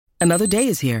Another day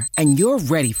is here, and you're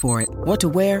ready for it. What to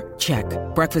wear? Check.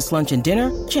 Breakfast, lunch, and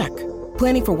dinner? Check.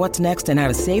 Planning for what's next and how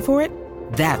to save for it?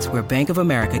 That's where Bank of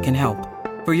America can help.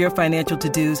 For your financial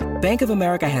to-dos, Bank of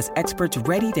America has experts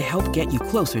ready to help get you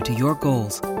closer to your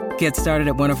goals. Get started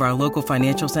at one of our local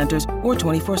financial centers or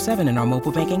 24/7 in our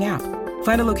mobile banking app.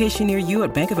 Find a location near you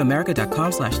at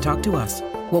bankofamerica.com/talktous.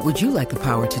 What would you like the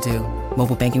power to do?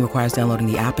 Mobile banking requires downloading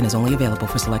the app and is only available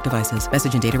for select devices.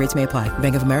 Message and data rates may apply.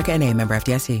 Bank of America N.A., member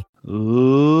FDIC.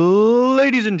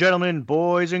 Ladies and gentlemen,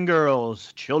 boys and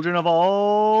girls, children of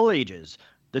all ages,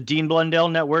 the Dean Blundell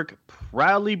Network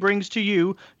proudly brings to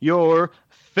you your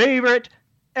favorite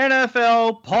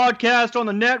NFL podcast on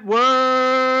the network.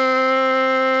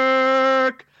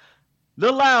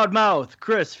 The loudmouth,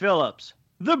 Chris Phillips.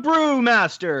 The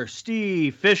brewmaster,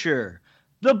 Steve Fisher.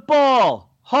 The Ball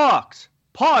Hawks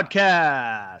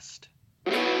Podcast.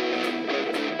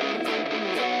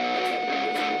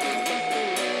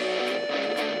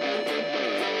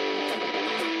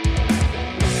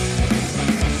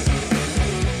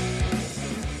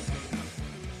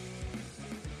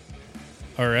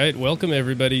 All right, welcome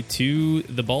everybody to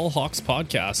the Ball Hawks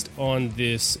Podcast on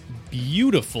this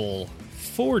beautiful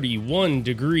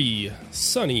 41-degree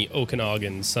sunny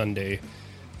Okanagan Sunday.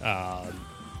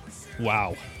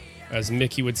 Wow. As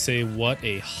Mickey would say, what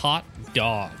a hot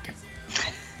dog.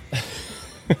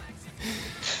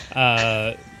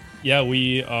 Yeah,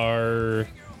 we are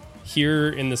here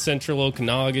in the central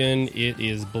Okanagan. It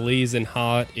is blazing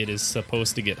hot. It is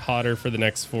supposed to get hotter for the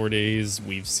next 4 days.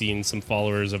 We've seen some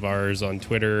followers of ours on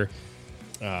Twitter,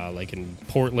 like in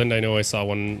Portland. I know I saw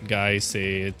one guy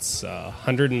say it's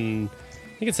 100 and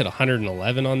I think it said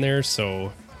 111 on there.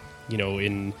 So, you know,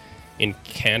 in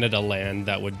Canada land,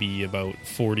 that would be about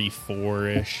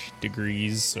 44-ish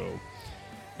degrees. So,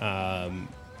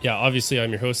 yeah, obviously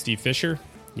I'm your host, Steve Fisher.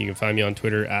 You can find me on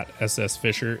Twitter at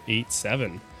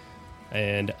 @SSFisher87.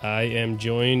 And I am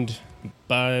joined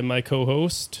by my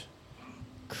co-host,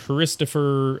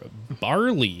 Christopher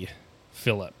Barley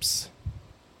Phillips.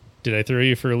 Did I throw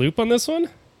you for a loop on this one?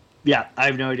 Yeah, I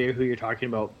have no idea who you're talking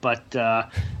about, but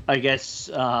I guess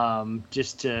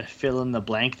just to fill in the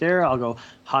blank there, I'll go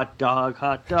hot dog,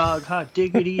 hot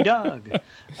diggity dog.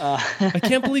 I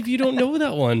can't believe you don't know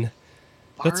that one.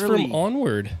 Barley. That's from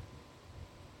Onward.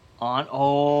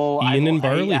 Ian and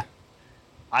Barley.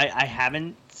 I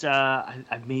haven't.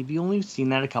 I've maybe only seen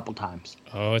that a couple times.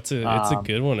 Oh, it's a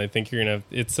good one. I think you're gonna.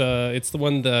 It's the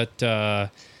one that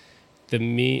the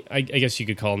main. I guess you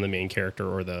could call him the main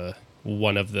character, or the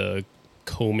one of the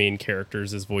co-main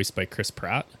characters is voiced by Chris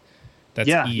Pratt. That's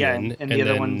Ian, and the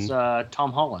other one's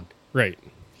Tom Holland. Right.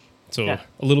 So a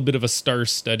little bit of a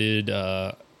star-studded.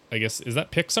 I guess is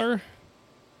that Pixar?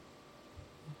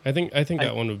 I think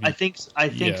that one would be. I think so.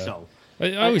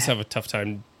 I always have a tough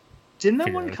time. Didn't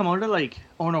that one come out at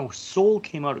Soul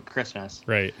came out at Christmas.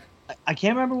 Right. I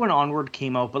can't remember when Onward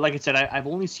came out, but like I said, I've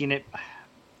only seen it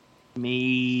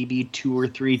maybe 2 or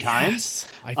 3 times. Yes.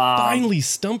 I finally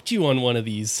stumped you on one of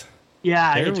these.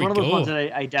 Yeah, it's one of those ones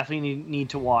that I definitely need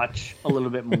to watch a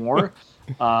little bit more.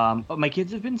 But my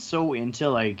kids have been so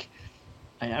into I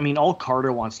mean, all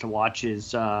Carter wants to watch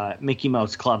is Mickey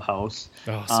Mouse Clubhouse.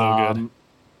 Oh, so good.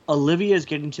 Olivia is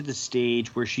getting to the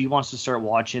stage where she wants to start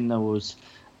watching those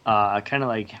kind of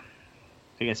like,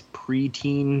 I guess,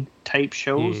 preteen type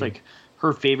shows. Like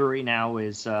her favorite right now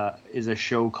is a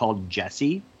show called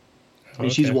Jessie. And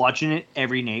she's watching it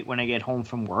every night when I get home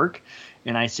from work,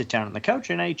 and I sit down on the couch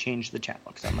and I change the channel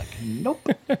because I'm like, nope,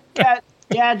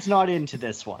 Dad's not into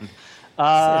this one.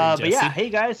 Sorry, but yeah, hey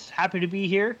guys, happy to be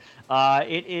here.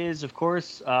 It is, of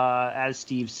course, as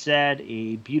Steve said,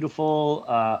 a beautiful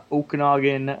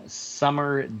Okanagan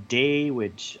summer day,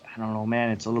 which I don't know,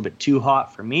 man, it's a little bit too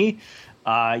hot for me.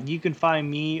 You can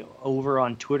find me over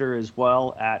on Twitter as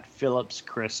well at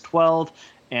PhillipsChris12.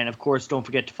 And, of course, don't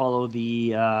forget to follow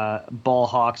the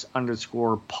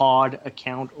ballhawks_pod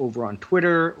account over on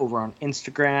Twitter, over on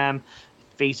Instagram,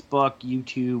 Facebook,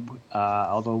 YouTube.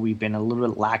 Although we've been a little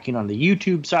bit lacking on the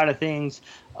YouTube side of things,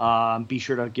 be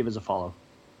sure to give us a follow.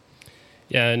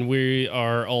 Yeah, and we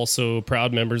are also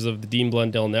proud members of the Dean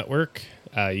Blundell Network.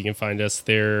 You can find us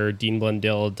there,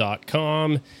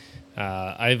 deanblundell.com.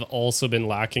 I've also been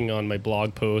lacking on my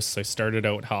blog posts. I started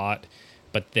out hot,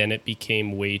 but then it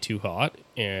became way too hot,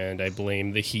 and I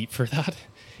blame the heat for that.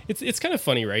 It's kind of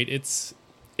funny, right? It's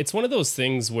one of those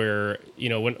things where, you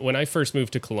know, when I first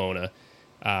moved to Kelowna,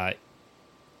 I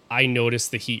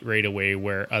noticed the heat right away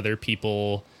where other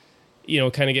people, you know,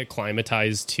 kind of get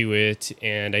climatized to it.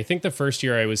 And I think the first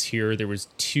year I was here, there was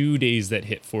 2 days that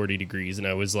hit 40 degrees, and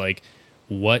I was like,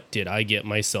 what did I get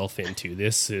myself into?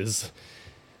 This is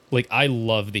like, I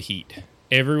love the heat.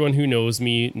 everyone who knows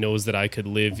me knows that I could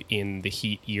live in the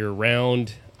heat year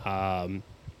round. I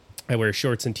wear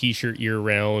shorts and t-shirt year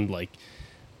round. Like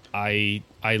I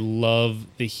love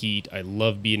the heat. I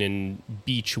love being in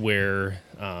beach wear.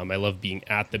 I love being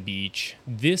at the beach.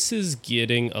 This is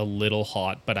getting a little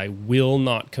hot, but I will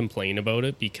not complain about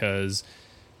it because,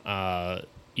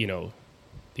 you know,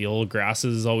 the old grass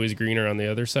is always greener on the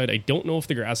other side. I don't know if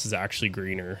the grass is actually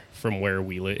greener from where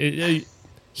we live.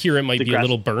 Here it might be a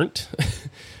little burnt.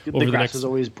 The grass is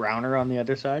always browner on the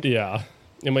other side. Yeah,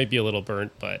 it might be a little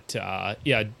burnt, but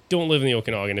yeah, don't live in the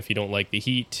Okanagan if you don't like the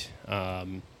heat.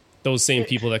 Those same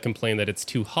people that complain that it's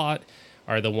too hot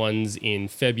are the ones in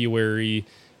February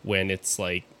when it's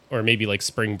like, or maybe like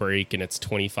spring break and it's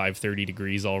 25, 30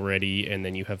 degrees already. And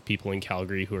then you have people in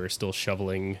Calgary who are still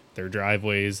shoveling their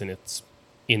driveways and it's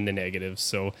in the negative.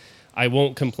 So I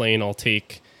won't complain. I'll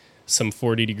take some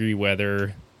 40-degree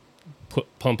weather,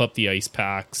 pump up the ice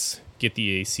packs, get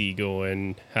the AC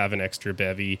going, have an extra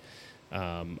bevy.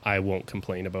 I won't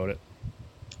complain about it.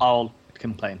 I'll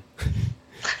complain.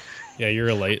 Yeah, you're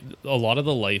a lot of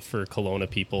the life for Kelowna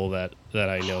people that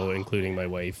I know, including my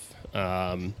wife.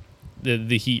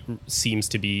 The heat seems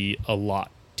to be a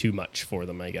lot too much for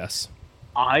them, I guess.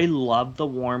 I love the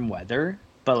warm weather,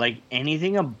 but like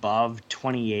anything above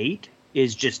 28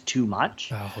 is just too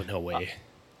much. Oh, no way.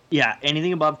 Yeah,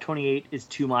 anything above 28 is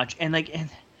too much. And I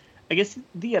guess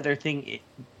the other thing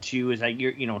too is like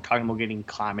you're talking about getting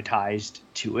climatized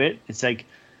to it. It's like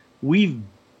we've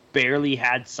barely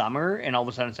had summer and all of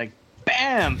a sudden it's like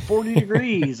bam, 40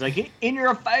 degrees, like in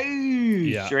your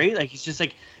face, right? Like it's just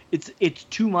like it's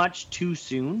too much too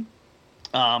soon.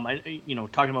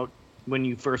 Talking about when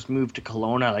you first moved to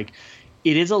Kelowna, like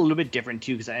it is a little bit different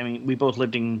too, because I mean we both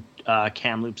lived in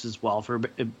Kamloops as well for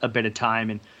a bit of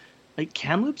time, and like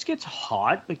Kamloops gets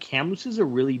hot, but Kamloops is a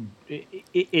really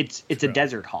it's a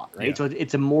desert hot, right? Yeah. So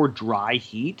it's a more dry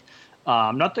heat.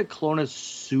 Not that Kelowna's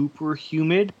super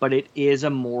humid, but it is a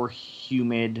more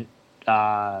humid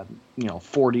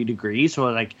 40 degrees. So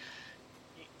like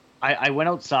I went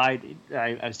outside.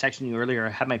 I was texting you earlier. I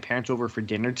had my parents over for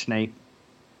dinner tonight,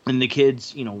 and the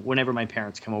kids, whenever my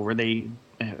parents come over,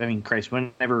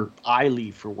 whenever I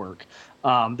leave for work,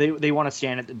 they want to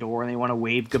stand at the door and they want to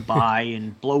wave goodbye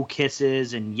and blow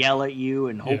kisses and yell at you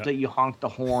and hope that you honk the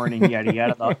horn and yada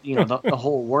yada. The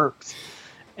whole works.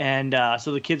 And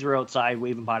so the kids were outside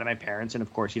waving bye to my parents, and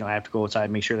of course, I have to go outside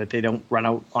and make sure that they don't run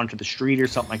out onto the street or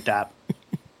something like that.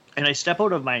 And I step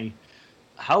out of my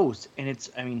house,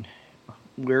 and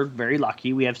we're very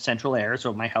lucky. We have central air,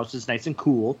 so my house is nice and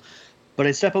cool. But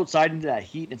I step outside into that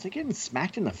heat, and it's like getting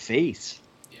smacked in the face.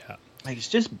 Yeah. Like, it's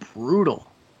just brutal.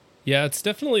 Yeah, it's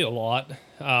definitely a lot.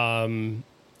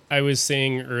 I was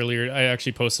saying earlier, I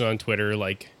actually posted on Twitter,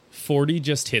 like, 40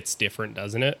 just hits different,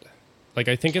 doesn't it? Like,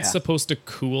 I think it's supposed to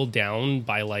cool down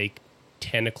by, like,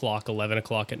 10 o'clock, 11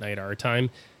 o'clock at night our time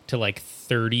to, like,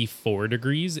 34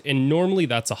 degrees. And normally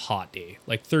that's a hot day.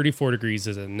 Like, 34 degrees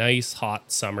is a nice,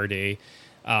 hot summer day.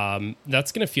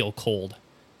 That's going to feel cold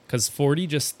because 40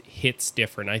 just hits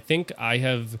different. I think I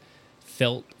have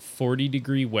felt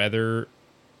 40-degree weather.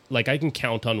 Like, I can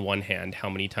count on one hand how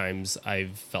many times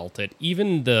I've felt it.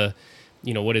 Even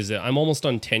what is it? I'm almost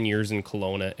on 10 years in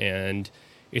Kelowna, and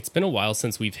it's been a while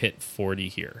since we've hit 40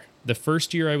 here. The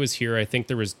first year I was here, I think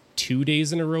there was 2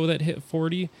 days in a row that hit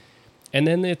 40. And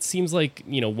then it seems like,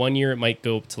 1 year it might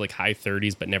go up to like high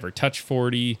 30s, but never touch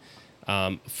 40.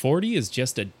 40 is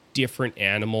just a different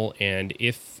animal. And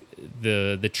if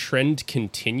the trend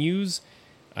continues,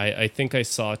 I think I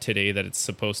saw today that it's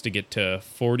supposed to get to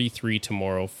 43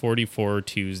 tomorrow, 44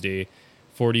 Tuesday,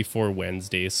 44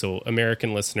 Wednesday. So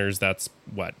American listeners, that's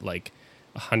what, like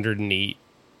 108?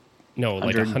 No,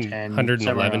 like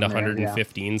 111 to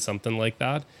 115, something like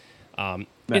that.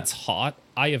 It's hot.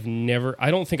 I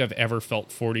don't think I've ever felt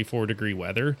 44-degree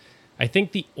weather. I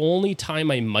think the only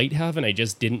time I might have, and I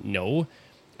just didn't know,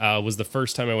 was the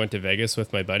first time I went to Vegas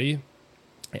with my buddy.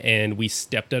 And we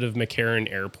stepped out of McCarran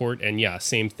Airport, and yeah,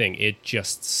 same thing. It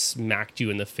just smacked you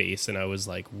in the face, and I was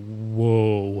like,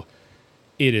 whoa,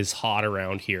 it is hot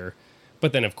around here.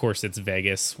 But then, of course, it's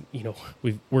Vegas.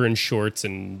 We're in shorts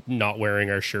and not wearing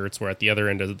our shirts. We're at the other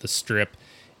end of the strip,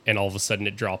 and all of a sudden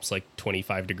it drops like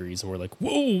 25 degrees, and we're like,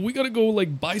 whoa, we got to go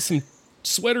like buy some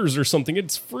sweaters or something.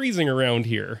 It's freezing around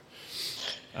here.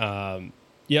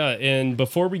 Yeah, and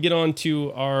before we get on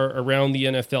to our Around the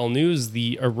NFL news,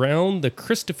 the Around the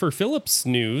Christopher Phillips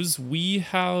news, we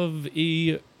have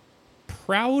a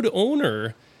proud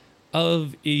owner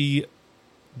of a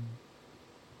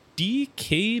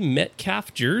DK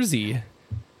Metcalf jersey.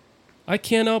 I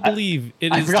cannot believe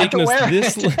it I is forgot taking to us wear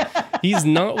this. it. He's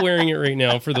not wearing it right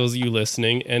now for those of you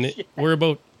listening, and we're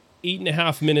about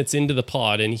 8.5 minutes into the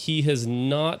pod, and he has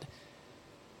not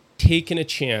taken a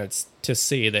chance to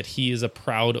say that he is a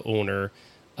proud owner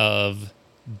of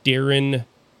Darren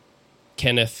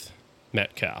Kenneth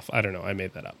Metcalf. I don't know. I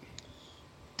made that up.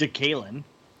 DeKalen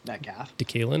Metcalf.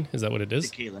 DeKalen? Is that what it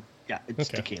is? DeKalen. Yeah,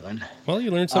 it's Okay. DeKalen. Well,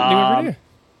 you learn something new every day.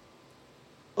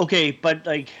 Okay, but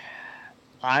like,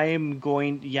 I'm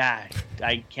going. Yeah,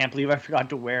 I can't believe I forgot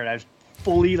to wear it. I was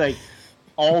fully like,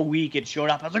 all week it showed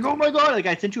up. I was like, oh my god! Like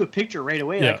I sent you a picture right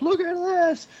away. Yeah. Like, look at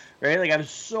this. Right? Like I was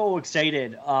so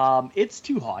excited. It's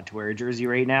too hot to wear a jersey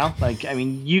right now. Like I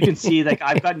mean, you can see like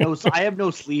I have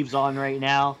no sleeves on right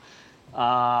now.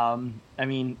 I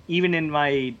mean, even in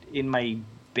my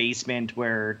basement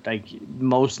where like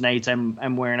most nights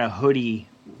I'm wearing a hoodie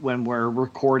when we're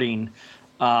recording.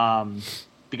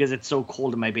 Because it's so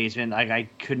cold in my basement, I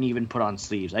couldn't even put on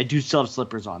sleeves. I do still have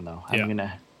slippers on though.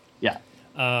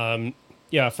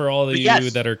 Yeah, for all of you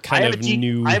that are kind of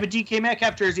new, I have a DK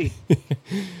Metcalf jersey.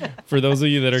 For those of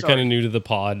you that are kind of new to the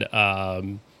pod,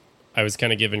 I was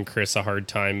kind of giving Chris a hard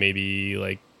time maybe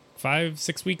like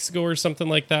 5-6 weeks ago or something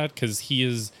like that, because he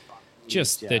is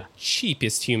just the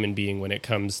cheapest human being when it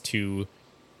comes to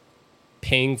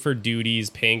paying for duties,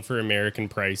 paying for American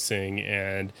pricing,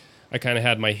 and I kind of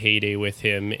had my heyday with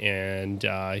him, and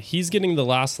he's getting the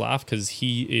last laugh because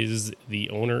he is the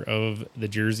owner of the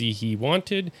jersey he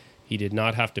wanted. He did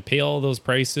not have to pay all those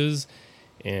prices,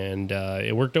 and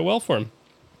it worked out well for him.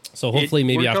 So hopefully,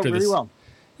 maybe after this,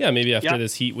 maybe after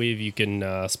this heat wave, you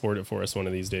can sport it for us one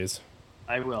of these days.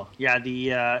 I will. Yeah, the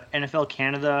NFL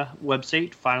Canada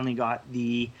website finally got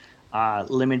the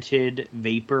limited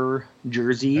vapor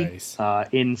jersey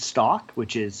in stock,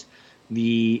 which is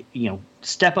the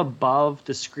step above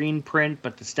the screen print,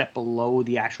 but the step below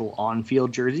the actual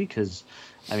on-field jersey. Because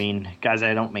I mean, guys,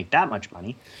 I don't make that much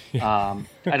money. I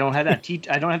don't have that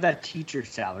I don't have that teacher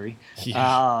salary.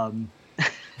 Yeah.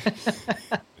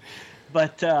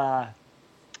 But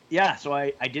yeah, so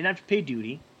I didn't have to pay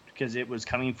duty because it was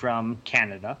coming from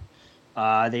Canada.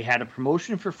 They had a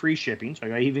promotion for free shipping, so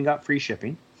I even got free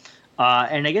shipping.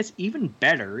 And I guess even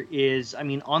better is, I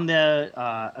mean, on the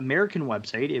American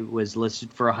website, it was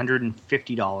listed for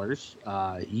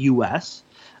 $150 US.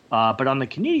 But on the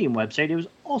Canadian website, it was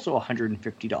also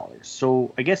 $150.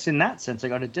 So I guess in that sense, I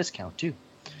got a discount too.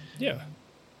 Yeah.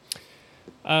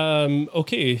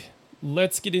 Okay.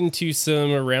 Let's get into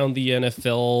some around the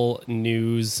NFL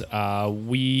news.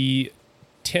 We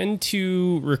tend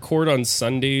to record on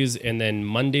Sundays, and then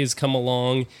Mondays come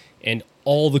along and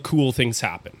all the cool things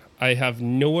happen. I have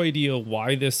no idea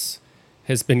why this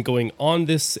has been going on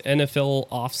this NFL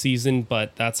offseason,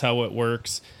 but that's how it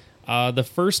works. The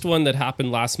first one that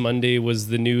happened last Monday was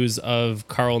the news of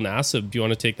Carl Nassib. Do you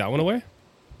want to take that one away?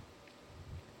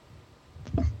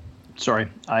 Sorry,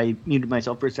 I muted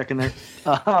myself for a second there.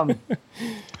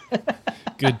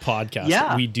 Good podcast.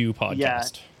 Yeah. We do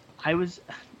podcast. Yeah,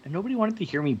 nobody wanted to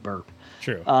hear me burp.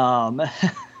 True.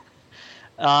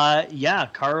 Yeah,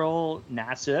 Carl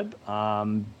Nassib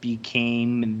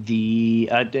became the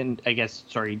of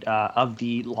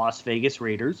the Las Vegas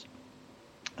Raiders.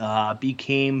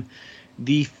 Became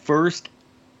the first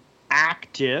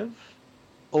active,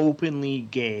 openly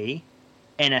gay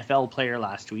NFL player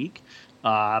last week.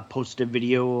 Posted a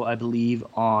video, I believe,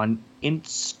 on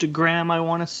Instagram, I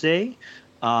want to say.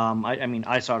 I mean,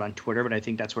 I saw it on Twitter, but I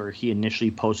think that's where he initially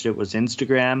posted it, was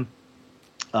Instagram.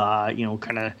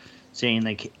 Kind of saying,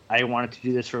 like, I wanted to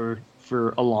do this for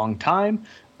a long time,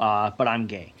 but I'm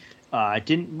gay. It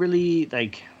didn't really,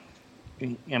 like,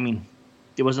 I mean,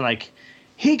 it wasn't like,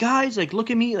 hey, guys, like, look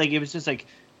at me. Like, it was just like,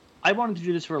 I wanted to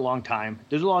do this for a long time.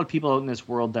 There's a lot of people out in this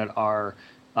world that are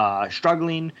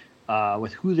struggling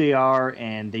with who they are,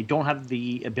 and they don't have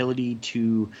the ability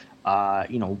to,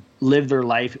 live their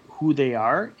life who they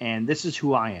are. And this is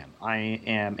who I am. I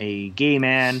am a gay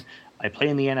man. I play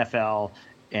in the NFL,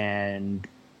 and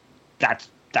that's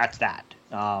that.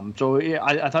 So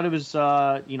I thought it was,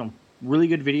 really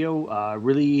good video,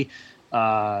 really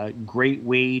great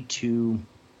way to,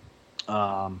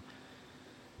 I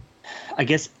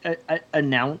guess,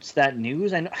 announce that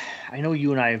news. I know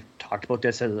you and I have talked about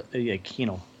this as, like,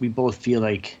 we both feel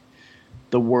like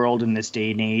the world in this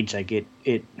day and age, like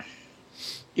it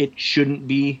shouldn't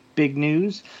be big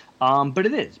news, but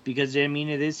it is, because I mean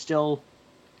it is still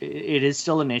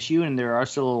an issue, and there are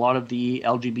still a lot of the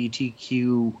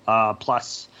LGBTQ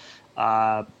plus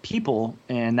people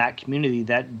in that community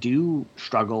that do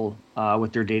struggle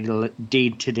with their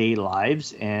day-to-day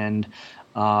lives, and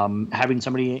having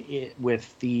somebody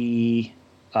with the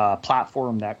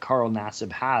platform that Carl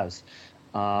Nassib has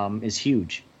is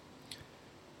huge.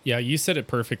 Yeah, you said it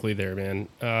perfectly there,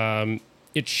 man.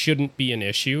 It shouldn't be an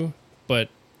issue, but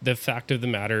the fact of the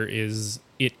matter is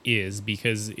it is,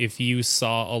 because if you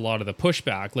saw a lot of the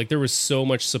pushback, like there was so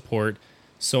much support,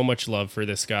 so much love for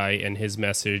this guy and his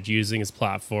message, using his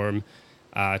platform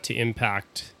to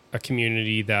impact a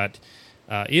community that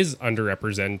is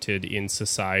underrepresented in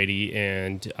society.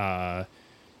 And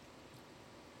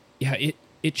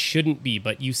it shouldn't be,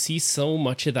 but you see so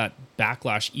much of that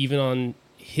backlash, even on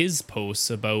his posts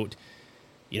about,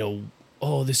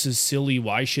 oh, this is silly,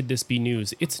 why should this be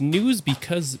news? It's news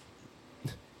because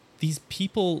these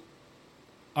people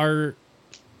are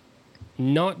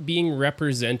not being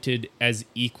represented as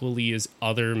equally as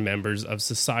other members of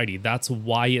society. That's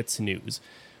why it's news.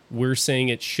 We're saying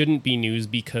it shouldn't be news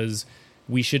because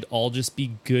we should all just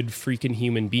be good freaking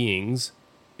human beings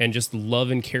and just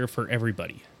love and care for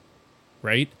everybody,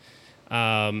 right?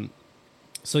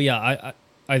 So yeah,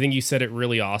 I think you said it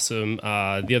really awesome.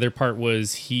 The other part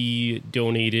was he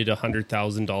donated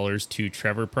 $100,000 to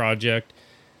Trevor Project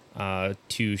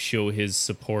to show his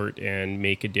support and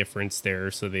make a difference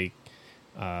there. So they,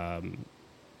 I'm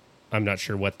not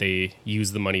sure what they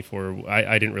use the money for.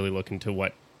 I didn't really look into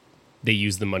what they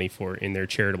use the money for in their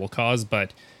charitable cause,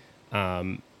 but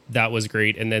that was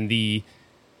great. And then the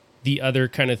other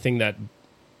kind of thing that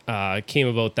came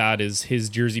about that is his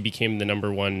jersey became the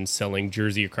 #1 selling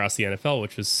jersey across the NFL,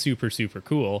 which was super, super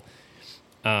cool.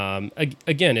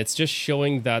 Again, it's just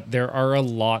showing that there are a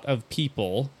lot of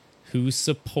people who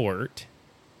support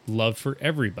love for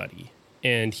everybody.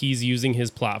 And he's using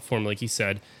his platform, like he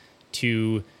said,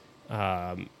 to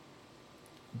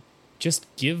just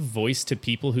give voice to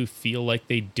people who feel like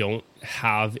they don't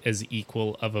have as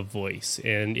equal of a voice.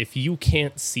 And if you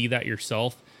can't see that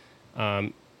yourself,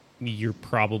 you're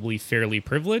probably fairly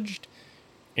privileged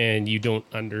and you don't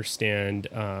understand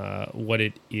what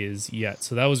it is yet.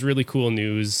 So that was really cool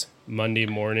news Monday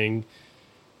morning.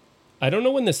 I don't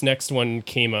know when this next one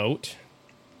came out,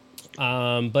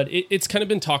 but it's kind of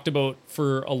been talked about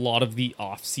for a lot of the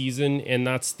off season, and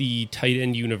that's the Tight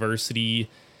End University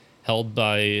held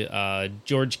by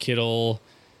George Kittle,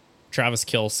 Travis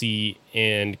Kelce,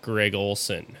 and Greg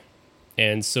Olsen.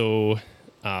 And so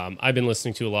I've been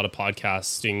listening to a lot of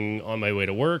podcasting on my way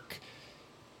to work,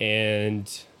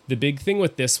 and the big thing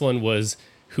with this one was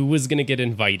who was going to get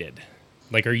invited.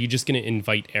 Like, are you just going to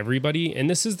invite everybody? And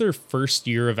this is their first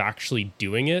year of actually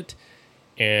doing it,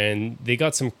 and they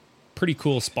got some pretty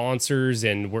cool sponsors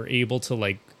and were able to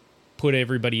like put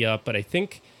everybody up. But I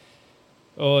think,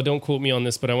 don't quote me on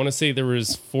this, but I want to say there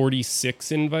was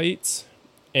 46 invites,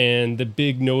 and the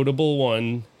big notable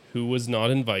one who was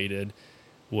not invited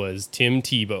was Tim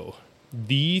Tebow,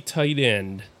 the tight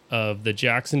end of the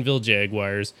Jacksonville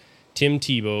Jaguars. Tim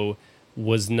Tebow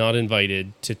was not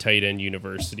invited to Tight End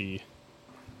University.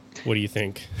 What do you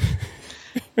think?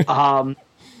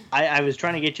 I was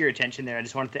trying to get your attention there. I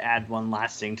just wanted to add one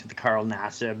last thing to the Carl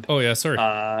Nassib. Oh yeah, sorry.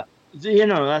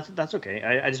 That's okay.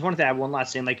 I just wanted to add one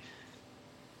last thing, like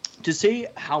to say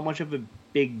how much of a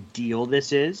big deal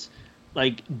this is.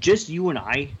 Like, just you and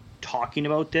I talking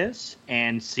about this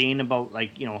and seeing about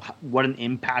what an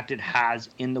impact it has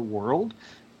in the world.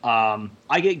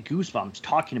 I get goosebumps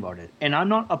talking about it, and I'm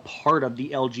not a part of the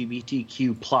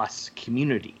LGBTQ plus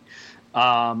community.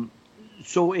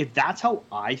 So if that's how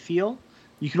I feel,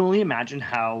 you can only imagine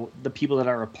how the people that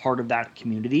are a part of that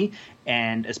community,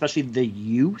 and especially the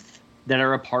youth that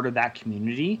are a part of that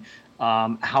community,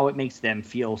 how it makes them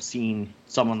feel seeing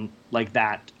someone like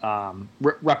that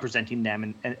representing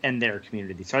them and their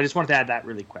community. So I just wanted to add that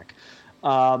really quick.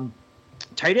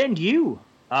 Tight end U,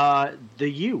 the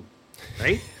U,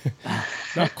 right?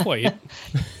 Not quite.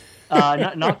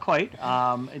 Not quite.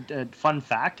 Fun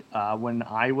fact, when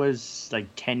I was like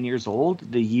 10 years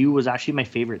old, the U was actually my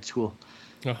favorite school.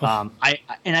 Uh-huh. I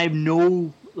have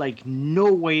no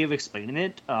way of explaining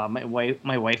it. My wife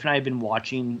and I have been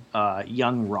watching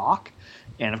Young Rock,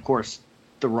 and of course,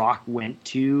 The Rock went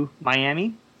to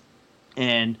Miami,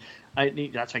 and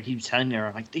that's why I keep telling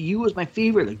her, like, the U was my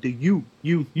favorite, like the U,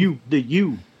 the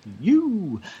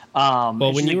U.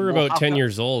 Well, when you were about 10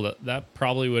 years old, that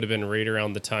probably would have been right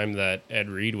around the time that Ed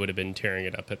Reed would have been tearing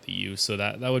it up at the U. So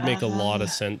that would make a lot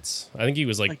of sense. I think he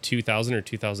was like 2000 or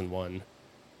 2001.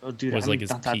 Oh, dude, was like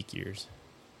his peak years.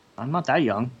 I'm not that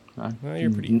young. You're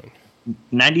pretty young.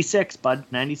 96, bud.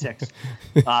 96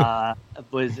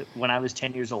 was when I was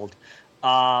 10 years old.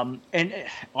 And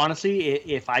honestly,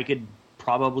 if I could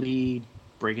probably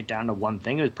break it down to one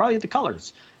thing, it was probably the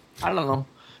colors. I don't know.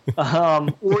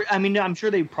 Or I mean, I'm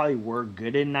sure they probably were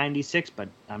good in '96, but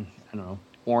I don't know.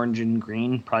 orange and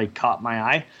green probably caught my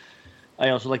eye. I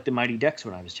also liked the Mighty Ducks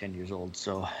when I was 10 years old.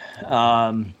 So,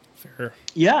 Fair.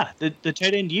 yeah, the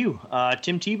tight end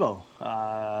Tim Tebow.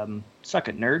 Suck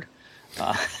it, nerd.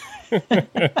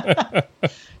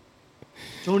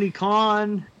 Tony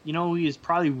Khan, he's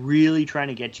probably really trying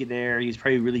to get you there. He's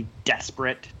probably really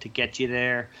desperate to get you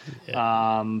there.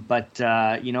 Yeah.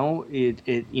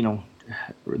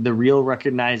 The real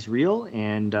recognized real,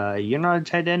 and you're not a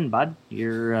tight end, bud.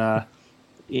 You're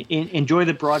enjoy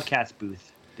the broadcast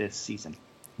booth this season.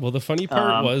 Well, the funny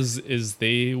part is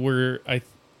they were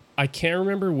I can't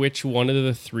remember which one of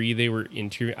the three they were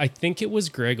interviewing. I think it was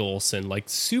Greg Olsen, like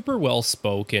super well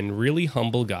spoken, really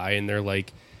humble guy, and they're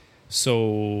like,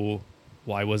 so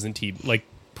why wasn't Tebow, like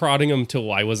prodding him to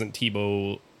why wasn't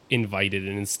Tebow invited?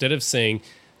 And instead of saying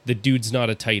the dude's not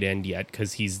a tight end yet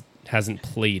because hasn't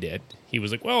played it, he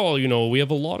was like, well, we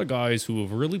have a lot of guys who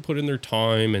have really put in their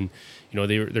time, and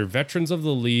they're veterans of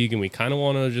the league, and we kind of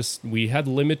want to we had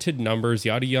limited numbers,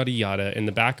 yada yada yada. In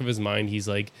the back of his mind, he's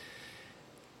like,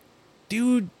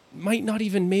 dude might not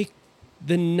even make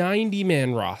the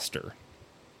 90-man roster.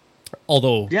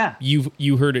 Although, yeah,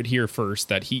 you heard it here first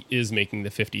that he is making the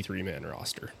 53-man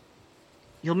roster.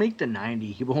 He'll make the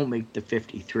 90. He won't make the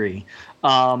 53.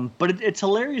 But it's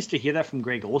hilarious to hear that from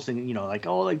Greg Olsen.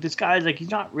 This guy's like, he's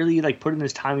not really like putting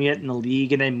his time yet in the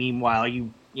league. And then meanwhile,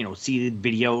 you see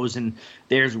the videos and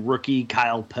there's rookie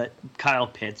Kyle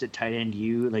Pitts at tight end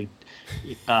doing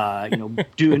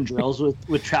drills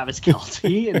with Travis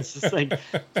Kelce. And it's just like,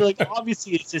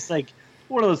 obviously it's just like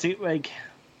one of those things like,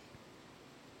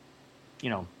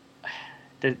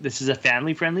 this is a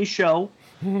family-friendly show,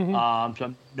 so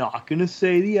I'm not going to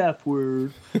say the F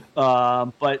word.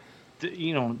 But,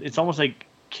 it's almost like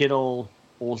Kittle,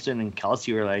 Olsen, and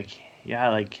Kelce were like, yeah,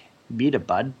 like, beat it,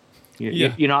 bud.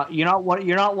 You're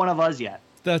not one of us yet.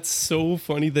 That's so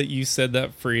funny that you said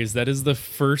that phrase. That is the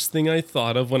first thing I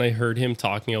thought of when I heard him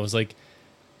talking. I was like,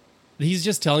 he's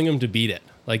just telling him to beat it.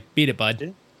 Like, beat it,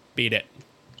 bud. Beat it.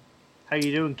 How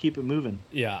you doing? Keep it moving.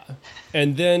 Yeah.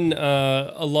 And then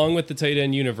along with the Tight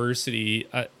End University,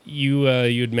 you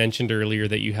had mentioned earlier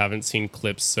that you haven't seen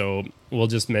clips, so we'll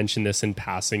just mention this in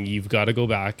passing. You've got to go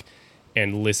back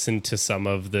and listen to some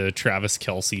of the Travis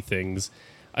Kelce things.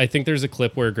 I think there's a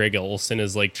clip where Greg Olsen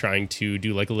is like trying to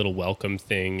do like a little welcome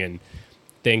thing, and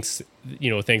thanks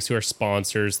to our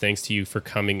sponsors, thanks to you for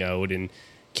coming out, and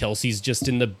Kelce's just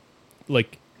in the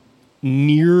like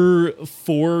near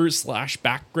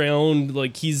 /background,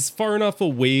 like he's far enough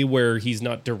away where he's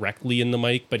not directly in the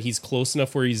mic, but he's close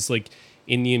enough where he's like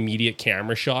in the immediate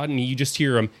camera shot, and you just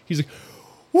hear him, he's like,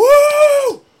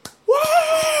 woo,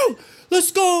 woo,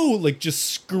 let's go, like just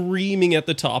screaming at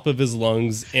the top of his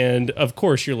lungs. And of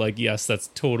course you're like, yes, that's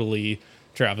totally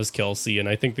Travis Kelce. And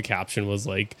I think the caption was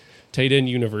like, Tight End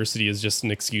University is just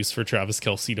an excuse for Travis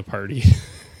Kelce to party.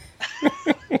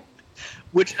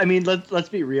 Which, I mean, let's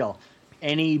be real.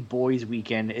 Any boys'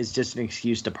 weekend is just an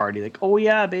excuse to party. Like, oh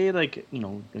yeah, babe. Like,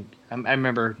 I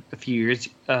remember a few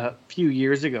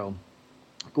years ago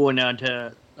going down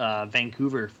to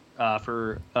Vancouver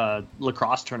for a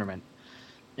lacrosse tournament,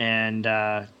 and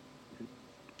I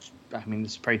mean,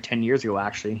 this is probably 10 years ago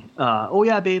actually. Oh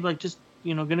yeah, babe. Like, just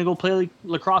gonna go play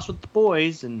lacrosse with the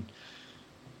boys, and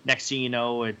next thing you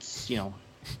know, it's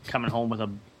coming home with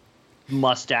a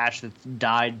mustache that's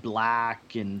dyed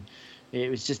black, and it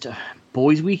was just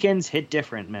boys' weekends hit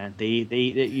different, man.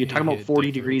 You're talking about 40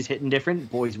 degrees hitting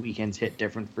different. Boys' weekends hit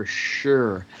different for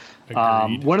sure.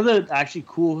 One of the actually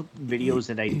cool videos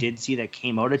that I did see that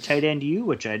came out of Tight End U,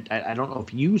 which I don't know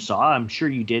if you saw. I'm sure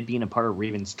you did, being a part of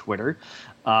Ravens Twitter.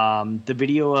 The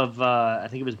video of I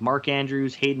think it was Mark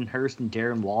Andrews, Hayden Hurst, and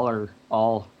Darren Waller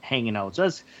all hanging out. So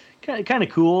that's kind of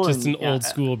cool. Just an old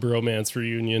school bromance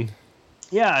reunion.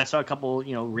 Yeah, I saw a couple,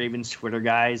 Ravens Twitter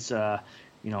guys,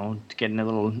 getting a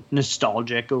little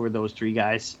nostalgic over those three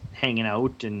guys hanging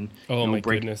out and my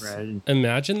goodness. Bread.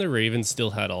 Imagine the Ravens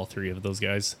still had all three of those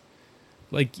guys.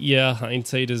 Like, yeah,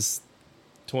 hindsight is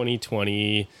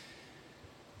 2020.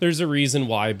 There's a reason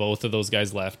why both of those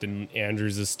guys left and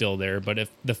Andrews is still there. But if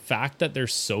the fact that they're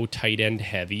so tight end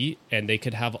heavy and they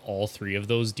could have all three of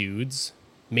those dudes,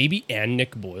 maybe and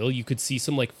Nick Boyle, you could see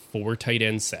some like 4 tight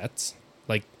end sets.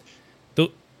 Like,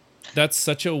 that's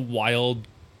such a wild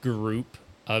group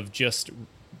of just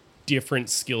different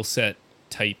skill set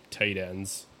type tight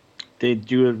ends. They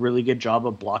do a really good job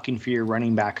of blocking for your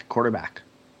running back quarterback.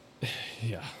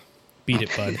 Yeah. Beat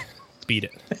it, bud. Beat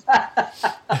it.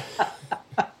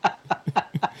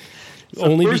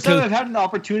 Only first time I've had an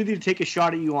opportunity to take a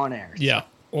shot at you on air. So. Yeah.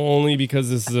 Only because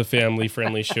this is a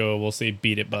family-friendly show. We'll say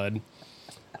beat it, bud.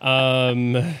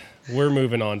 We're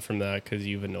moving on from that because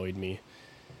you've annoyed me.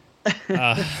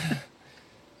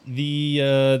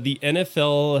 The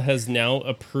NFL has now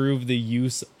approved the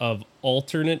use of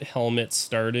alternate helmets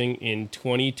starting in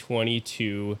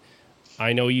 2022.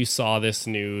 I know you saw this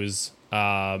news.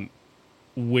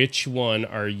 Which one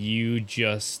are you,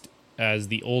 just as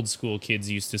the old school kids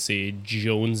used to say,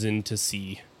 jonesing to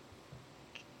see?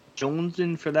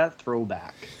 Jonesing for that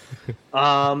throwback.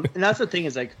 And that's the thing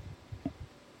is like,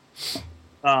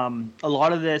 a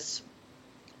lot of this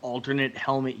alternate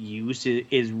helmet use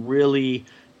is really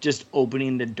just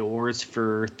opening the doors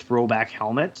for throwback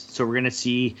helmets. So we're going to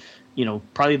see,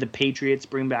 probably the Patriots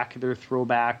bring back their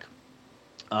throwback.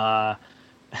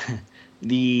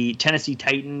 The Tennessee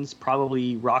Titans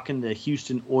probably rocking the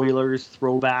Houston Oilers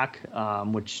throwback,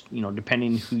 which,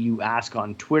 depending who you ask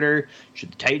on Twitter,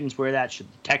 should the Titans wear that?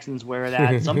 Should the Texans wear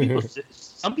that? Some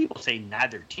people say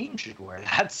neither team should wear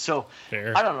that. So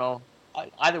Fair. I don't know.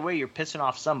 Either way, you're pissing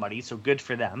off somebody, so good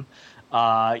for them.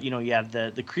 You have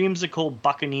the creamsicle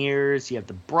Buccaneers, you have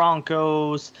the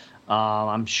Broncos.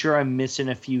 I'm sure I'm missing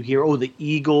a few here. Oh, the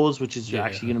Eagles, which is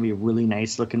actually going to be a really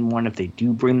nice looking one if they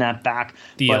do bring that back.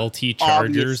 The LT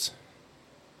Chargers.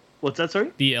 What's that,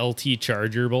 sorry? The LT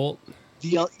Charger bolt.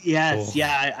 Yes.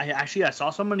 I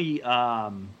saw somebody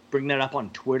bring that up on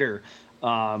Twitter.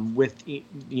 With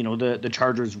the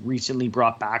Chargers recently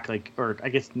brought back, or I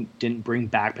guess didn't bring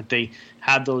back, but they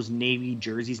have those navy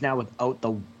jerseys now without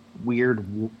the weird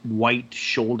white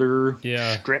shoulder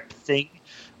strip thing.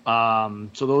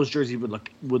 So those jerseys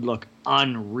would look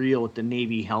unreal with the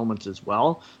navy helmets as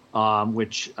well.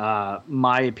 Which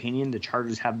my opinion, the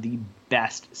Chargers have the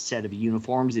best set of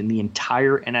uniforms in the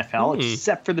entire NFL,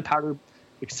 except for the powder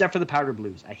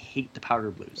blues. I hate the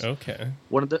powder blues. Okay.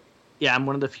 I'm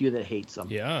one of the few that hates them.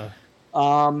 Yeah.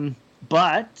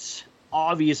 But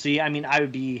obviously, I mean,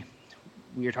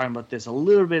 we were talking about this a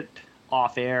little bit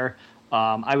off air.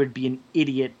 I would be an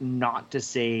idiot not to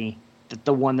say that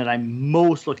the one that I'm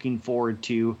most looking forward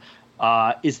to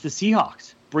is the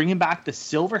Seahawks. Bringing back the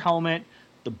silver helmet,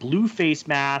 the blue face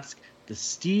mask, the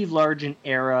Steve Largent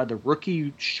era, the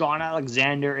rookie Sean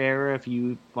Alexander era, if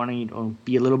you want to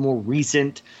be a little more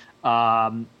recent,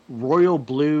 royal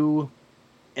blue,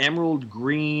 emerald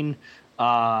green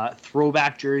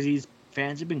throwback jerseys.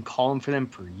 Fans have been calling for them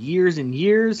for years and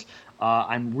years.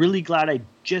 I'm really glad I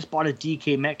just bought a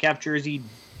DK Metcalf jersey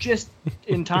just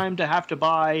in time to have to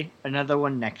buy another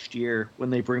one next year when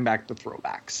they bring back the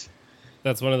throwbacks.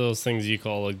 That's one of those things you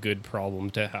call a good problem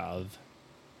to have.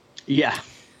 Yeah.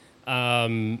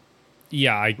 Obviously.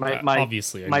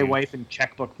 My wife and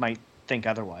checkbook might think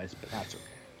otherwise, but that's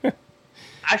okay.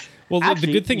 The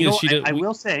good thing is I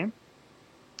will say,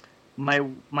 my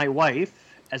wife,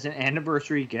 as an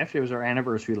anniversary gift, it was our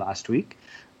anniversary last week,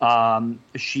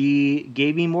 she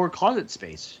gave me more closet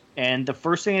space. And the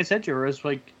first thing I said to her was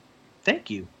like, thank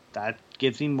you. That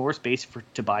gives me more space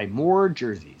to buy more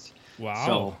jerseys. Wow.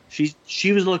 So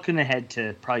she was looking ahead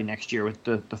to probably next year with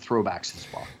the throwbacks as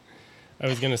well. I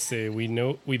was going to say,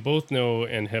 we both know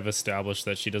and have established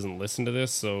that she doesn't listen to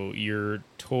this, so you're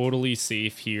totally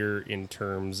safe here in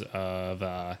terms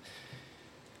of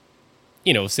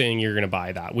saying you're going to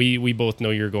buy that. We both know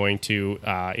you're going to.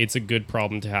 It's a good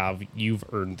problem to have. You've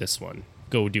earned this one.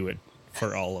 Go do it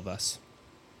for all of us.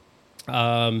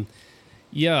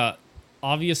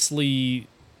 Obviously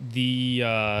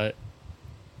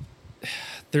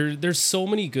there's so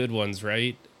many good ones,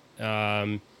 right?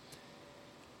 I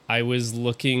was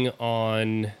looking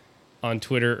on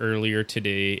Twitter earlier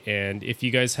today, and if you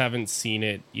guys haven't seen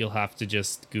it, you'll have to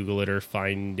just Google it or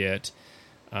find it.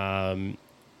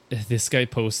 This guy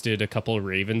posted a couple of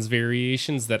Ravens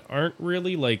variations that aren't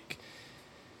really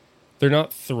they're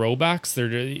not throwbacks.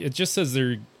 It just says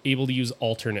they're able to use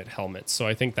alternate helmets. So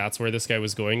I think that's where this guy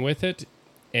was going with it.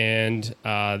 And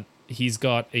he's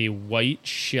got a white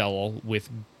shell with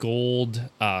gold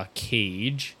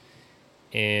cage,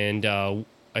 and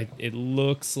it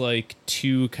looks like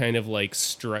two kind of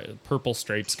purple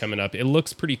stripes coming up. It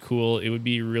looks pretty cool. It would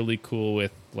be really cool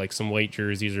with some white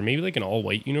jerseys or maybe an all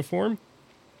white uniform.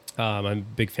 I'm a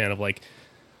big fan of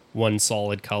one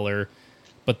solid color,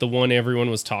 but the one everyone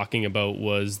was talking about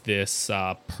was this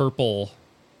purple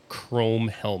chrome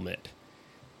helmet,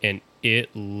 and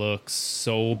it looks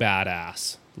so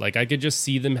badass. I could just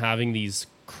see them having these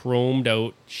chromed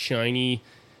out, shiny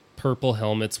purple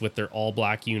helmets with their all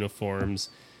black uniforms,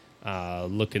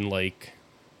 looking like,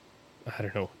 I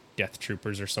don't know, Death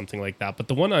Troopers or something like that. But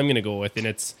the one I'm going to go with, and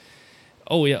it's,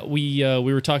 we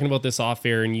were talking about this off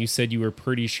air, and you said you were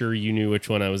pretty sure you knew which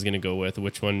one I was going to go with.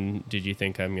 Which one did you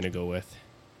think I'm going to go with?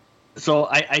 So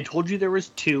I told you there was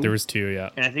two. There was two, yeah.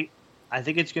 And I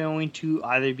think it's going to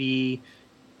either be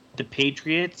the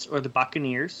Patriots or the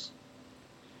Buccaneers.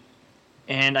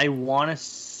 And I want to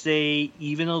say,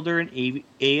 even though they're an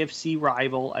AFC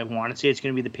rival, I want to say it's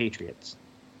going to be the Patriots.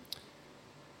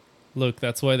 Look,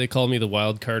 that's why they call me the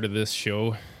wild card of this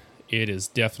show. It is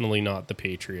definitely not the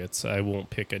Patriots. I won't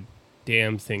pick a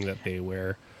damn thing that they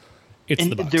wear. It's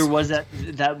the Bucs. There was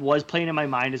that was playing in my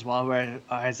mind as well, where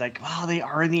I was like, "Wow, they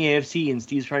are in the AFC," and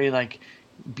Steve's probably like,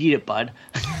 "Beat it, bud."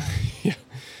 Yeah.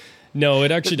 No,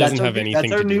 it actually doesn't have anything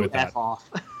to do with that. F off.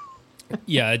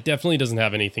 Yeah, it definitely doesn't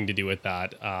have anything to do with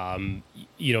that.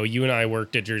 You and I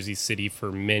worked at Jersey City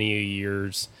for many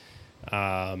years.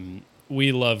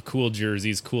 We love cool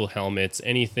jerseys, cool helmets,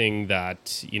 anything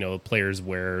that, players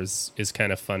wears is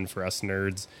kind of fun for us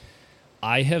nerds.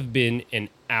 I have been an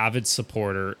avid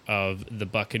supporter of the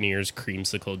Buccaneers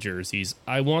creamsicle jerseys.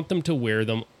 I want them to wear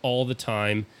them all the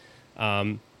time.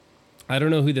 I don't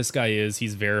know who this guy is.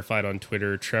 He's verified on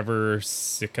Twitter, Trevor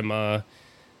Sikkema.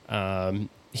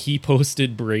 He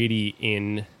posted Brady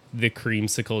in the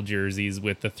creamsicle jerseys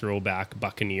with the throwback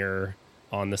Buccaneer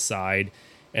on the side.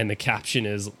 And the caption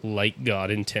is, "Like God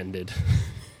intended."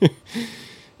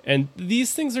 And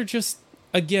these things are just,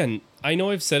 again, I know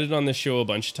I've said it on the show a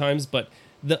bunch of times, but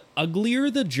the uglier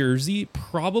the jersey,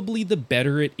 probably the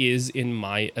better it is, in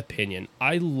my opinion.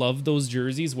 I love those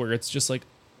jerseys where it's just like,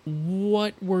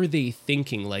 what were they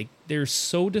thinking? Like, they're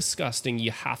so disgusting,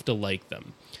 you have to like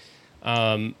them.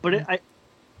 But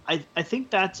I think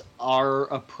that's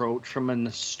our approach from a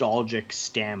nostalgic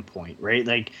standpoint, right?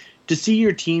 Like, to see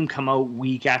your team come out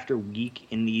week after week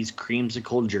in these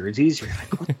creamsicle jerseys, you're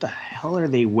like, what the hell are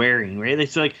they wearing, right?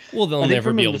 It's like, well, they'll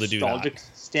never be able to do that. From a nostalgic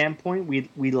standpoint,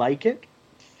 we like it.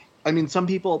 I mean, some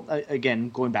people, again,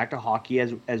 going back to hockey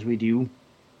as we do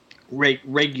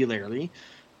regularly,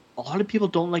 a lot of people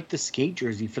don't like the skate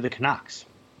jersey for the Canucks,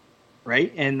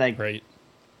 right? And like, right.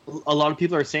 A lot of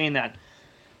people are saying that,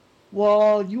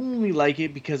 well, you only like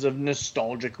it because of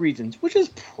nostalgic reasons, which is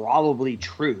probably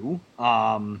true.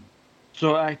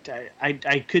 So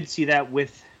I could see that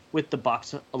with the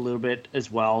Bucs a little bit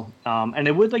as well. And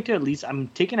I would like to, at least, I'm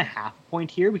taking a half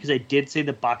point here because I did say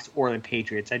the Bucs or the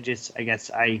Patriots. I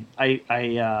guess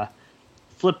I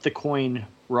flipped the coin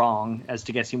wrong as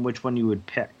to guessing which one you would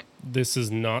pick. This is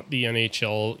not the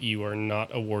NHL. You are not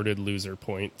awarded loser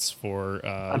points for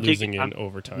losing in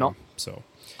overtime. No. So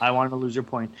I wanted a loser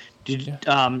point.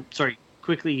 Sorry,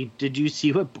 quickly, did you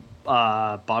see what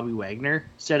Bobby Wagner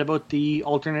said about the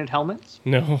alternate helmets?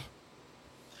 No.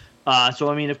 So,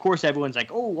 I mean, of course, everyone's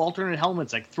like, oh, alternate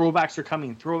helmets, like throwbacks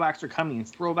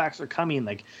are coming,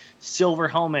 like silver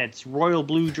helmets, royal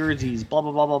blue jerseys, blah,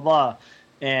 blah, blah, blah, blah.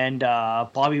 And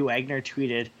Bobby Wagner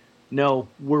tweeted, no,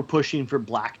 we're pushing for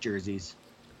black jerseys.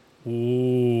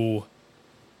 Ooh.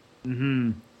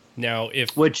 Mm-hmm. Now,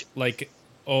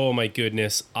 oh my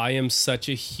goodness, I am such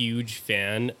a huge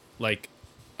fan. Like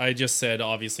I just said,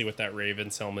 obviously with that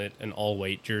Ravens helmet, an all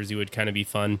white jersey would kind of be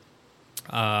fun.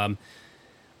 I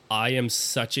am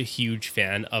such a huge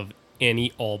fan of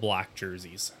any all black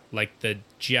jerseys. Like the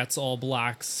Jets all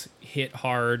blacks hit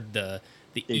hard. The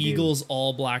Eagles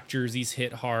all black jerseys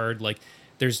hit hard. Like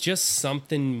there's just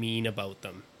something mean about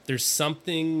them. There's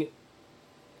something,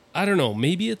 I don't know,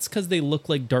 maybe it's because they look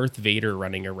like Darth Vader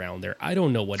running around there. I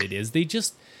don't know what it is.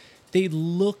 They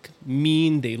look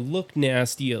mean. They look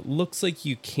nasty. It looks like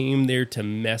you came there to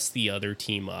mess the other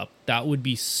team up. That would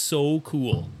be so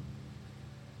cool.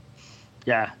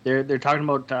 Yeah, they're talking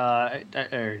about,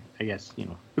 I guess,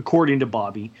 according to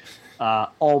Bobby,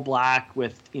 all black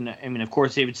with, I mean, of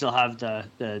course they would still have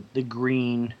the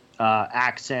green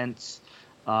accents,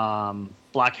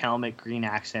 black helmet, green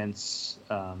accents.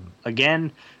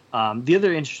 Again, the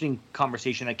other interesting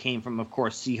conversation that came from, of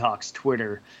course, Seahawks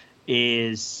Twitter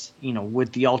is,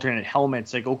 with the alternate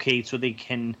helmets, like, okay, so they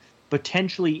can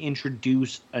potentially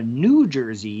introduce a new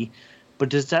jersey, but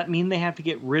does that mean they have to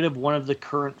get rid of one of the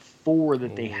current 4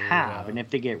 that they have? And if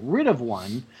they get rid of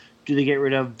one, do they get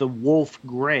rid of the Wolf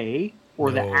Gray or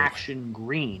the Action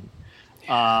Green?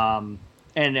 And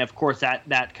of course,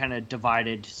 that kind of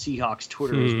divided Seahawks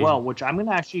Twitter as well, which I'm going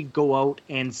to actually go out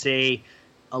and say,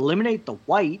 eliminate the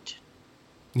white.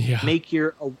 Yeah. Make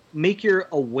your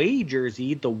away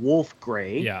jersey the Wolf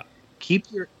Gray. Yeah. Keep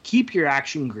your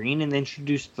Action Green and then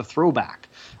introduce the throwback.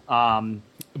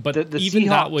 But the even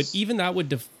Seahawks, that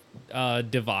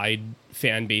would divide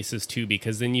fan bases too,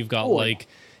 because then you've got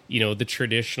the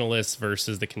traditionalists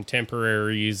versus the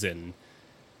contemporaries, and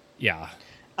yeah.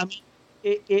 I mean,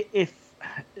 if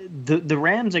the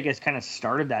Rams, I guess, kind of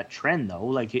started that trend though.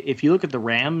 Like if you look at the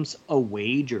Rams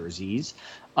away jerseys,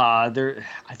 I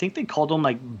think they called them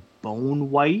like bone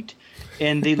white,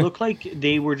 and they look like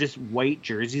they were just white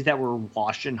jerseys that were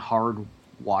washed in hard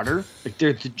water. Like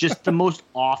they're just the most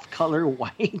off-color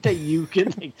white that you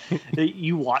can like. That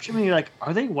you watch them and you're like,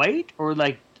 are they white or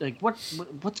like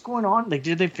what's going on? Like,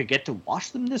 did they forget to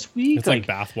wash them this week? It's like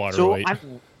bathwater white.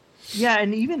 Yeah,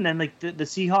 and even then, like the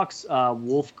Seahawks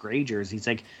Wolf Gray jerseys,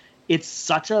 like it's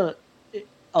such a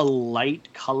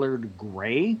light colored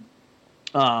gray.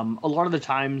 A lot of the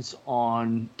times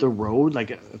on the road,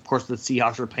 like of course the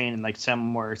Seahawks are playing in like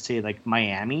somewhere, say like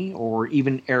Miami or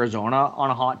even Arizona on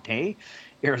a hot day.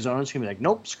 Arizona's gonna be like,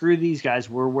 nope, screw these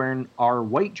guys. We're wearing our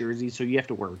white jerseys, so you have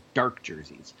to wear dark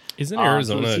jerseys. Isn't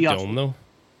Arizona a dome though?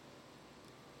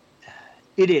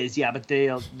 It is, yeah, but they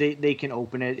can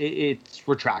open it. It's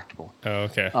retractable. Oh,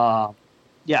 okay.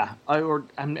 Yeah,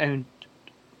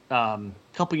 a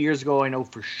couple years ago, I know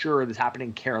for sure this happened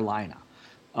in Carolina,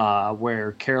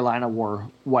 where Carolina wore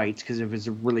whites because it was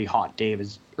a really hot day. It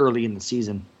was early in the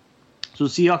season, so the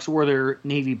Seahawks wore their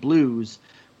navy blues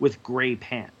with gray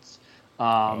pants.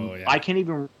 Yeah. I can't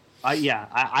even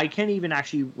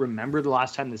actually remember the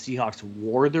last time the Seahawks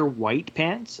wore their white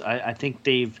pants. I think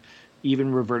they've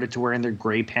even reverted to wearing their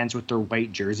gray pants with their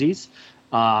white jerseys.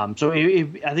 I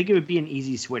think it would be an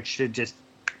easy switch to just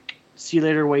see you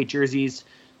later white jerseys.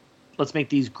 Let's make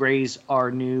these grays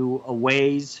our new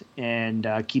aways and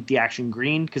keep the action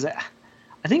green. Because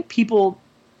I think the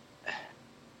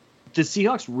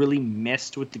Seahawks really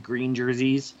missed with the green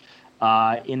jerseys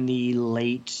in the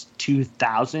late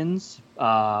 2000s.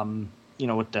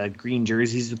 With the green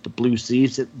jerseys with the blue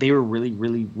sleeves, they were really,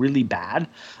 really, really bad.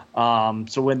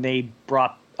 So when they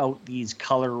brought out these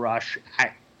color rush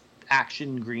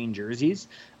action green jerseys,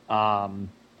 I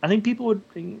think people would.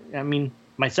 I mean,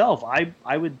 myself,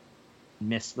 I would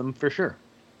miss them for sure.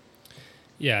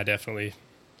 Yeah, definitely.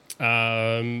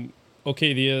 Okay,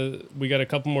 we got a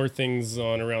couple more things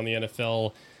on around the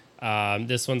NFL.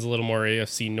 This one's a little more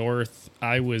AFC North.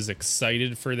 I was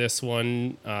excited for this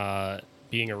one.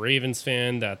 Being a Ravens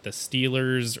fan, that the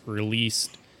Steelers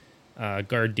released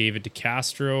guard David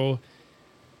DeCastro.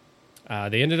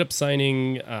 They ended up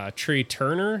signing Trey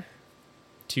Turner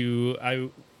to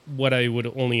what I would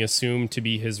only assume to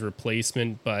be his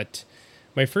replacement. But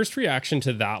my first reaction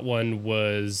to that one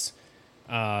was,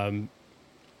 why?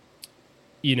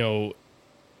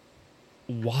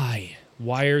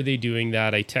 Why are they doing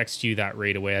that? I text you that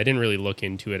right away. I didn't really look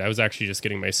into it. I was actually just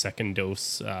getting my second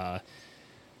dose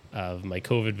of my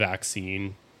COVID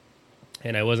vaccine,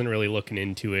 and I wasn't really looking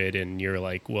into it. And you're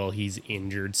like, well, he's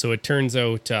injured. So it turns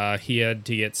out he had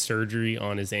to get surgery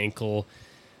on his ankle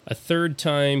a third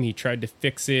time. He tried to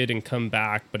fix it and come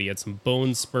back, but he had some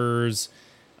bone spurs.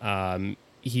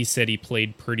 He said he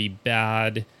played pretty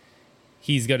bad.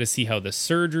 He's got to see how the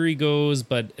surgery goes.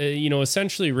 But,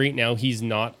 essentially right now he's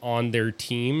not on their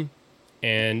team.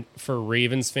 And for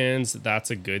Ravens fans, that's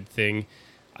a good thing.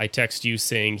 I text you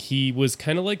saying he was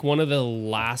kind of like one of the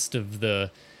last of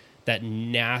that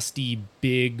nasty,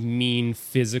 big, mean,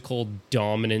 physical,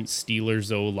 dominant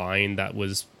Steelers O-line that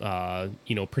was,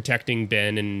 protecting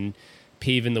Ben and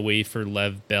paving the way for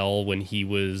Lev Bell when he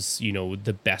was,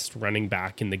 the best running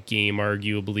back in the game,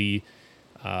 arguably.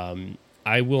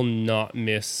 I will not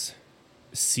miss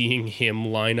seeing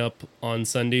him line up on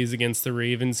Sundays against the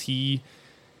Ravens. He's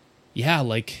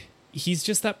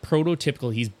just that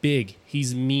prototypical. He's big,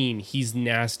 he's mean, he's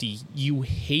nasty. You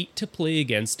hate to play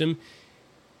against him,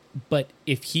 but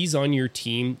if he's on your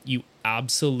team, you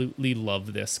absolutely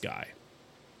love this guy.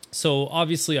 So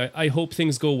obviously, I hope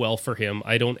things go well for him.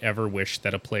 I don't ever wish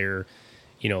that a player,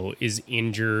 is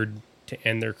injured to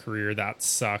end their career. That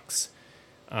sucks.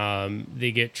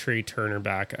 They get Trey Turner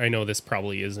back. I know this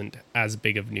probably isn't as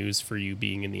big of news for you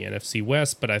being in the NFC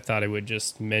West, but I thought I would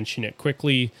just mention it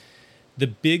quickly. The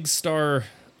big star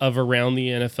of around the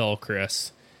NFL,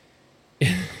 Chris,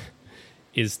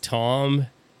 is Tom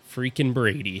freaking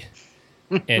Brady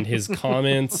and his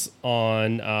comments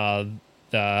on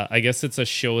I guess it's a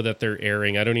show that they're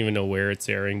airing. I don't even know where it's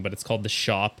airing, but it's called The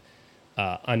Shop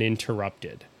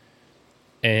Uninterrupted.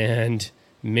 And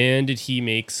man, did he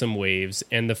make some waves.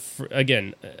 And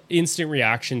again, instant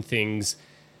reaction things.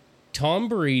 Tom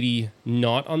Brady,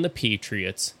 not on the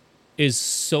Patriots, is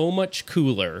so much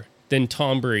cooler than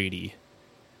Tom Brady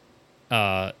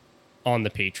on the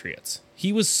Patriots.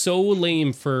 He was so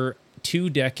lame for 2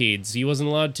 decades. He wasn't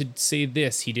allowed to say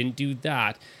this. He didn't do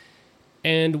that.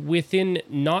 And within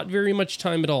not very much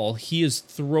time at all, he is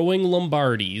throwing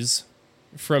Lombardis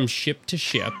from ship to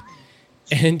ship.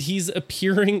 And he's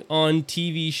appearing on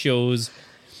TV shows.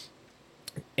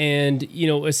 And,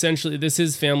 essentially, this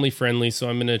is family friendly. So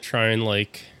I'm going to try and,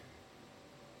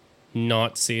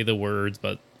 not say the words,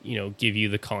 but, give you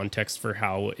the context for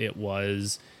how it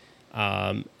was.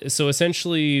 So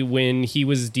essentially, when he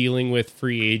was dealing with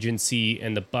free agency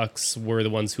and the Bucks were the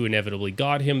ones who inevitably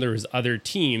got him, there was other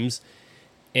teams,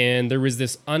 and there was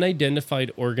this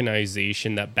unidentified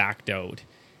organization that backed out.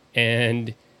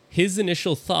 And his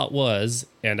initial thought was,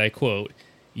 and I quote,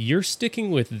 "You're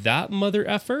sticking with that mother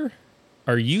effer?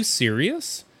 Are you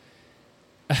serious?"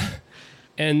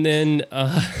 And then,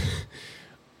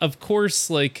 of course,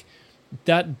 like,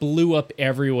 that blew up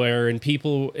everywhere, and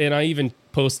people, and I even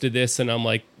posted this, and I'm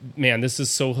like, man, this is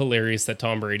so hilarious that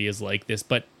Tom Brady is like this,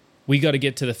 but we got to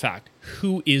get to the fact.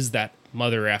 Who is that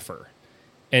mother effer?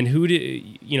 And who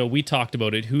did, we talked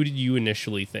about it. Who did you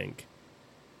initially think?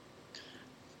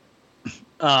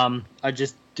 I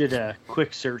just did a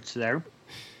quick search there.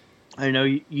 I know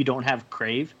you don't have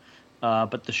Crave,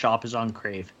 but the shop is on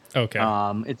Crave. Okay.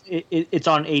 It's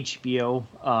on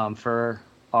HBO for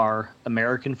our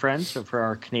American friends, or for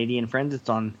our Canadian friends, it's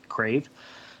on Crave.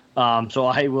 So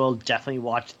I will definitely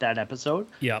watch that episode.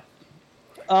 Yep.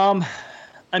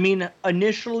 I mean,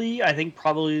 initially, I think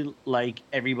probably like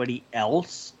everybody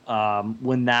else,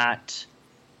 when that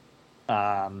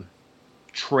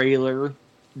trailer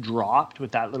dropped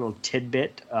with that little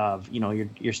tidbit of,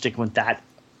 you're sticking with that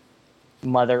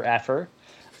mother effer.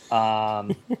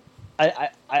 I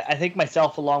think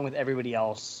myself, along with everybody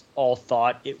else, all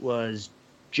thought it was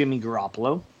Jimmy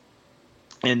Garoppolo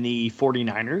and the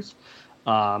 49ers.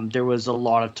 There was a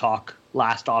lot of talk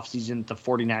last offseason that the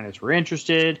 49ers were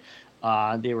interested.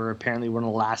 They were apparently one of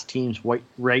the last teams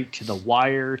right to the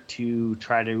wire to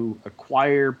try to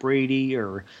acquire Brady,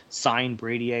 or sign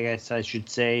Brady, I guess I should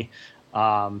say.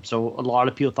 So a lot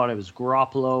of people thought it was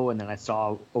Garoppolo, and then I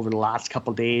saw over the last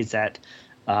couple of days that,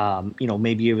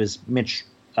 maybe it was Mitch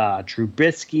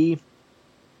Trubisky.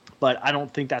 But I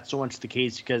don't think that's so much the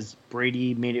case, because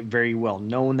Brady made it very well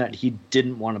known that he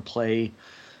didn't want to play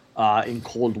in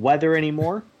cold weather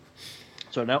anymore.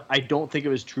 So no, I don't think it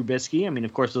was Trubisky. I mean,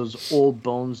 of course, those old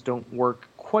bones don't work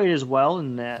quite as well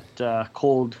in that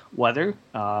cold weather,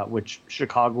 which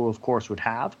Chicago, of course, would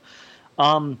have.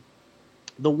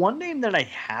 The one name that I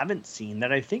haven't seen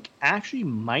that I think actually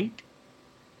might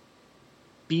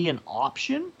be an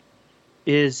option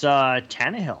is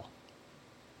Tannehill.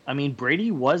 I mean,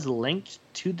 Brady was linked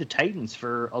to the Titans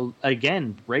for,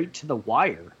 again, right to the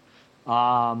wire.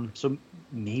 So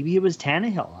maybe it was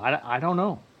Tannehill. I don't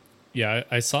know. Yeah,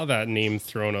 I saw that name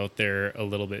thrown out there a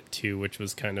little bit too, which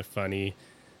was kind of funny.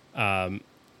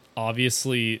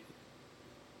 Obviously,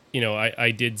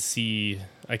 I did see,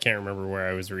 I can't remember where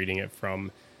I was reading it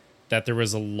from, that there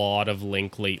was a lot of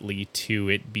link lately to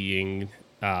it being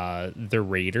the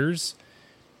Raiders,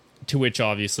 to which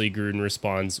obviously Gruden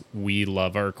responds, "We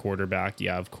love our quarterback."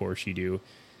 Yeah, of course you do.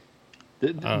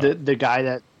 The guy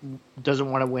that doesn't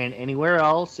want to win anywhere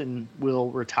else and will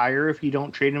retire if you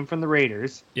don't trade him from the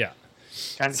Raiders. Yeah.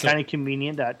 Kind of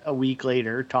convenient that a week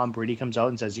later Tom Brady comes out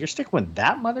and says, "You're sticking with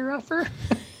that mother effer?"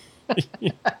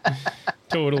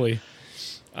 Totally.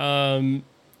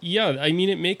 Yeah, I mean,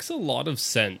 it makes a lot of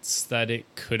sense that it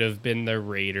could have been the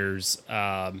Raiders,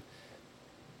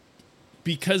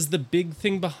 because the big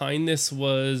thing behind this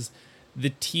was the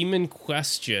team in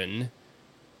question,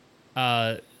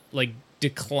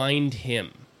 declined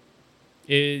him.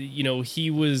 He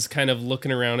was kind of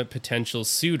looking around at potential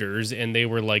suitors, and they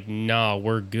were like, "Nah,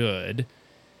 we're good."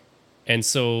 And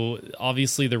so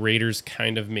obviously the Raiders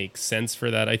kind of make sense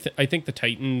for that. I think the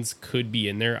Titans could be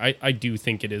in there. I do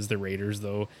think it is the Raiders,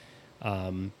 though.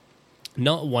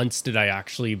 Not once did I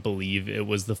actually believe it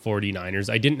was the 49ers.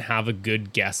 I didn't have a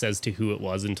good guess as to who it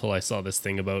was until I saw this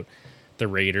thing about the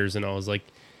Raiders, and I was like,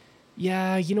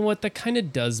 yeah, you know what? That kind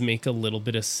of does make a little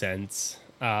bit of sense.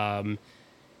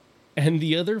 And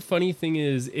the other funny thing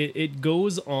is it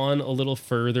goes on a little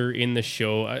further in the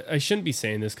show. I shouldn't be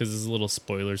saying this because there's little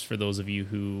spoilers for those of you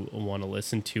who want to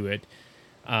listen to it.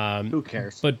 Who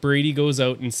cares? But Brady goes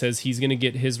out and says he's going to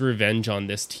get his revenge on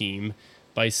this team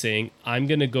by saying, "I'm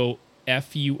going to go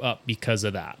F you up because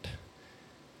of that."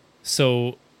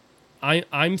 So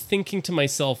I'm thinking to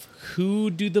myself, who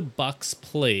do the Bucks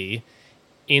play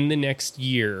in the next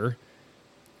year?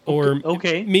 Or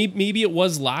okay. Maybe it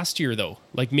was last year, though.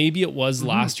 Like, maybe it was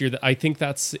last year. That I think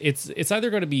it's either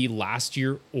going to be last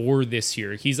year or this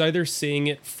year. He's either saying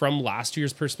it from last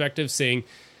year's perspective, saying,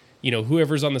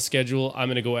 whoever's on the schedule, I'm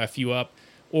going to go F you up.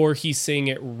 Or he's saying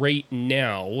it right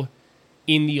now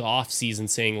in the off season,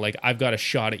 saying, like, I've got a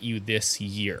shot at you this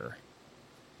year.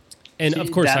 And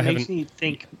of course, that makes me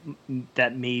think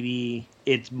that maybe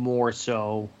it's more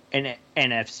so an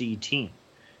NFC team,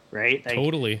 right? Like,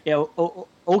 totally. Yeah.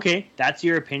 Okay, that's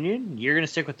your opinion. You're gonna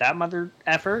stick with that mother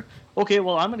effer. Okay,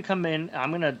 well, I'm gonna come in.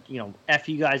 I'm gonna F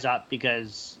you guys up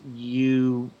because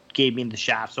you gave me the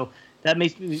shaft. So that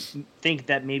makes me think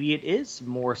that maybe it is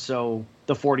more so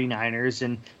the 49ers,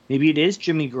 and maybe it is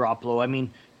Jimmy Garoppolo. I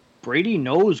mean, Brady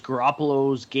knows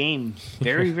Garoppolo's game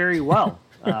very, very well.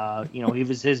 He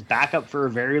was his backup for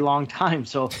a very long time.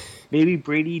 So maybe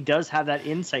Brady does have that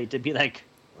insight to be like,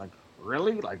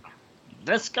 really? Like,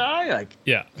 this guy? Like,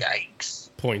 yeah. Yikes.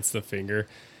 Points the finger.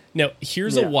 Now,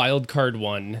 here's a wild card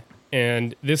one.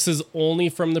 And this is only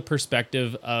from the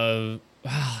perspective of,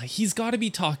 he's got to be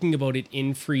talking about it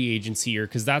in free agency here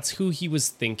because that's who he was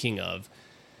thinking of.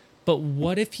 But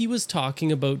what if he was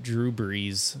talking about Drew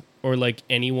Brees or like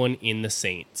anyone in the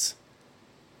Saints?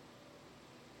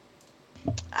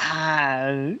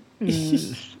 I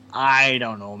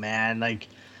don't know, man. Like,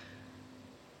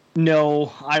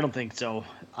 no, I don't think so.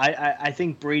 I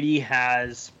think Brady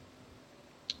has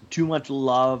too much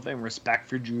love and respect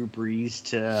for Drew Brees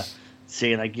to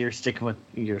say like you're sticking with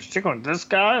this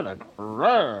guy. Like,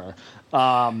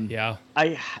 yeah.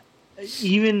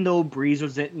 Even though Brees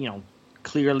was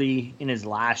clearly in his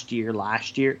last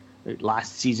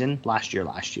season.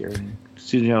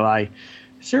 Excuse me,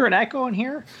 is there an echo in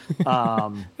here?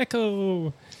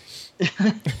 Echo.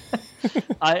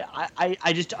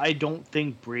 I don't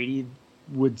think Brady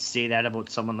would say that about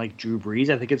someone like Drew Brees.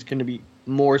 I think it's going to be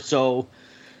more so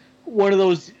one of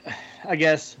those, I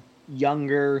guess,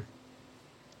 younger,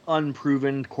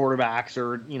 unproven quarterbacks,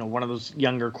 or one of those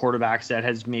younger quarterbacks that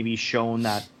has maybe shown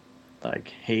that, like,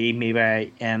 hey, maybe I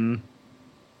am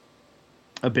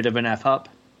a bit of an F up,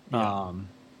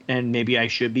 and maybe I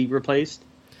should be replaced.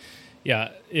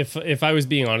 Yeah, if I was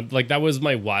being honest, like that was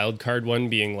my wild card one,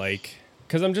 being like,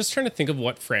 because I'm just trying to think of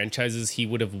what franchises he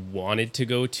would have wanted to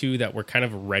go to that were kind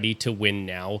of ready to win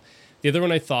now. The other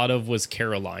one I thought of was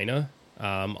Carolina.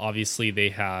 Obviously, they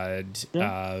had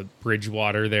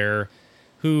Bridgewater there,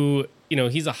 who,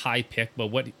 he's a high pick,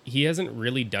 but he hasn't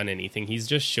really done anything. He's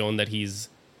just shown that he's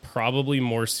probably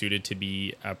more suited to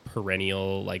be a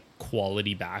perennial, like,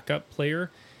 quality backup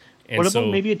player. And what about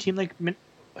maybe a team like...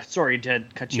 Sorry to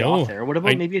cut you off there. What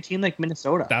about maybe a team like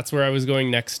Minnesota? That's where I was going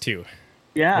next to.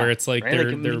 Yeah. Where it's like, right?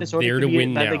 they're there to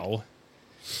win now.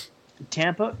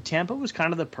 Tampa was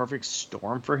kind of the perfect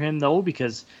storm for him, though,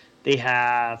 because they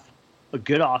have a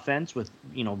good offense with,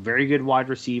 very good wide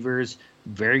receivers,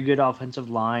 very good offensive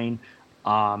line,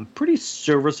 pretty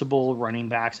serviceable running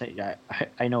backs. I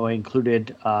know I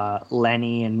included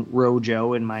Lenny and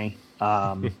Rojo in my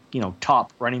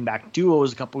top running back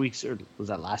duos a couple weeks, or was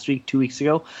that last week, 2 weeks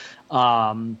ago?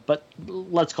 But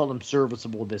let's call them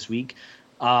serviceable this week.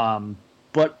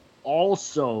 But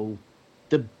also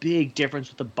the big difference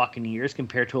with the Buccaneers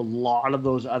compared to a lot of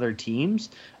those other teams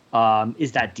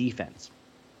is that defense.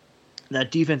 That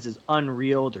defense is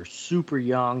unreal. They're super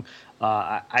young.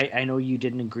 I know you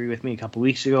didn't agree with me a couple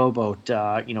weeks ago about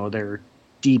their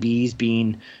DBs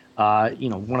being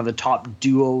one of the top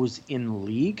duos in the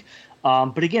league.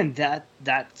 But again, that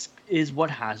is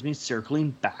what has me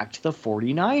circling back to the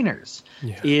 49ers.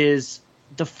 Yeah. Is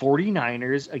the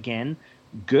 49ers, again,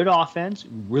 good offense,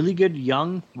 really good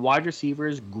young wide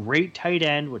receivers, great tight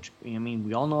end, which,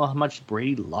 we all know how much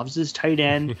Brady loves his tight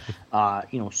end,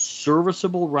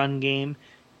 serviceable run game.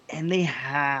 And they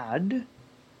had,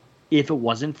 if it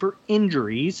wasn't for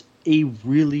injuries, a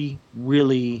really,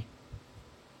 really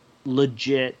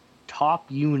legit top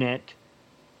unit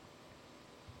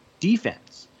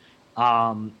defense.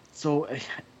 So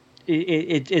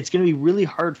it's going to be really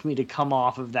hard for me to come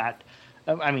off of that.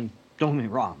 Don't get me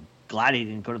wrong. Glad he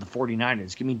didn't go to the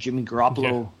 49ers. Give me Jimmy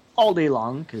Garoppolo all day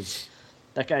long, because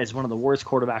that guy is one of the worst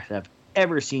quarterbacks I've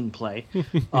ever seen play.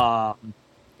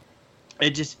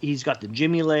 He's got the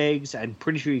Jimmy legs. I'm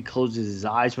pretty sure he closes his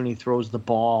eyes when he throws the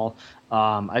ball.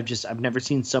 I've never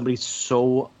seen somebody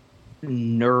so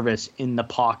nervous in the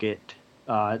pocket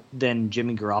than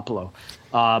Jimmy Garoppolo.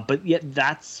 But yet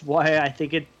that's why I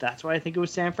think it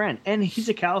was San Fran. And he's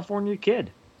a California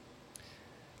kid.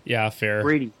 Yeah, fair.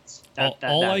 Brady.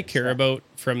 All I care about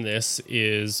from this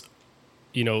is,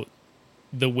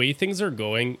 the way things are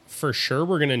going, for sure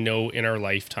we're going to know in our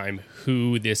lifetime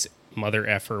who this mother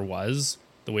effer was,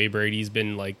 the way Brady's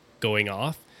been, like, going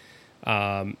off.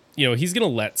 He's going to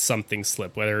let something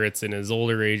slip, whether it's in his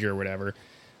older age or whatever.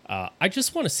 I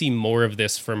just want to see more of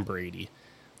this from Brady.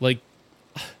 Like,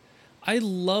 I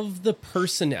love the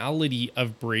personality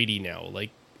of Brady now.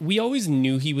 Like, we always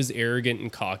knew he was arrogant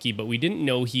and cocky, but we didn't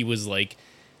know he was, like,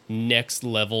 next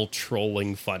level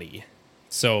trolling funny.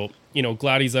 So,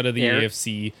 glad he's out of the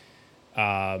AFC.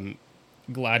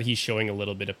 Glad he's showing a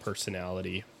little bit of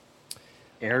personality.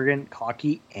 Arrogant,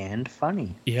 cocky, and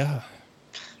funny. Yeah.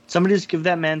 Somebody just give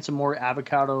that man some more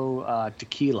avocado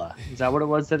tequila. Is that what it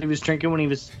was that he was drinking when he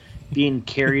was being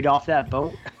carried off that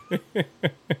boat?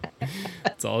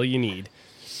 That's all you need.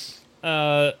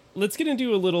 Let's get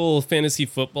into a little fantasy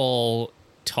football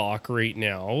talk right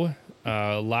now.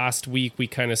 Last week we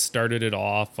kind of started it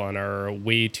off on our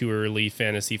way too early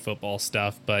fantasy football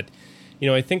stuff, but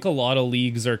I think a lot of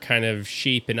leagues are kind of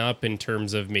shaping up in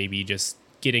terms of maybe just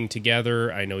getting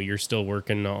together. I know you're still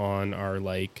working on our,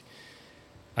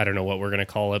 I don't know what we're going to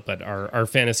call it, but our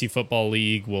fantasy football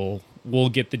league. We'll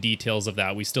get the details of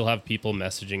that. We still have people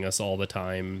messaging us all the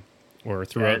time or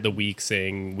throughout the week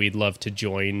saying we'd love to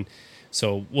join.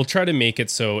 So we'll try to make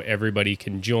it so everybody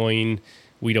can join.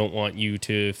 We don't want you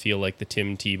to feel like the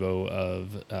Tim Tebow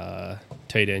of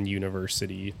Tight End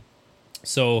University.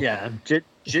 So yeah,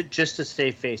 just to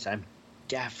save face, I'm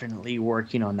definitely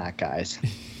working on that, guys.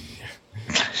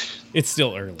 It's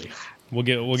still early. We'll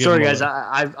get. Sorry, guys.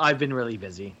 I've been really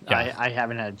busy. Yeah. I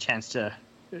haven't had a chance to.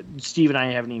 Steve and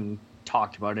I haven't even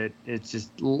talked about it. It's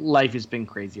just life has been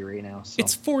crazy right now. So.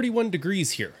 It's 41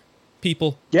 degrees here,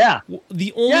 people. Yeah.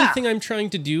 The only thing I'm trying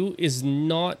to do is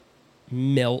not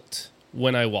melt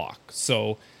when I walk.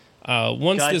 So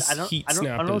once guys, this heat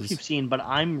snap I don't know if you've seen, but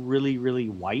I'm really, really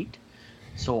white.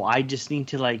 So I just need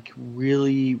to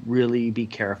really, really be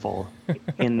careful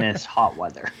in this hot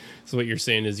weather. So what you're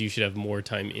saying is you should have more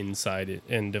time inside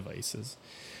and devices.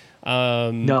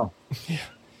 No. Yeah.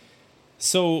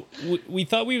 So we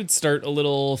thought we would start a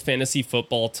little fantasy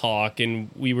football talk, and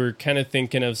we were kind of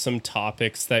thinking of some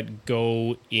topics that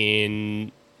go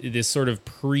in this sort of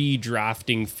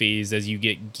pre-drafting phase as you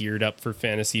get geared up for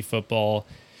fantasy football.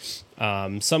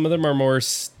 Some of them are more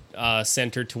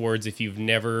centered towards if you've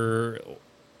never,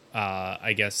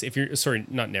 if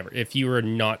you are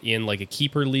not in a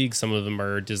keeper league. Some of them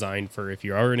are designed for if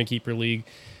you are in a keeper league.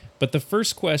 But the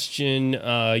first question,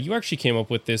 you actually came up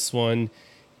with this one.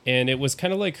 And it was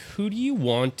kind of like, who do you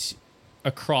want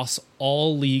across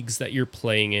all leagues that you're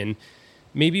playing in?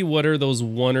 Maybe what are those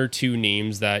one or two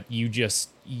names that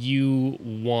you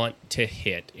want to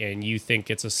hit and you think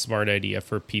it's a smart idea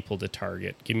for people to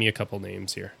target? Give me a couple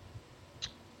names here.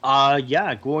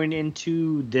 Going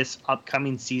into this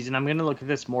upcoming season, I'm going to look at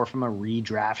this more from a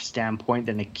redraft standpoint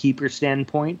than a keeper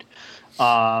standpoint.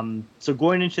 So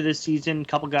going into this season, a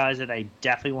couple guys that I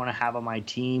definitely want to have on my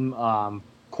team.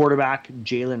 Quarterback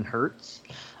Jalen Hurts.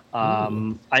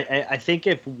 I think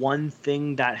if one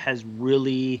thing that has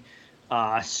really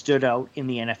stood out in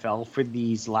the NFL for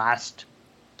these last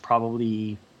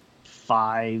probably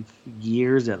 5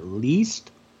 years at least,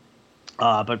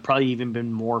 but probably even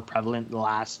been more prevalent in the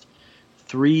last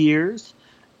 3 years,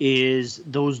 is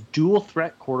those dual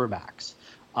threat quarterbacks.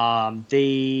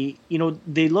 They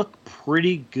look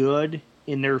pretty good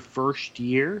in their first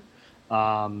year.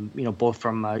 Both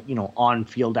from a,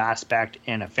 on-field aspect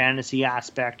and a fantasy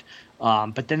aspect.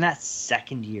 But then that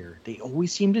second year, they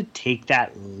always seem to take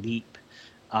that leap.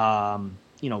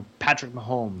 Patrick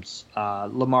Mahomes,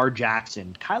 Lamar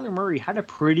Jackson, Kyler Murray had a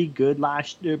pretty good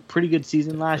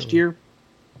season last year.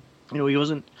 He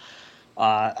wasn't,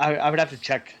 I would have to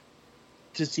check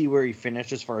to see where he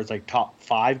finished as far as top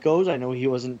 5 goes. I know he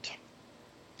wasn't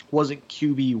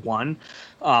QB1,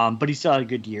 but he still had a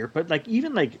good year. But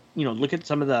look at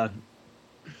some of the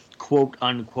quote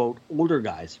unquote older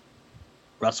guys.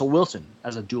 Russell Wilson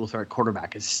as a dual threat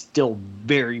quarterback is still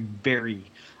very, very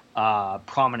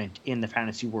prominent in the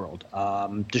fantasy world.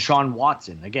 Deshaun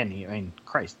Watson, again,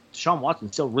 Deshaun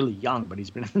Watson's still really young, but he's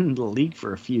been in the league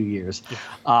for a few years.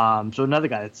 So another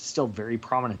guy that's still very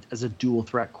prominent as a dual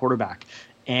threat quarterback.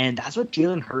 And that's what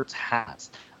Jalen Hurts has.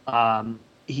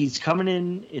 He's coming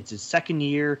in. It's his second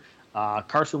year.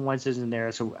 Carson Wentz isn't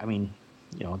there. So,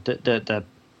 the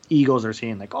Eagles are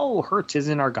saying Hurts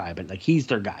isn't our guy, but he's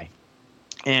their guy.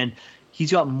 And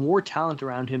he's got more talent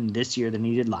around him this year than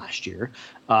he did last year.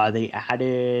 They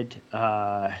added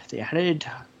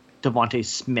Devontae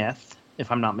Smith,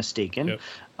 if I'm not mistaken. Yep.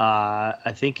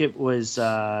 I think it was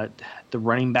the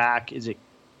running back. Is it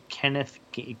Kenneth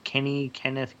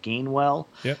Gainwell?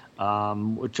 Yep.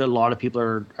 Which a lot of people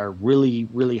are really,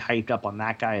 really hyped up on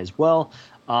that guy as well.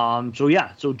 So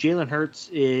Jalen Hurts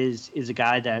is a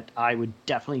guy that I would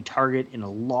definitely target in a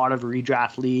lot of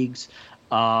redraft leagues.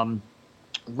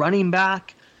 Running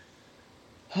back,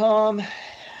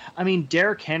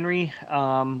 Derrick Henry,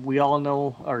 we all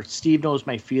know, or Steve knows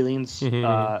my feelings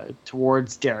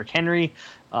towards Derrick Henry.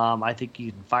 I think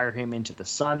you can fire him into the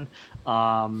sun.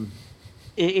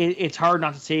 It's hard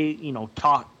not to say,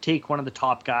 take one of the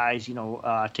top guys,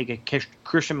 take a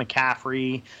Christian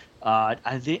McCaffrey.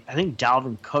 I think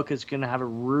Dalvin Cook is going to have a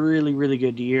really, really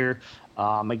good year.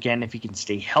 Again, if he can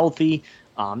stay healthy.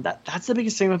 That's the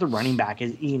biggest thing with the running back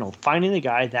is, finding the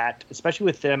guy that, especially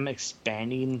with them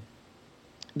expanding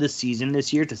the season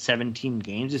this year to 17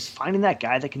 games is finding that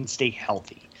guy that can stay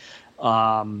healthy.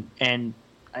 And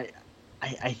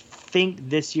I think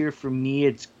this year for me,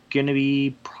 it's going to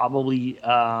be probably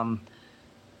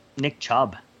Nick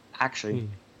Chubb, actually.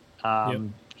 Yep.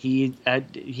 He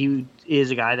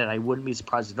is a guy that I wouldn't be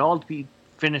surprised at all to be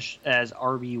finished as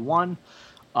RB1.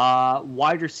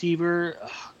 Wide receiver,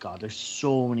 oh God, there's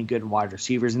so many good wide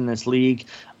receivers in this league.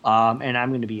 And I'm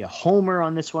going to be a homer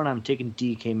on this one. I'm taking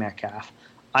DK Metcalf.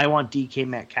 I want DK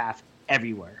Metcalf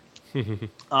everywhere.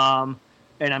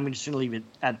 And I'm just going to leave it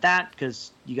at that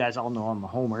because you guys all know I'm a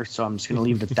homer, so I'm just going to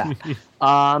leave it at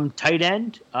that. Tight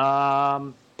end.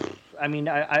 I mean,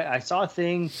 I saw a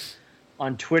thing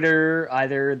on Twitter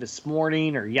either this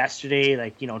morning or yesterday,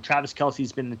 like, Travis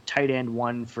Kelce's been the tight end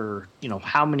one for,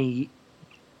 how many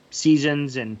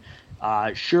seasons, and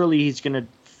surely he's going to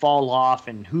fall off,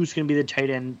 and who's going to be the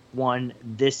tight end one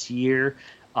this year?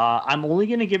 I'm only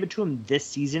going to give it to him this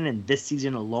season and this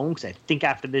season alone because I think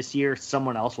after this year,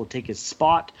 someone else will take his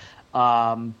spot.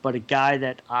 But a guy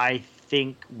that I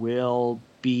think will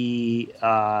be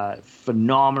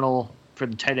phenomenal for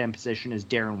the tight end position is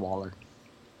Darren Waller.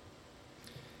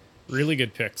 Really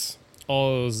good picks.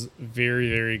 All those very,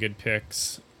 very good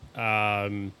picks.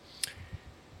 I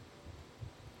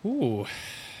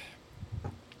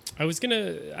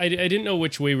didn't know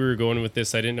which way we were going with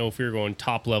this. I didn't know if we were going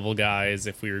top level guys,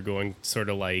 if we were going sort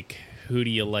of like, who do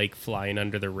you like flying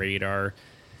under the radar?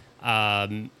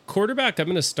 Quarterback, I'm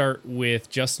going to start with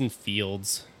Justin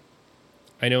Fields.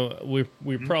 I know we're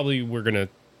going to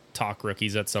talk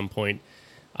rookies at some point.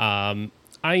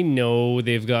 I know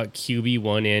they've got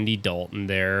QB1 Andy Dalton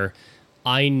there.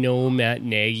 I know Matt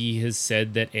Nagy has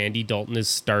said that Andy Dalton is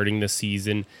starting the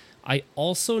season. I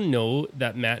also know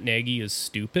that Matt Nagy is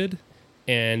stupid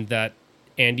and that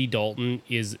Andy Dalton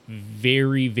is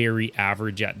very, very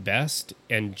average at best,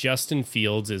 and Justin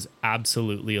Fields is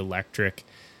absolutely electric.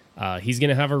 He's going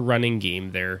to have a running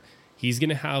game there. He's going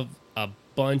to have a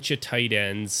bunch of tight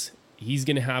ends. He's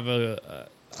going to have a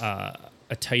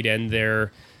tight end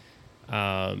there.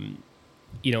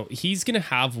 He's going to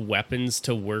have weapons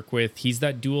to work with. He's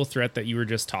that dual threat that you were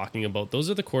just talking about. Those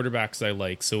are the quarterbacks I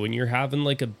like. So when you're having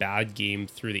like a bad game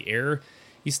through the air,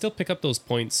 you still pick up those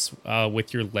points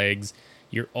with your legs.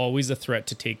 You're always a threat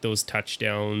to take those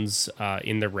touchdowns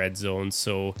in the red zone.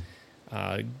 So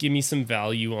give me some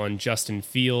value on Justin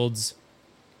Fields.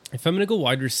 If I'm going to go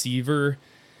wide receiver,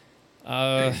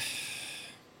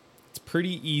 it's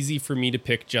pretty easy for me to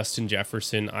pick Justin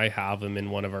Jefferson. I have him in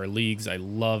one of our leagues. I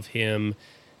love him.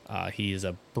 He is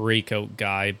a breakout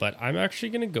guy, but I'm actually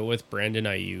going to go with Brandon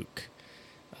Ayuk.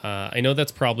 I know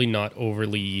that's probably not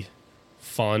overly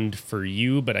fond for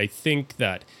you, but I think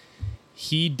that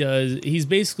he's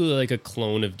basically like a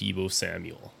clone of Deebo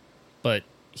Samuel, but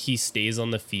he stays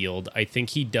on the field. I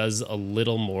think he does a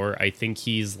little more. I think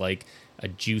he's like a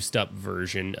juiced up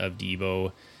version of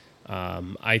Deebo.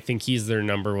 I think he's their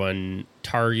number one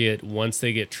target once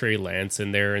they get Trey Lance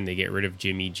in there and they get rid of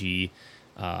Jimmy G.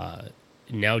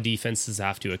 Now defenses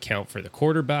have to account for the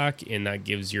quarterback, and that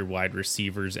gives your wide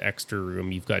receivers extra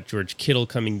room. You've got George Kittle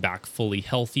coming back fully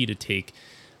healthy to take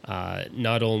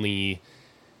not only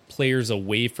players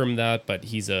away from that, but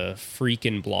he's a freak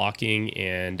in blocking,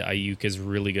 and Ayuk is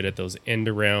really good at those end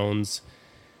arounds.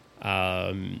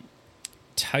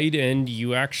 Tight end,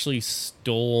 you actually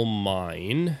stole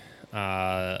mine.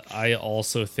 I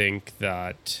also think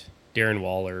that Darren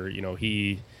Waller,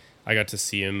 I got to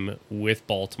see him with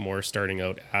Baltimore starting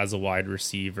out as a wide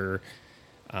receiver.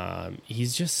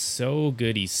 He's just so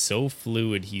good. He's so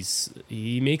fluid.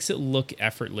 He makes it look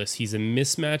effortless. He's a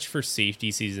mismatch for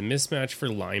safeties. He's a mismatch for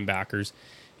linebackers.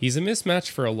 He's a mismatch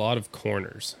for a lot of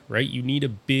corners, right? You need a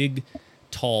big,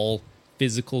 tall,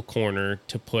 physical corner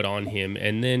to put on him.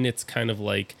 And then it's kind of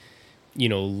like,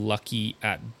 lucky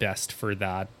at best for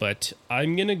that. But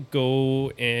I'm going to go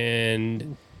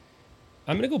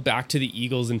back to the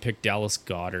Eagles and pick Dallas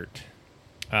Goedert.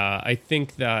 I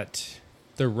think that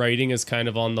the writing is kind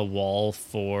of on the wall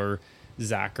for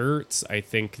Zach Ertz. I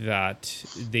think that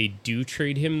they do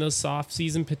trade him this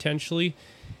offseason potentially.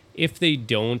 If they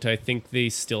don't, I think they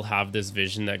still have this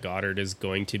vision that Goddard is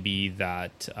going to be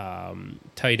that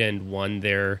tight end one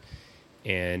there.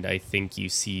 And I think you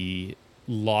see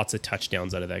lots of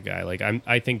touchdowns out of that guy.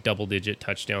 I think double-digit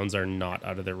touchdowns are not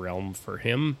out of the realm for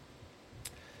him.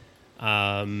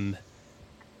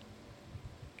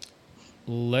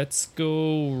 Let's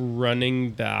go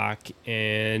running back,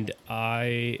 and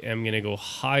I am going to go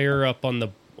higher up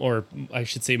on or I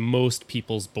should say most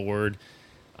people's board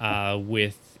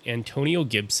with Antonio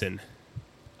Gibson.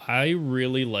 I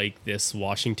really like this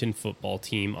Washington football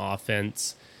team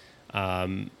offense.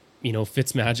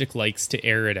 Fitzmagic likes to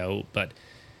air it out, but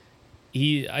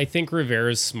I think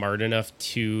Rivera's smart enough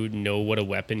to know what a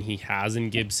weapon he has in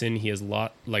Gibson. He has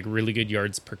really good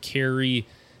yards per carry.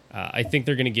 I think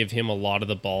they're going to give him a lot of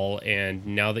the ball. And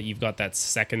now that you've got that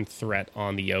second threat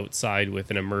on the outside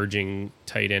with an emerging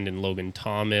tight end in Logan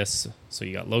Thomas, so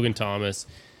you got Logan Thomas,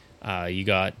 you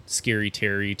got Scary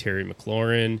Terry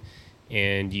McLaurin,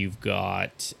 and you've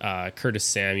got Curtis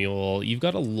Samuel. You've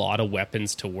got a lot of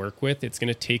weapons to work with. It's going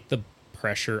to take the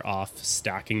pressure off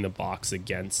stacking the box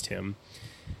against him.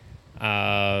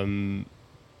 What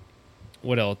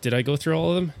else? Did I go through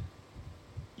all of them?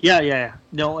 Yeah.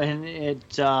 No, and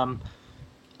it.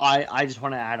 I just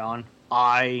want to add on.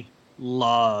 I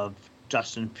love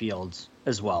Justin Fields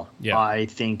as well. Yeah. I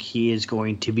think he is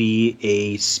going to be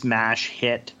a smash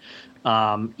hit,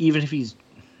 even if he's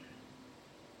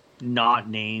not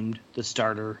named the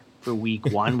starter for Week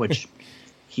 1, which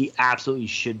he absolutely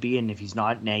should be. And if he's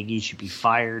not, Nagy should be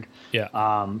fired.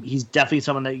 Yeah. He's definitely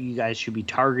someone that you guys should be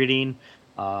targeting,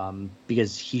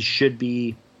 because he should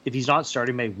be. If he's not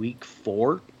starting by Week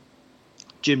 4,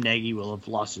 Jim Nagy will have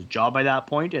lost his job by that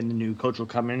point, and the new coach will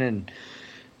come in and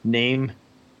name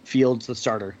Fields the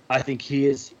starter. I think he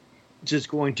is just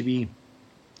going to be,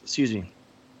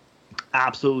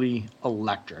 absolutely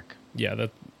electric. Yeah, that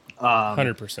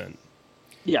 100%.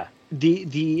 Yeah.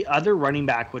 The other running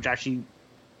back, which actually,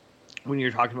 when you're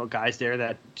talking about guys there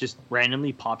that just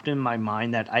randomly popped in my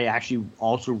mind that I actually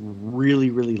also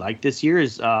really, really like this year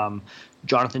is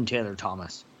Jonathan Taylor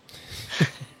Thomas.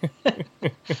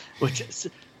 Which is,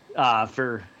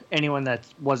 for anyone that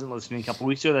wasn't listening a couple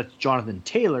weeks ago, that's Jonathan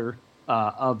Taylor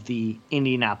of the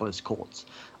Indianapolis Colts.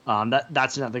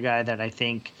 That's another guy that I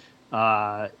think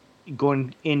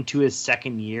going into his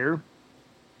second year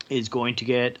is going to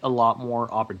get a lot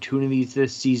more opportunities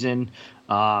this season.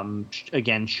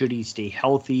 Again, should he stay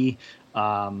healthy,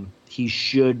 he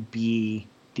should be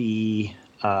the,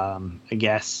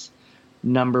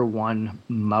 number one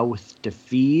mouth to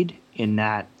feed in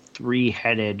that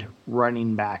three-headed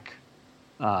running back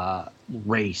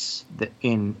race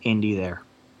in Indy there.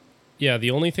 Yeah, the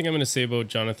only thing I'm going to say about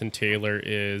Jonathan Taylor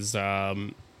is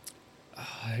it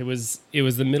was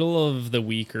the middle of the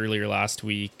week earlier last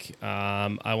week.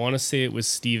 I want to say it was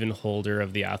Stephen Holder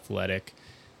of The Athletic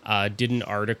did an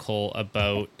article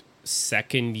about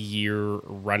second-year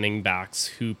running backs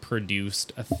who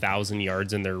produced 1,000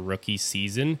 yards in their rookie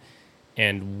season,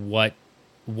 and what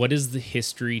does the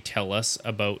history tell us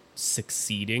about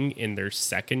succeeding in their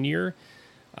second year?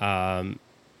 And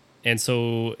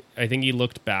so I think he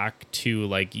looked back to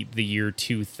like the year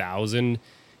 2000,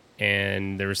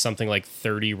 and there was something like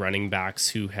 30 running backs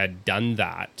who had done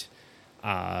that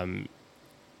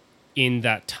in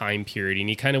that time period. And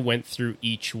he kind of went through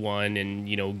each one and,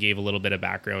 gave a little bit of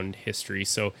background history.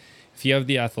 So if you have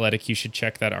The Athletic, you should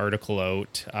check that article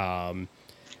out.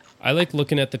 I like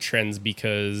looking at the trends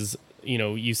because,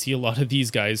 you see a lot of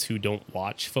these guys who don't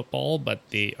watch football, but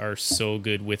they are so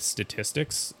good with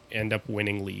statistics, end up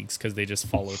winning leagues because they just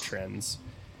follow trends.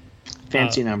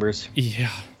 Fancy numbers. Yeah.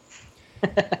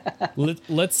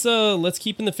 Let's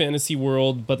keep in the fantasy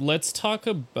world, but let's talk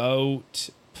about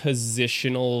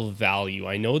positional value.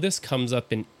 I know this comes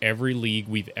up in every league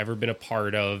we've ever been a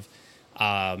part of.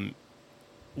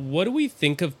 What do we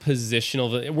think of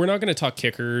positional? We're not going to talk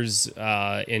kickers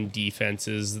and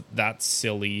defenses. That's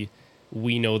silly.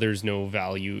 We know there's no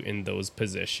value in those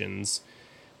positions.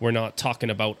 We're not talking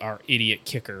about our idiot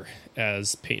kicker,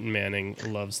 as Peyton Manning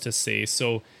loves to say.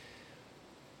 So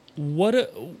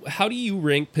how do you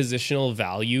rank positional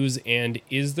values, and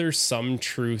is there some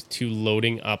truth to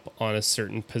loading up on a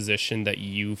certain position that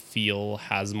you feel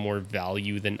has more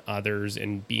value than others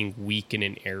and being weak in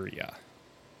an area?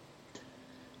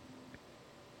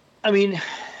 I mean,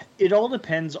 it all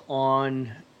depends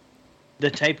on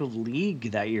the type of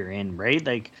league that you're in, right?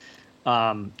 Like,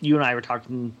 you and I were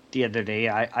talking the other day.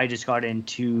 I just got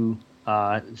into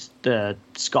the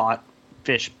Scott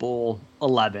Fish Bowl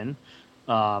 11.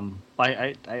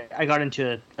 I got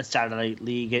into a satellite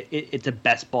league. It's a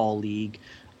best ball league,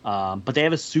 but they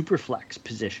have a super flex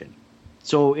position.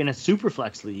 So in a super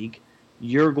flex league,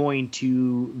 you're going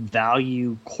to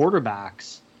value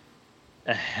quarterbacks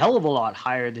a hell of a lot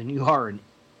higher than you are in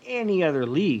any other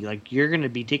league. Like, you're going to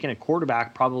be taking a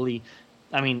quarterback probably.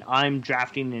 I mean, I'm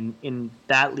drafting in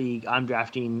that league. I'm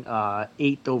drafting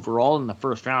 8th overall in the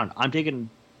first round. I'm taking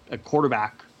a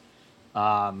quarterback.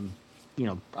 I'm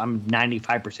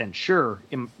 95% sure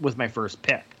with my first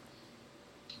pick.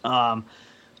 I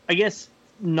guess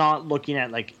not looking at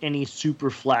like any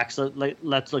super flex.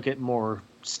 Let's look at more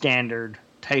standard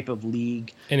type of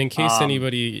league. And in case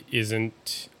anybody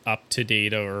isn't up to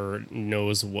date or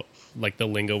knows what, like, the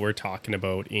lingo we're talking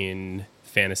about in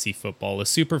fantasy football, a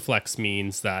super flex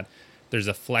means that there's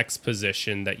a flex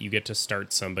position that you get to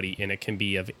start somebody, and it can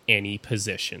be of any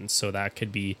position. So that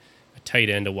could be a tight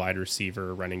end, a wide receiver,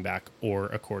 a running back, or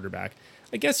a quarterback.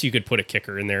 I guess you could put a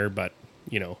kicker in there, but,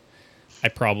 I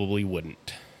probably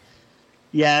wouldn't.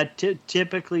 Yeah,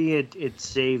 typically it's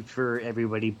saved for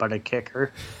everybody but a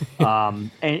kicker.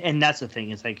 And that's the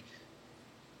thing. It's like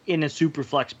in a super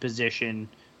flex position,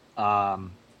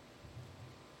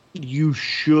 you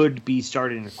should be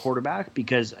starting a quarterback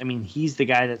because, he's the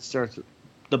guy that starts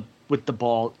with the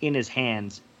ball in his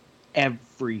hands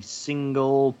every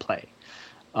single play.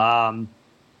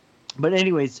 But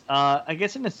anyways, I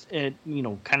guess in a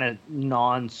kind of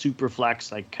non-super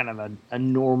flex, like kind of a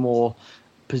normal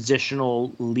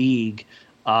positional league,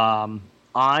 I'm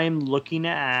looking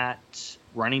at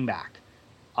running back.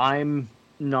 I'm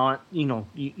not,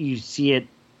 you see it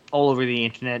all over the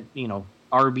internet,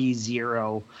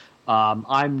 RB0.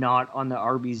 I'm not on the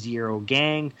RB0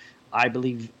 gang. I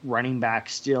believe running back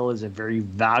still is a very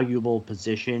valuable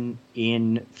position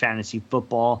in fantasy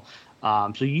football.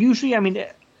 So usually,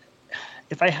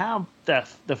 if I have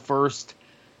the first,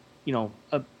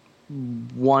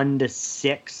 1 to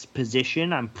 6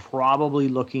 position, I'm probably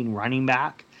looking running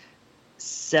back.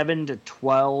 7 to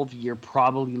 12, you're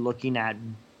probably looking at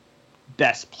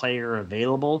best player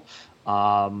available,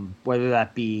 whether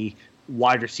that be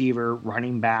wide receiver,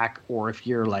 running back, or if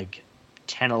you're like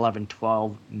 10, 11,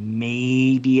 12,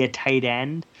 maybe a tight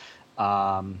end.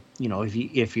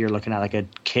 If you're looking at like a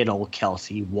Kittle,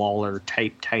 Kelsey, Waller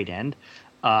type tight end.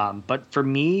 But for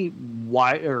me,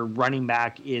 running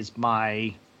back is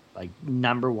my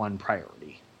number one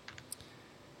priority.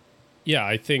 Yeah,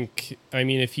 I think,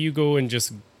 if you go and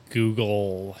just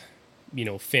Google,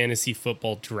 fantasy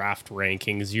football draft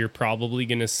rankings, you're probably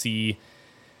going to see,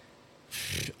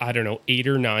 8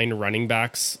 or 9 running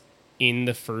backs in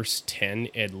the first 10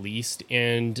 at least.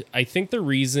 And I think the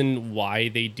reason why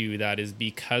they do that is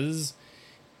because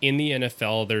in the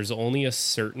NFL, there's only a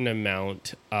certain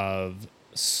amount of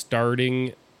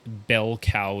starting bell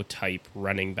cow type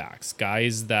running backs,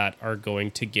 guys that are going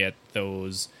to get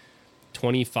those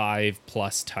 25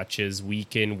 plus touches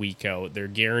week in, week out. They're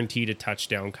guaranteed a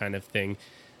touchdown kind of thing.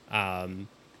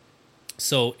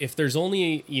 So if there's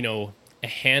only, a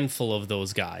handful of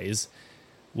those guys,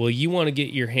 well, you want to get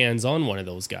your hands on one of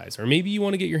those guys, or maybe you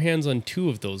want to get your hands on 2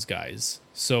 of those guys.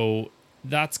 So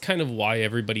that's kind of why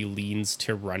everybody leans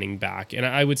to running back. And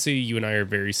I would say you and I are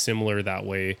very similar that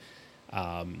way.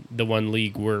 The one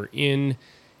league we're in,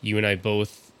 you and I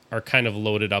both are kind of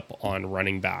loaded up on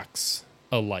running backs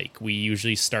alike. We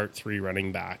usually start 3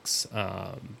 running backs,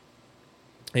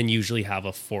 and usually have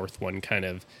a 4th one kind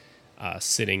of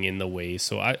sitting in the way.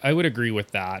 So I would agree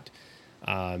with that.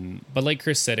 But like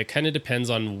Chris said, it kind of depends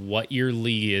on what your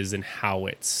league is and how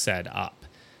it's set up.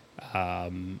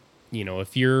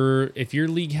 If your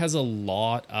league has a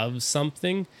lot of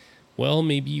something, well,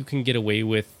 maybe you can get away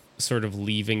with sort of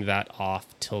leaving that off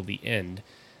till the end.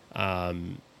 Our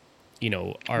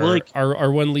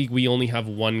one league, we only have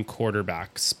 1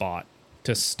 quarterback spot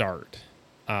to start.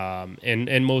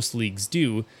 And most leagues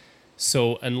do.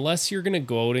 So unless you're going to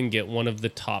go out and get one of the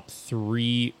top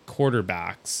 3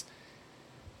 quarterbacks,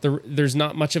 there's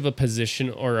not much of a position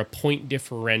or a point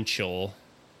differential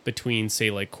between,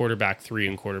 say, like quarterback 3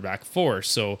 and quarterback 4.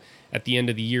 So at the end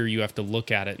of the year, you have to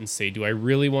look at it and say, do I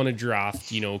really want to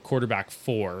draft, quarterback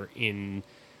 4 in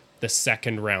the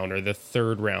 2nd round or the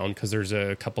 3rd round? Because there's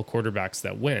a couple quarterbacks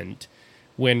that went,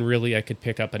 when really I could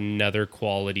pick up another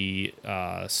quality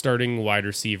starting wide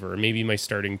receiver, or maybe my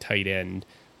starting tight end,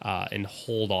 and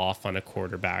hold off on a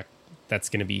quarterback that's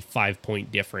going to be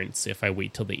 5-point difference if I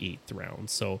wait till the 8th round.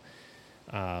 So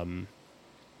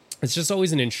it's just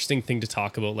always an interesting thing to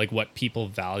talk about, like what people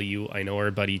value. I know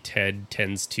our buddy Ted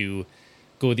tends to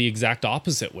go the exact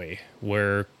opposite way,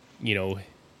 where,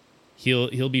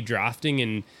 he'll be drafting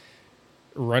and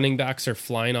running backs are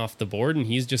flying off the board, and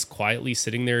he's just quietly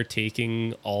sitting there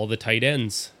taking all the tight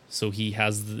ends. So he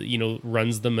has,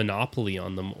 runs the monopoly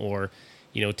on them, or,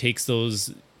 takes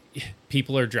those.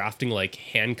 People are drafting like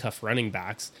handcuff running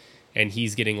backs, and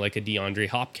he's getting like a DeAndre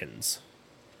Hopkins,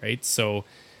 right? So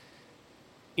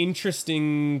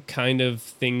interesting kind of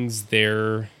things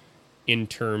there in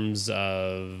terms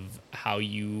of how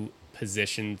you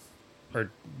position or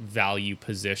value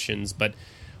positions. But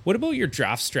what about your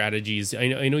draft strategies?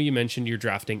 I know you mentioned you're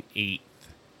drafting 8th.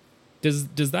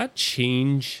 Does that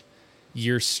change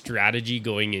your strategy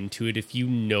going into it if you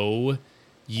know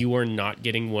you are not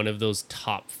getting one of those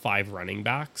top 5 running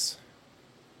backs?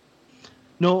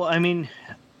 No, I mean,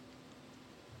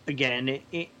 again,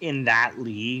 in that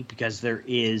league, because there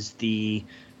is the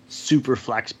super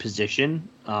flex position,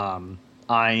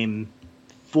 I'm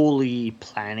fully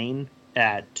planning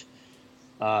at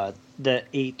the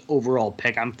 8th overall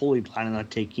pick. I'm fully planning on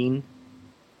taking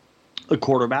a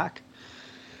quarterback.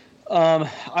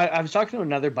 I was talking to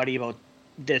another buddy about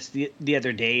this the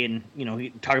other day, and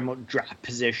he talking about draft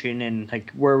position and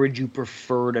like where would you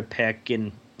prefer to pick.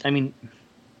 And I mean,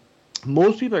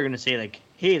 most people are going to say like,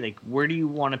 hey, like where do you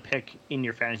want to pick in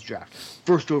your fantasy draft?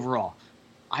 First overall.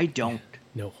 I don't.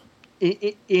 No.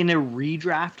 In a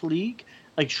redraft league,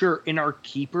 like sure, in our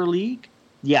keeper league,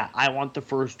 yeah, I want the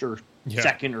first or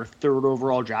second or third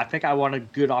overall draft pick. I want a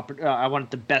good I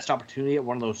want the best opportunity at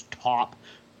one of those top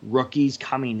rookies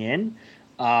coming in.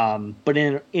 But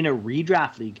in a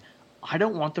redraft league, I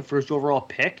don't want the first overall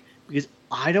pick because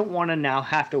I don't want to now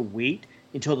have to wait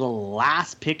until the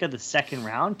last pick of the second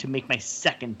round to make my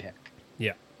second pick.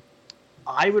 Yeah.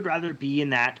 I would rather be in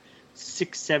that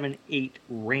 6, 7, 8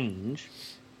 range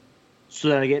so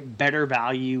that I get better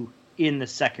value in the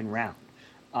second round.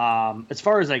 As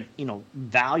far as like,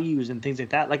 values and things like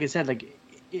that, like I said, like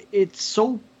it's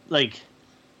so like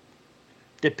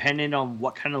dependent on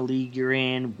what kind of league you're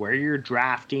in, where you're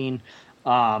drafting.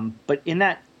 But in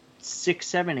that 6,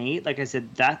 7, 8, like I said,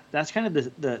 that's kind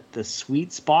of the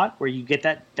sweet spot where you get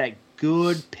that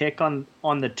good pick on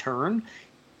the turn,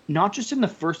 not just in the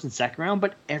first and second round,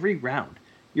 but every round.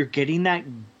 You're getting that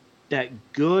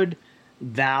good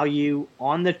value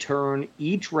on the turn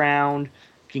each round.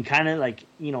 You can kind of like,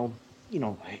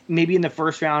 maybe in the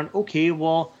first round, okay,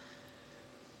 well,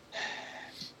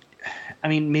 I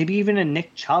mean, maybe even a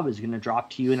Nick Chubb is going to drop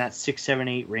to you in that 6, 7,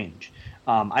 8 range.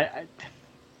 I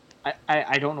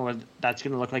don't know what that's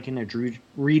going to look like in a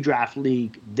redraft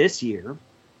league this year,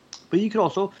 but you could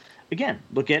also, again,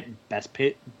 look at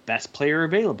best player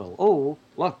available. Oh,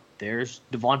 look, there's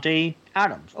Devontae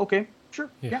Adams. Okay, sure,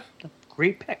 yeah,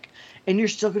 great pick, and you're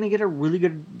still going to get a really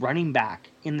good running back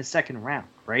in the second round,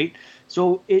 right?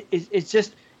 So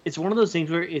it's one of those things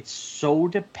where it's so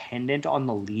dependent on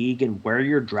the league and where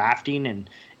you're drafting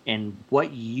and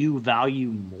what you value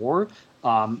more.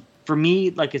 For me,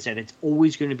 like I said, it's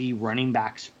always going to be running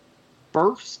backs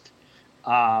first.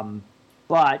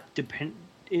 But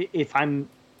if I'm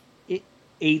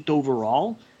 8th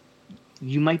overall,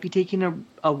 you might be taking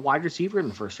a wide receiver in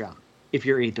the first round if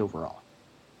you're 8th overall.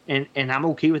 And I'm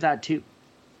okay with that too.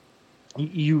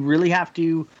 You really have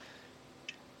to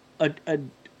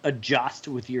adjust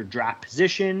with your draft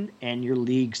position and your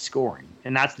league scoring.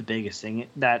 And that's the biggest thing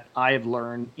that I have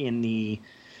learned in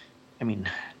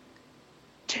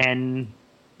 10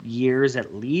 years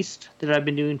at least that I've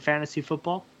been doing fantasy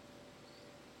football.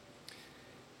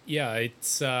 Yeah,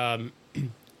 it's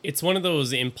one of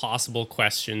those impossible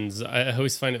questions. I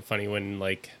always find it funny when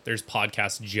like there's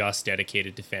podcasts just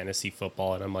dedicated to fantasy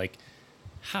football, and I'm like,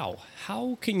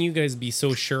 how can you guys be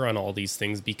so sure on all these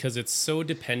things? Because it's so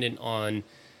dependent on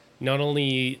not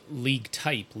only league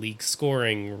type, league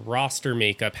scoring, roster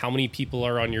makeup, how many people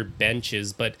are on your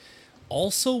benches, but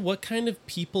also what kind of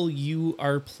people you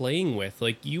are playing with.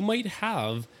 Like you might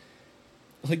have,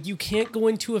 like you can't go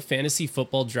into a fantasy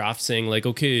football draft saying like,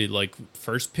 okay, like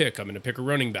first pick, I'm going to pick a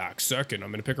running back. Second,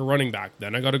 I'm going to pick a running back.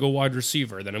 Then I got to go wide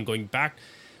receiver. Then I'm going back.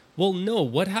 Well, no,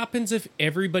 what happens if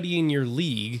everybody in your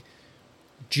league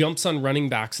jumps on running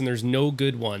backs and there's no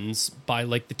good ones by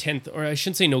like the 10th, or I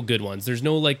shouldn't say no good ones. There's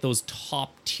no like those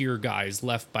top tier guys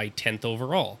left by 10th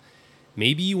overall.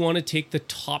 Maybe you want to take the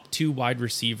top 2 wide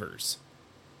receivers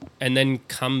and then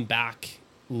come back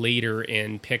later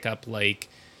and pick up like,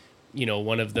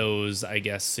 one of those, I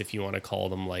guess, if you want to call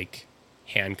them like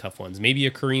handcuff ones, maybe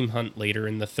a Kareem Hunt later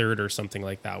in the 3rd or something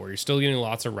like that, where you're still getting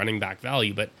lots of running back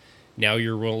value, but now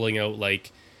you're rolling out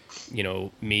like,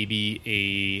 maybe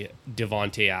a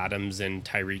Devontae Adams and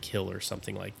Tyreek Hill or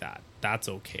something like that. That's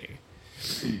okay.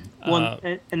 Well,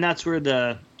 and that's where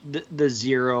the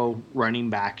zero running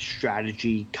back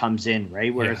strategy comes in,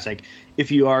 right? Where it's like,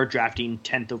 if you are drafting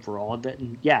 10th overall,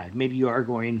 then maybe you are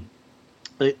going,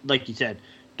 like you said,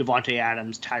 Devontae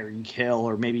Adams, Tyreek Hill,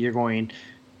 or maybe you're going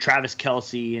Travis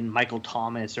Kelce and Michael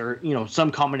Thomas, or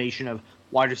some combination of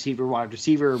wide receiver,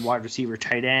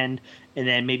 tight end, and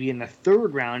then maybe in the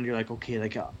 3rd round you're like, okay,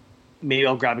 like maybe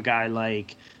I'll grab a guy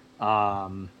like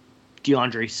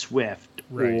DeAndre Swift,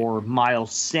 right, or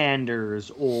Miles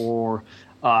Sanders, or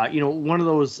one of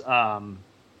those I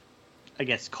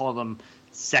guess call them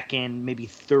second, maybe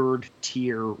 3rd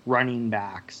tier running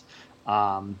backs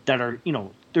that are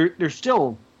they're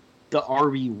still the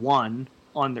RB1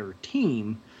 on their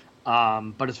team,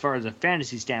 but as far as a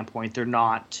fantasy standpoint, they're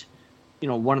not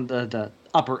one of the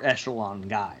upper echelon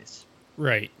guys.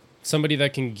 Right. Somebody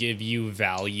that can give you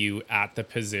value at the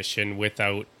position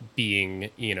without being,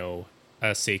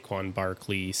 a Saquon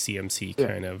Barkley CMC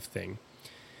kind of thing.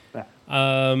 Yeah.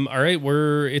 All right,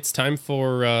 it's time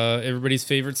for everybody's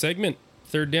favorite segment.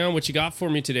 Third down, what you got for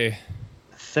me today?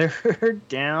 Third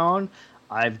down,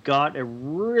 I've got a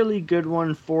really good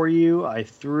one for you. I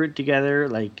threw it together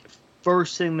like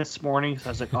first thing this morning. So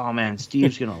I was like, oh man,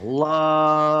 Steve's going to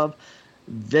love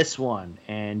this one.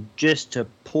 And just to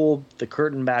pull the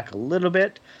curtain back a little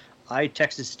bit, I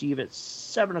texted Steve at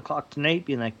 7 o'clock tonight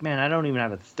being like, man, I don't even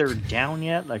have a third down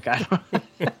yet. Like, I don't,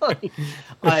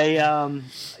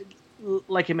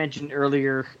 like I mentioned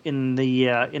earlier in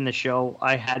the show,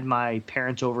 I had my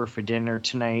parents over for dinner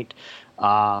tonight.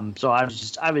 So I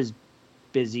was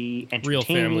busy entertaining. Real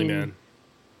family man.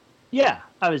 Yeah,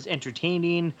 I was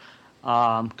entertaining,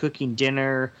 cooking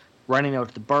dinner, running out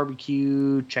to the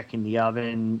barbecue, checking the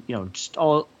oven, just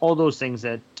all those things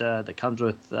that comes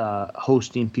with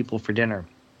hosting people for dinner.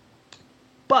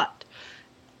 But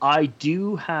I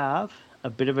do have a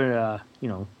bit of a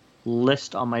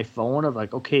list on my phone of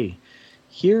like, okay,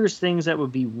 here's things that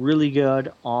would be really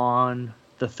good on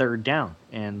the third down,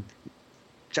 and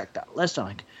check that list. I'm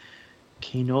like,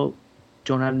 okay, no,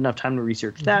 don't have enough time to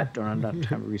research that. Don't have enough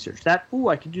time to research that. Ooh,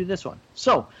 I could do this one.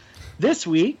 So this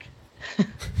week,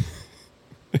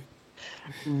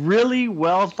 really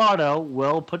well thought out,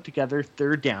 well put together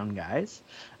third down, guys.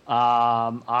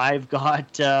 I've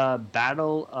got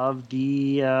Battle of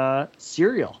the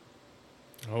Cereal.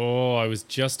 Oh, I was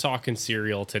just talking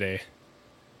cereal today.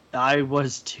 I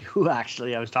was too,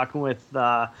 actually. I was talking with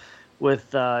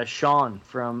Sean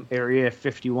from Area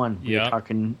 51. We were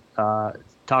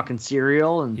talking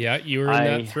cereal, and yeah, you were in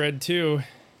that thread too.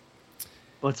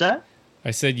 What's that?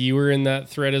 I said you were in that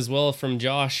thread as well from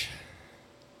Josh.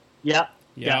 Yeah.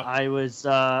 I was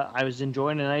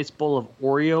enjoying a nice bowl of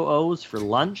Oreo O's for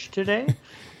lunch today,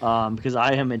 because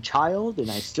I am a child and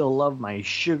I still love my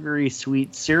sugary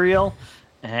sweet cereal,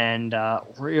 and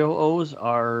Oreo O's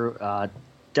are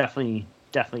definitely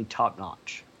top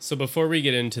notch. So before we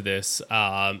get into this,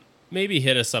 maybe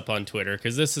hit us up on Twitter,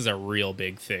 because this is a real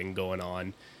big thing going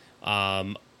on.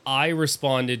 I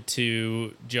responded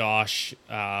to Josh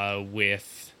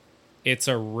with, "It's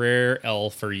a rare L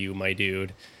for you, my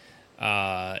dude."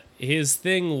 His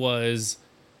thing was,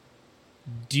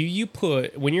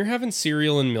 when you're having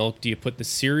cereal and milk, do you put the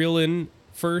cereal in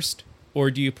first or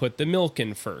do you put the milk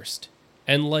in first?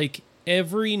 And like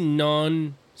every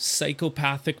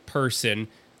non-psychopathic person,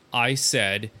 I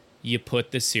said, you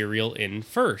put the cereal in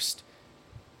first.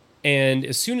 And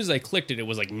as soon as I clicked it, it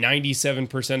was like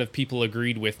 97% of people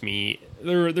agreed with me.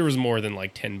 There was more than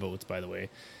like 10 votes, by the way.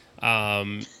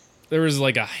 There was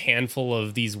like a handful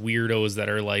of these weirdos that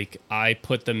are like, I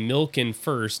put the milk in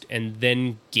first and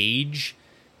then gauge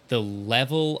the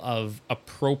level of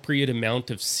appropriate amount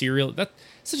of cereal. That's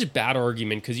such a bad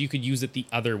argument, because you could use it the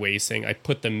other way, saying I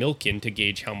put the milk in to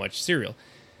gauge how much cereal.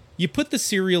 You put the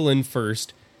cereal in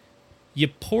first, you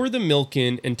pour the milk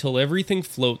in until everything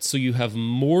floats so you have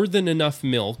more than enough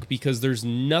milk, because there's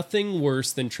nothing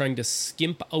worse than trying to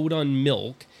skimp out on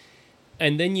milk,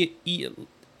 and then you eat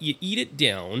it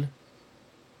down.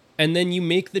 And then you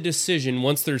make the decision,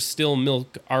 once there's still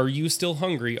milk, are you still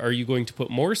hungry? Are you going to put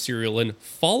more cereal in,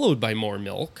 followed by more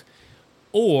milk?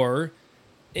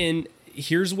 And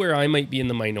here's where I might be in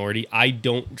the minority, I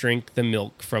don't drink the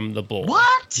milk from the bowl.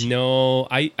 What? No,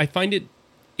 I find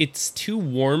it's too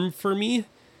warm for me.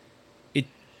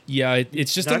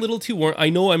 It's just a little too warm. I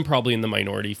know I'm probably in the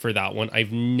minority for that one.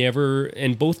 I've never,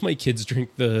 and both my kids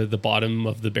drink the bottom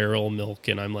of the barrel milk,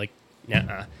 and I'm like,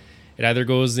 nah. It either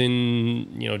goes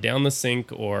in, down the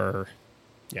sink or,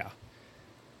 yeah.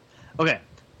 Okay,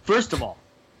 first of all,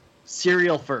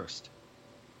 cereal first,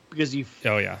 because you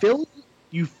fill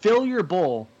your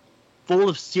bowl full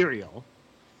of cereal,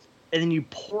 and then you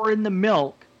pour in the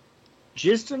milk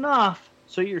just enough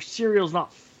so your cereal's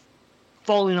not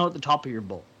falling out the top of your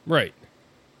bowl. Right.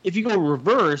 If you go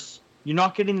reverse, you're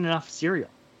not getting enough cereal.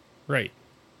 Right.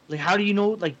 Like, how do you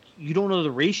know? Like, you don't know the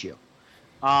ratio.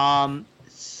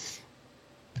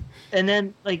 And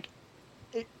then, like,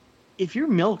 if your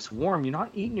milk's warm, you're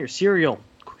not eating your cereal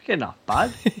quick enough,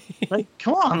 bud. Like,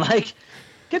 come on, like,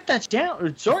 get that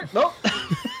down. Sorry, no.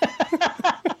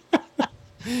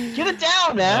 Get it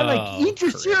down, man. Like, eat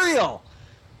your cereal.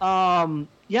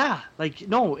 Yeah, like,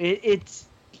 no, it's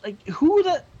like,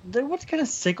 what kind of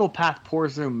psychopath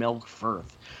pours their milk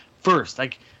first?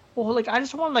 Like, well, like, I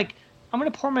just want, like, I'm going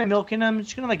to pour my milk in. I'm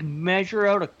just going to, like, measure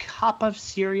out a cup of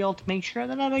cereal to make sure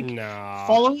that I'm, like,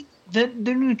 following the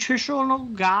nutritional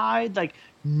guide. Like,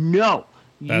 no.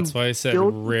 That's why I said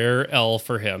rare L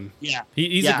for him. Yeah.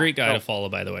 He's a great guy to follow,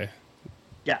 by the way.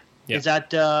 Yeah. Yeah. Is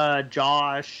that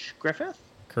Josh Griffith?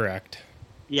 Correct.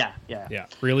 Yeah.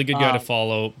 Really good guy to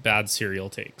follow. Bad cereal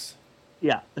takes.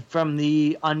 Yeah, from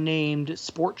the unnamed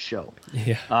sports show.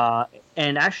 Yeah.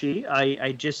 And actually,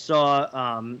 I just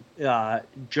saw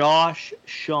Josh,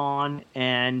 Sean,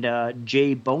 and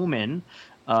Jay Bowman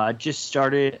just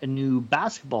started a new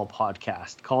basketball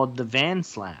podcast called The Van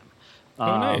Slam.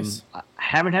 Nice. I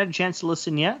haven't had a chance to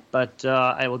listen yet, but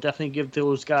I will definitely give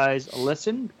those guys a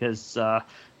listen because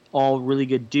all really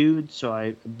good dudes, so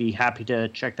I'd be happy to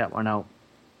check that one out.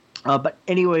 But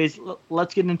anyways,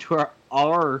 let's get into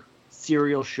our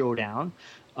cereal showdown,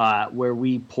 where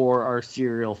we pour our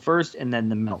cereal first and then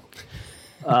the milk.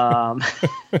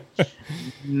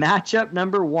 Matchup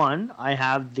number 1, I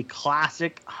have the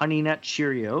classic Honey Nut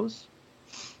Cheerios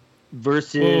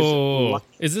versus...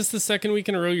 Is this the second week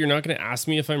in a row you're not going to ask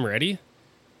me if I'm ready?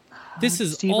 This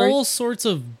is all sorts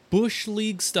of Bush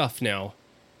League stuff now.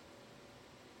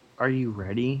 Are you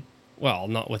ready? Well,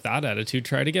 not with that attitude.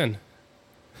 Try it again.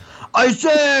 I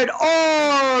said,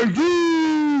 are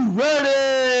you ready?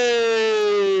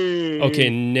 Okay,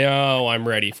 now I'm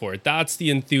ready for it. That's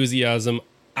the enthusiasm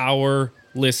our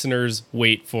listeners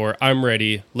wait for. I'm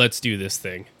ready. Let's do this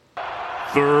thing.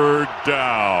 3rd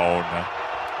down.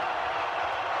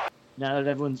 Now that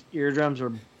everyone's eardrums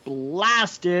are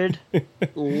blasted,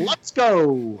 let's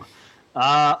go.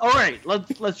 All right,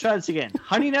 let's try this again.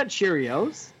 Honey Nut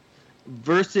Cheerios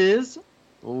versus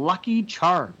Lucky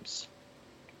Charms.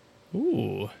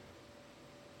 Ooh.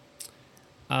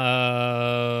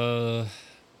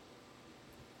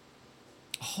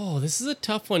 This is a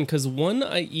tough one because one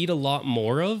I eat a lot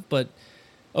more of, but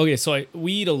okay, so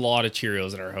we eat a lot of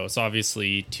Cheerios in our house.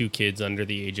 Obviously, 2 kids under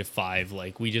the age of 5,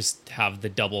 like we just have the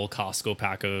double Costco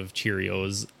pack of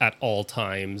Cheerios at all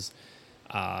times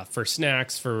for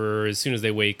snacks, for as soon as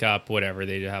they wake up, whatever,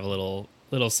 they have a little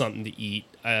something to eat.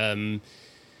 I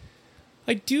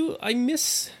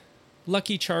miss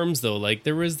Lucky Charms though. Like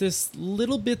there was this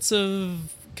little bits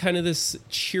of kind of this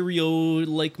Cheerio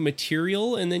like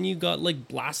material, and then you got like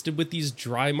blasted with these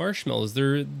dry marshmallows.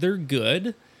 They're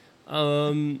good,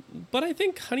 but I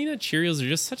think Honey Nut Cheerios are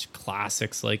just such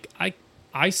classics. Like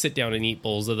I sit down and eat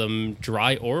bowls of them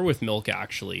dry or with milk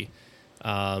actually.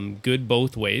 Good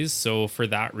both ways. So for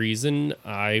that reason,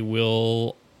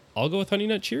 I'll go with Honey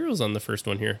Nut Cheerios on the first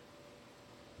one here.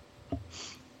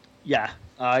 Yeah,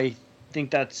 I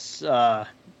think that's I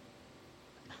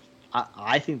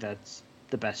think that's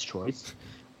the best choice.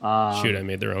 Shoot, I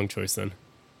made the wrong choice then.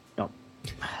 No,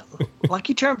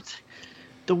 Lucky Charms,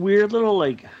 the weird little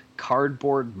like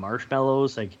cardboard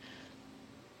marshmallows. Like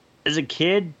as a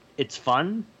kid, it's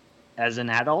fun. As an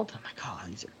adult, I'm like, oh,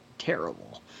 these are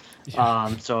terrible.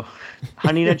 Yeah. So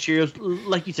Honey Nut Cheerios,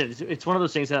 like you said, it's one of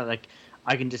those things that like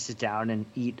I can just sit down and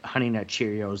eat Honey Nut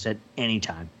Cheerios at any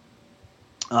time.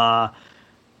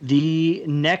 The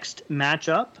next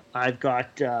matchup I've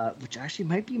got, which actually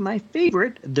might be my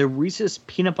favorite, the Reese's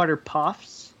Peanut Butter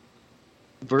Puffs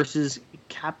versus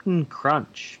Captain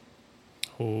Crunch.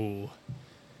 Oh.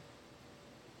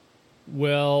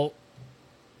 Well,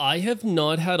 I have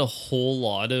not had a whole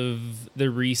lot of the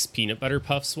Reese Peanut Butter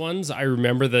Puffs ones. I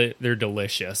remember that they're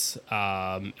delicious.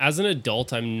 As an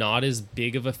adult, I'm not as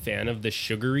big of a fan of the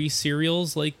sugary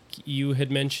cereals like you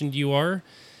had mentioned you are.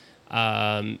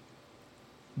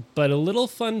 But a little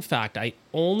fun fact, I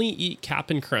only eat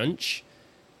Cap'n Crunch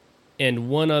and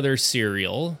one other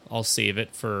cereal. I'll save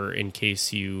it for in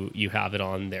case you have it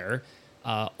on there.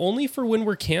 Only for when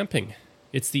we're camping.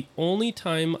 It's the only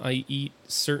time I eat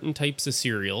certain types of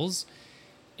cereals.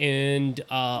 And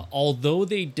although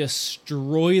they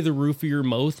destroy the roof of your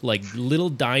mouth like little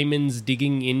diamonds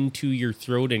digging into your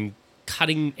throat and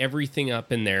cutting everything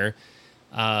up in there,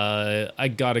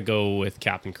 I gotta go with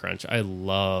Cap'n Crunch. I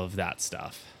love that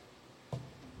stuff.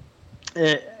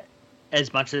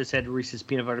 As much as I said Reese's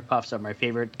Peanut Butter Puffs are my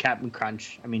favorite, Cap'n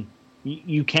Crunch, I mean,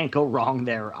 you can't go wrong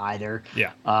there either.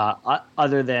 Yeah.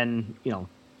 Other than,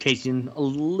 tasting a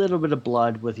little bit of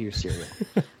blood with your cereal.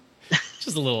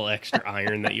 Just a little extra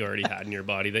iron that you already had in your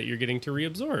body that you're getting to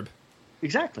reabsorb.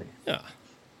 Exactly. Yeah.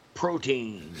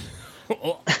 Protein.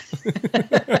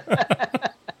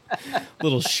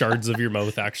 Little shards of your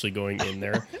mouth actually going in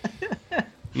there.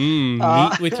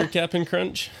 Meat with your Cap'n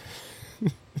Crunch.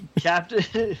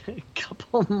 Captain, a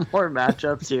couple more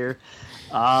matchups here.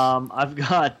 I've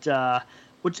got,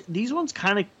 which these ones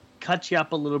kind of cut you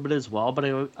up a little bit as well, but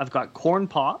I've got Corn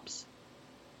Pops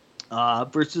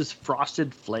versus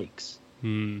Frosted Flakes.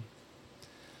 I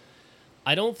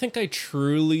don't think I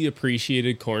truly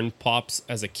appreciated Corn Pops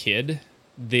as a kid,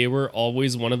 they were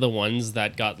always one of the ones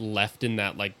that got left in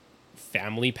that like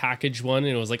family package one,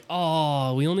 and it was like,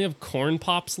 oh, we only have corn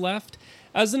pops left.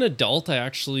 As an adult, I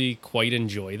actually quite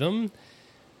enjoy them.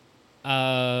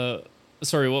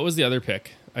 Sorry, what was the other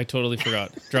pick? I totally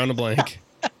forgot. Drawn a blank.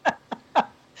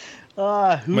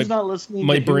 Who's not listening?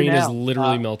 My to who brain is now?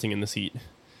 literally melting in this heat.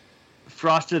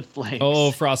 Frosted Flakes.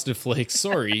 Oh, Frosted Flakes.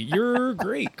 Sorry, you're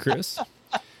great, Chris.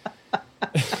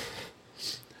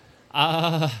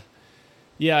 Yeah,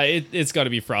 it's got to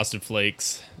be Frosted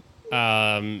Flakes.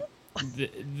 The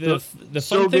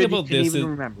so fun thing good about you this even is,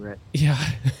 remember it.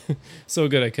 yeah, so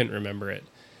good I couldn't remember it.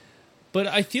 But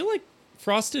I feel like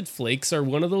Frosted Flakes are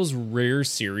one of those rare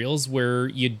cereals where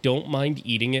you don't mind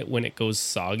eating it when it goes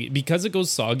soggy. Because it goes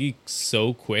soggy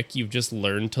so quick, you've just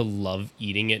learned to love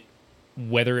eating it,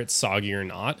 whether it's soggy or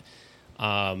not.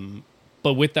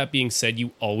 But with that being said,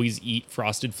 you always eat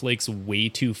Frosted Flakes way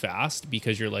too fast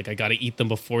because you're like, I got to eat them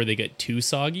before they get too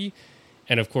soggy.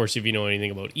 And of course, if you know anything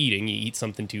about eating, you eat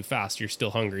something too fast, you're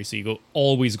still hungry. So you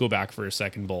always go back for a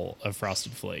second bowl of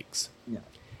Frosted Flakes. Yeah.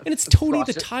 And it's Tony the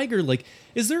Frosted- Tiger. Like,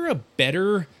 is there a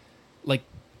better, like,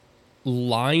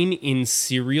 line in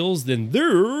cereals than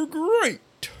they're great?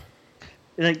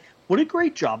 Like, what a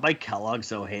great job by Kellogg's,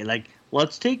 though. Hey, like,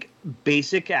 let's take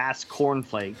basic ass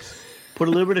cornflakes, put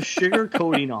a little bit of sugar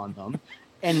coating on them,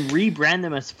 and rebrand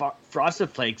them as Frosted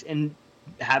Flakes, and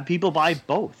have people buy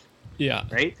both. Yeah.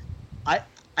 Right?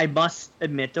 I must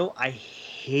admit, though, I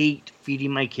hate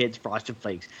feeding my kids Frosted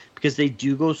Flakes because they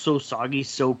do go so soggy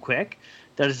so quick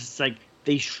that it's just like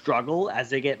they struggle as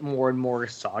they get more and more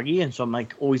soggy. And so I'm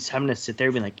like always having to sit there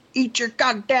and be like, eat your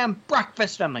goddamn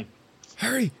breakfast. And I'm like,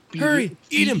 Hurry, Feeding-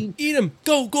 eat him,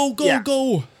 go, Yeah.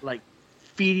 go. like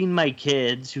feeding my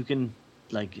kids who can,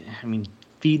 like, I mean,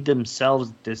 feed themselves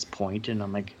at this point. And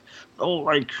I'm like, oh,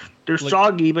 like, they're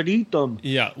soggy, but eat them.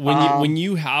 Yeah, when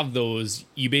you have those,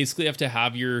 you basically have to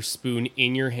have your spoon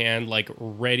in your hand, like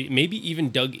ready, maybe even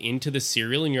dug into the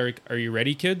cereal, and you're like, are you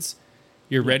ready, kids?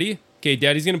 You're ready? Okay,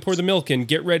 Daddy's going to pour the milk in.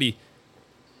 Get ready.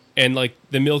 And, like,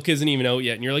 the milk isn't even out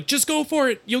yet, and you're like, just go for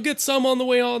it. You'll get some on the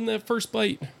way on the first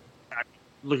bite.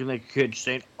 Looking like a kid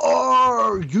saying,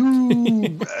 are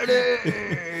you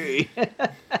ready?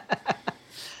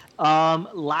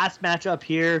 Last matchup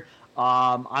here.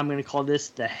 I'm going to call this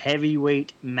the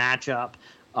heavyweight matchup.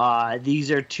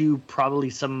 These are two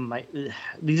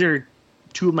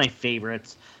of my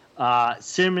favorites.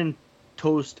 Cinnamon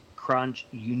Toast Crunch,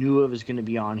 you knew it was going to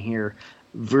be on here,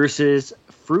 versus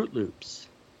Fruit Loops.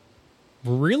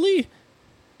 Really?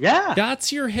 Yeah.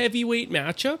 That's your heavyweight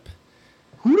matchup?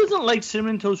 Who doesn't like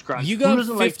Cinnamon Toast Crunch? You Who got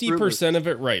doesn't like Fruit 50% Loops? of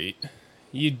it right.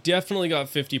 You definitely got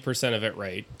 50% of it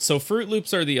right. So Fruit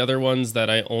Loops are the other ones that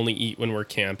I only eat when we're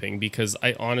camping, because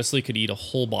I honestly could eat a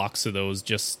whole box of those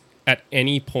just at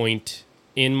any point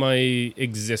in my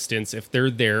existence. If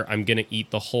they're there, I'm going to eat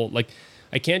the whole. Like,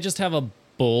 I can't just have a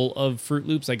bowl of Fruit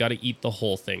Loops. I got to eat the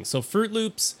whole thing. So Fruit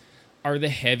Loops are the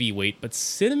heavyweight, but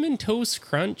Cinnamon Toast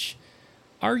Crunch,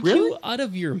 are you out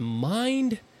of your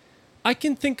mind? I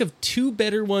can think of two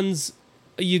better ones.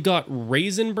 You got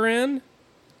Raisin Bran.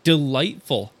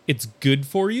 Delightful. It's good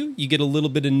for you. You get a little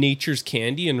bit of nature's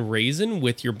candy and raisin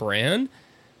with your bran.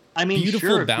 I mean, Beautiful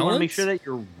sure, if you want to balance. make sure that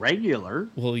you're regular.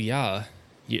 Well, yeah.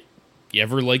 You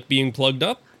ever like being plugged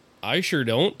up? I sure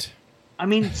don't. I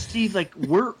mean, Steve, like,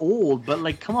 we're old, but,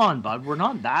 like, come on, bud. We're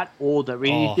not that old that we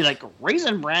need to be like,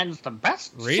 Raisin Bran is the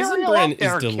best Raisin cereal Bran out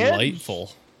there, is kids."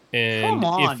 delightful. And Come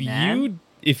on,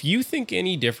 if you think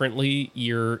any differently,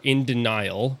 you're in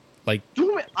denial. Like,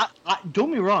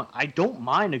 Don't me wrong. I don't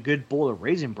mind a good bowl of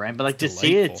Raisin Bran, but, like, to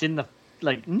say delightful. it's in the,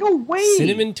 like, no way.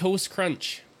 Cinnamon Toast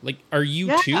Crunch. Like, are you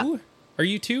Yeah. two? Are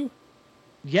you two?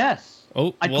 Yes.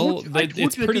 Oh, I well, told you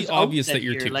it's at pretty this obvious outset that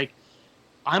you're here, two. Like,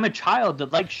 I'm a child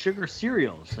that likes sugar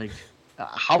cereals. Like,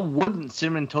 how wouldn't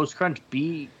Cinnamon Toast Crunch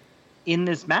be in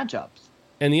this matchup?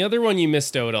 And the other one you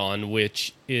missed out on,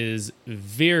 which is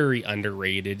very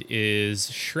underrated, is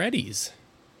Shreddies.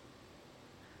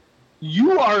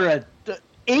 You are a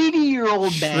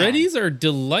 80-year-old man. Shreddies are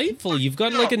delightful. You've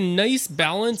got like a nice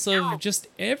balance of just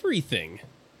everything.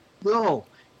 No,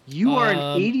 you are an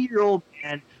 80-year-old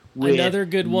man with Another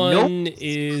good one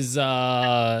is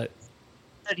that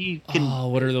he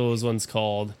can. what are those ones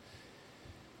called?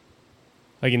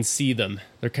 I can see them.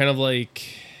 They're kind of like,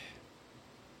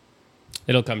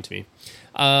 it'll come to me.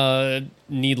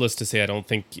 Needless to say, I don't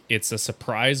think it's a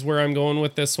surprise where I'm going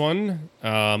with this one.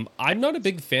 I'm not a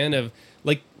big fan of,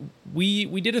 like, we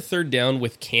did a third down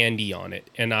with candy on it,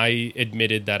 and I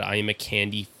admitted that I am a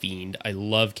candy fiend. I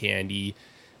love candy,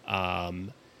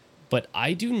 but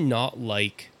I do not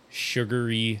like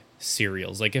sugary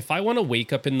cereals. Like, if I want to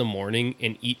wake up in the morning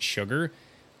and eat sugar,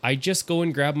 I just go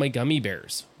and grab my gummy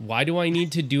bears. Why do I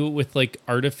need to do it with like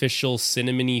artificial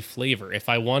cinnamony flavor? If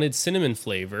I wanted cinnamon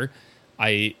flavor,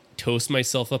 I toast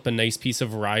myself up a nice piece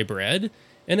of rye bread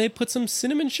and I put some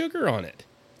cinnamon sugar on it.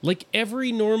 Like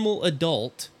every normal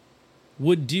adult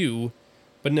would do,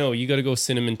 but no, you got to go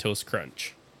Cinnamon Toast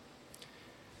Crunch.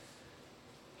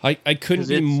 I couldn't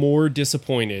be more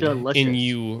disappointed in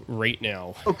you right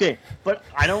now. Okay, but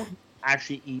I don't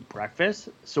actually eat breakfast,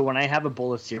 so when I have a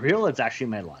bowl of cereal, it's actually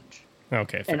my lunch.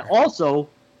 Okay, fair. And also,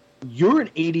 you're an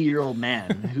 80-year-old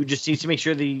man who just needs to make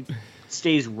sure that he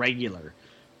stays regular.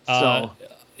 So,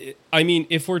 I mean,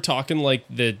 if we're talking like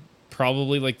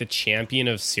probably like the champion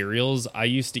of cereals, I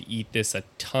used to eat this a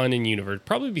ton in university,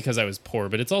 probably because I was poor,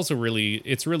 but it's also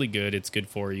it's really good. It's good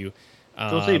for you.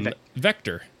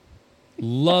 Vector.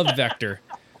 Love Vector.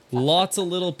 Lots of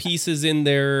little pieces in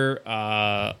there.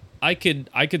 I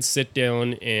could sit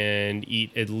down and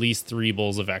eat at least 3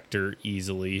 bowls of Vector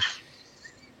easily.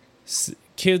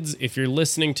 Kids, if you're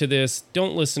listening to this,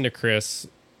 don't listen to Chris.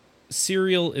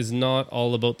 Cereal is not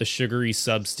all about the sugary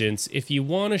substance. If you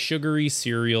want a sugary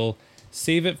cereal,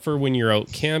 save it for when you're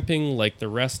out camping like the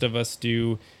rest of us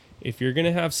do. If you're going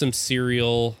to have some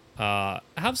cereal,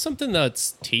 have something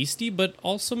that's tasty but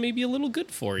also maybe a little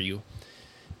good for you.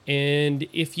 And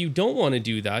if you don't want to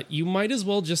do that, you might as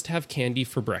well just have candy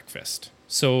for breakfast.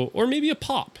 So, or maybe a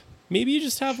pop. Maybe you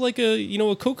just have like a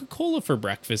Coca-Cola for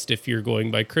breakfast if you're going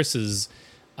by Chris's,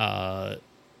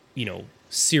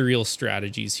 cereal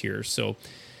strategies here. So,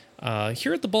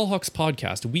 here at the Ballhawks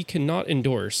podcast, we cannot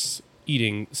endorse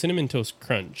eating Cinnamon Toast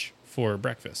Crunch for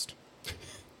breakfast.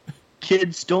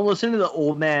 Kids, don't listen to the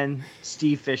old man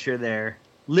Steve Fisher there.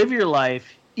 Live your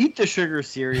life. Eat the sugar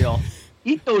cereal.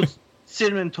 Eat those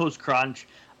Cinnamon Toast Crunch.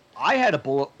 I had a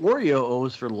bowl of Oreo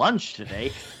O's for lunch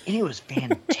today, and it was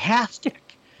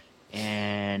fantastic.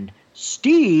 And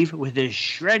Steve, with his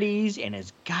shreddies and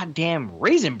his goddamn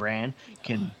Raisin Bran,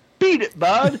 can beat it,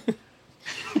 bud.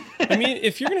 I mean,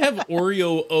 if you're going to have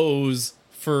Oreo O's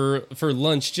for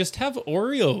lunch, just have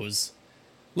Oreos.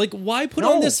 Like, why put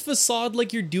on this facade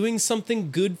like you're doing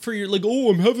something good for your... Like, oh,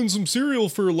 I'm having some cereal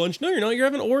for lunch. No, you're not. You're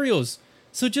having Oreos.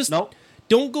 So just...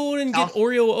 Don't go in and get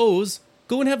Oreo O's.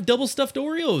 Go and have double stuffed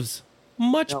Oreos.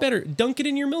 Much better. Dunk it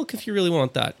in your milk if you really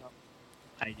want that.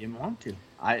 I didn't want to.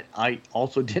 I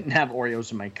also didn't have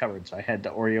Oreos in my cupboard, so I had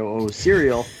the Oreo O's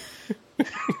cereal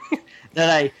that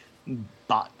I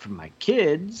bought for my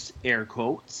kids, air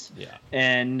quotes. Yeah.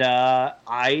 And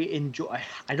I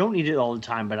don't eat it all the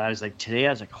time, but I was like, today I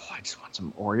was like, I just want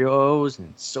some Oreos, and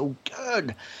it's so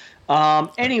good.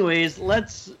 Anyways,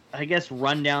 let's, I guess,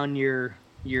 run down your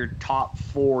top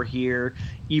 4 here,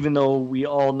 even though we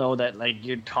all know that like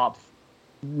your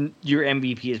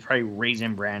MVP is probably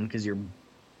Raisin Bran because you're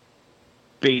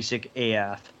basic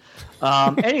AF.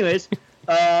 Anyways,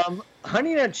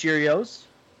 Honey Nut Cheerios,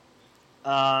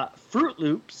 Fruit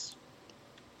Loops,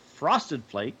 Frosted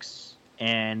Flakes,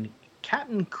 and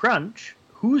Captain Crunch.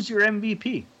 Who's your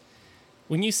MVP?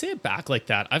 When you say it back like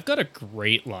that, I've got a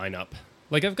great lineup.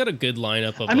 Like, I've got a good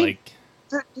lineup of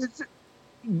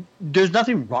There's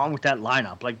nothing wrong with that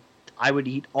lineup. Like, I would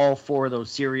eat all 4 of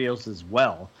those cereals as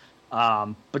well.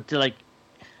 But to like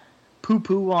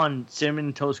poo on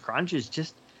Cinnamon Toast Crunch is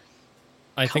just...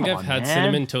 I think I've had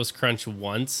Cinnamon Toast Crunch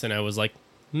once, and I was like,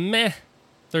 meh.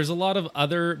 There's a lot of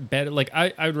other better... Like,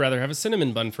 I would rather have a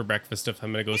cinnamon bun for breakfast if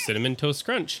I'm going to go Cinnamon Toast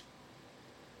Crunch.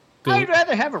 I'd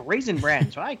rather have a Raisin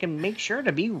Bran so I can make sure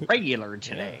to be regular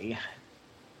today.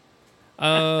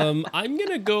 I'm going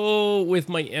to go with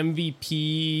my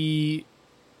MVP.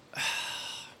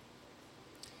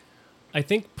 I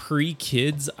think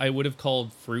pre-kids, I would have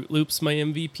called Fruit Loops my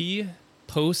MVP.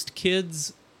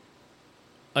 Post-kids,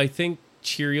 I think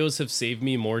Cheerios have saved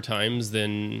me more times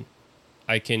than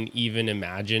I can even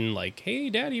imagine. Like, hey,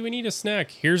 Daddy, we need a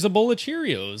snack. Here's a bowl of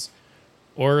Cheerios.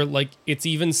 Or, like, it's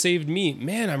even saved me.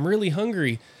 Man, I'm really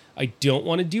hungry. I don't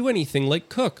want to do anything like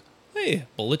cook. Hey,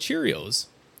 bowl of Cheerios.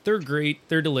 They're great.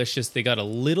 They're delicious. They got a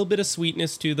little bit of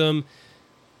sweetness to them.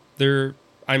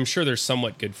 I'm sure they're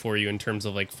somewhat good for you in terms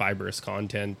of like fibrous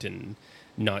content and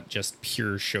not just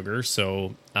pure sugar.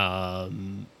 So, yeah,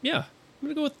 I'm going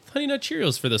to go with Honey Nut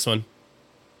Cheerios for this one.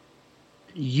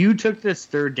 You took this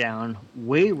third down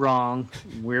way wrong.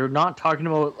 We're not talking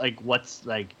about like what's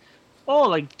like, oh,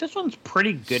 like this one's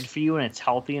pretty good for you and it's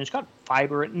healthy and it's got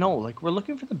fiber. No, like we're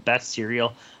looking for the best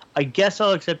cereal. I guess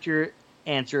I'll accept your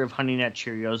answer of Honey Nut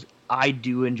Cheerios. I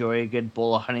do enjoy a good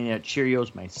bowl of Honey Nut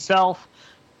Cheerios myself.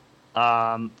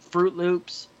 Fruit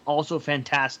Loops, also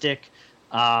fantastic.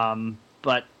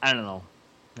 But I don't know.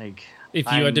 Like,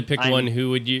 if you had to pick one, who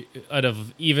would you, out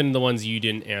of even the ones you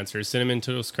didn't answer, Cinnamon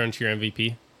Toast Crunch your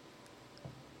MVP?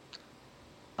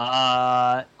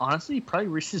 Honestly, probably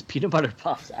Reese's Peanut Butter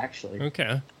Puffs, actually.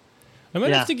 Okay. I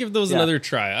might have to give those another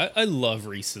try. I love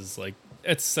Reese's. Like,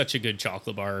 it's such a good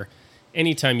chocolate bar.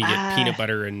 Anytime you get peanut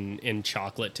butter and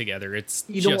chocolate together, it's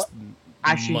just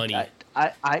money.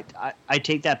 I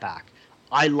take that back.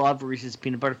 I love Reese's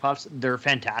Peanut Butter Puffs. They're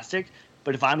fantastic.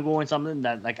 But if I'm going something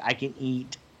that like I can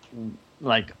eat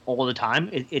like all the time,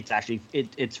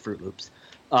 it's Fruit Loops.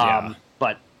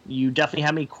 But you definitely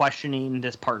have me questioning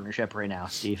this partnership right now,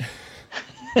 Steve.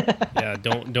 Yeah,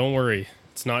 don't worry.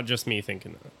 It's not just me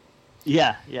thinking that.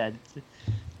 Yeah,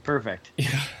 perfect.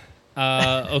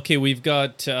 Yeah. Okay, we've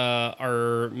got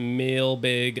our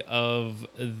mailbag of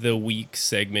the week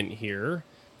segment here.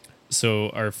 So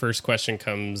our first question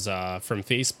comes from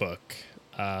Facebook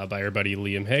by our buddy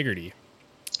Liam Haggerty,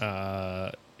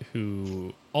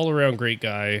 who all-around great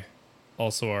guy,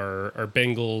 also our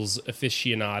Bengals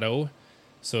aficionado.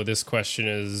 So this question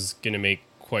is going to make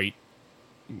quite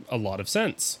a lot of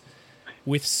sense.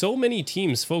 With so many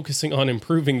teams focusing on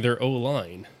improving their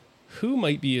O-line, who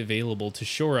might be available to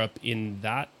shore up in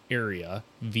that area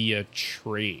via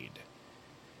trade?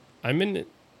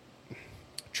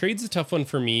 Trade's a tough one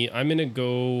for me. I'm going to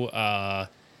go...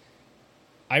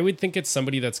 I would think it's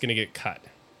somebody that's going to get cut.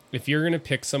 If you're going to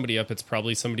pick somebody up, it's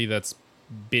probably somebody that's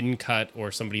been cut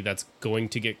or somebody that's going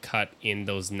to get cut in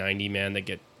those 90-man that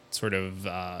get sort of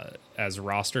as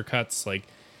roster cuts. Like,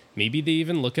 maybe they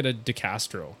even look at a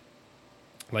DeCastro.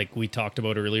 Like we talked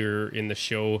about earlier in the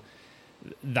show,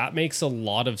 that makes a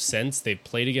lot of sense. They've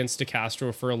played against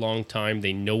DeCastro for a long time.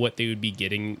 They know what they would be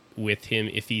getting with him.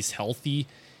 If he's healthy,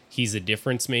 he's a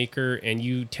difference maker. And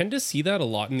you tend to see that a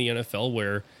lot in the NFL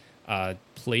where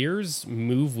players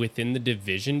move within the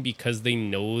division because they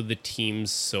know the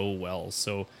teams so well.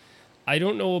 So I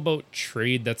don't know about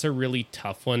trade. That's a really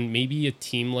tough one. Maybe a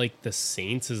team like the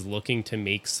Saints is looking to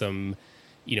make some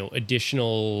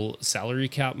additional salary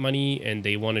cap money and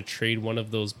they want to trade one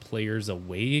of those players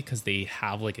away because they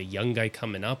have like a young guy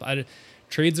coming up.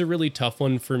 Trade's a really tough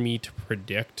one for me to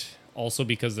predict, also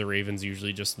because the Ravens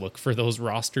usually just look for those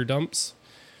roster dumps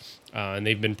and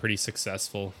they've been pretty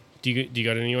successful. Do you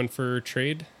got anyone for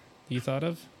trade you thought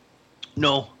of?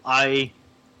 No, I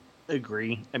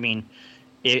agree. I mean,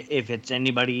 if it's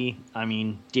anybody, I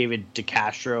mean, David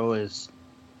DeCastro is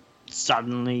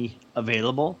suddenly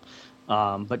available.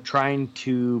 But trying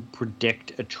to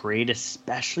predict a trade,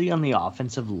 especially on the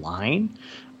offensive line,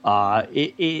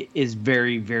 it is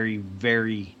very, very,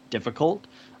 very difficult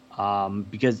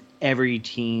because every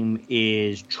team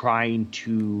is trying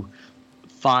to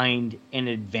find an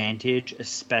advantage,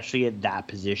 especially at that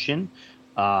position,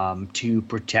 to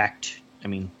protect,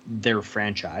 their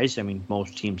franchise.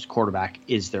 Most teams' quarterback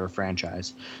is their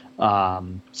franchise.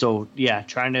 So, yeah,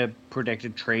 trying to predict a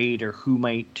trade or who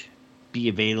might be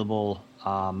available,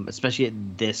 especially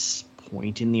at this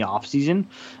point in the offseason.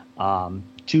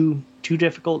 Too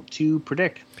difficult to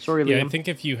predict. Sorry, Liam. Yeah, I think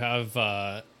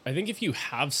if you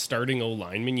have starting O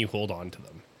linemen, you hold on to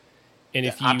them. And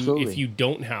if you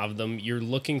don't have them, you're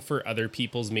looking for other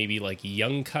people's maybe like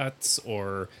young cuts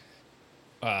or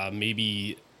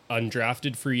maybe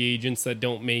undrafted free agents that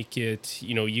don't make it.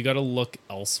 You got to look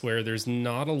elsewhere. There's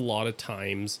not a lot of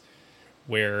times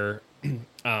where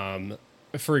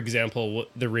for example,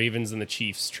 the Ravens and the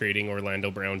Chiefs trading Orlando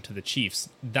Brown to the Chiefs,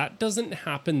 that doesn't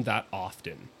happen that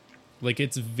often. Like,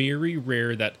 it's very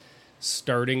rare that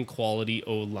starting quality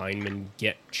O linemen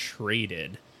get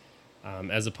traded,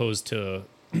 as opposed to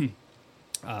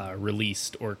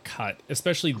released or cut,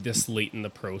 especially this late in the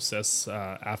process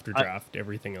after draft,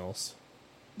 everything else.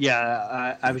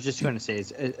 Yeah, I was just going to say,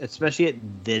 especially at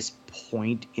this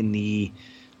point in the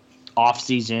off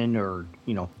season, or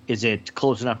is it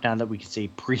close enough now that we can say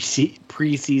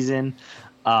preseason?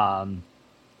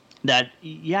 That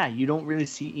you don't really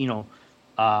see. You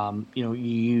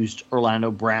used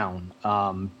Orlando Brown.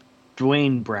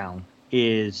 Dwayne Brown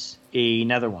is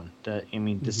another one. The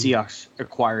Seahawks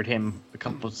acquired him a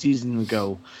couple of seasons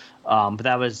ago, but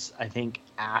that was, I think,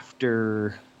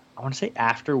 after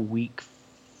week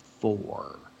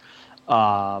 4.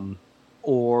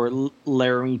 Or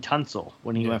Laramie Tunsil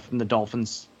when he went from the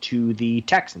Dolphins to the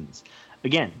Texans.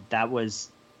 Again, that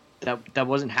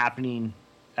wasn't happening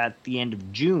at the end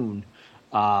of June.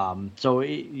 So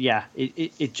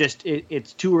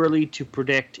it's too early to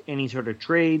predict any sort of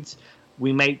trades.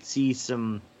 We might see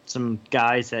some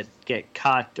guys that get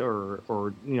cut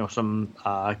or some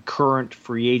current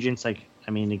free agents. Like,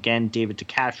 again, David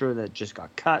DeCastro that just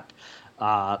got cut.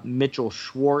 Mitchell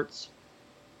Schwartz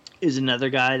is another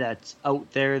guy that's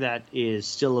out there that is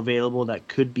still available that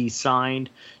could be signed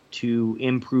to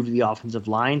improve the offensive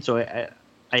line. So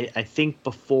I think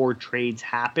before trades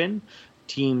happen,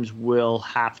 teams will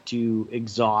have to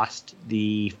exhaust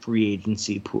the free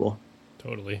agency pool.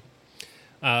 Totally.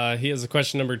 He has a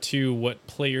question number 2. What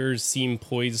players seem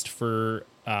poised for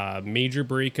major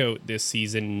breakout this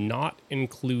season, not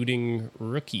including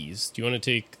rookies? Do you want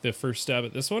to take the first stab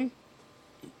at this one?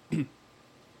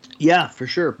 Yeah, for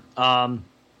sure. I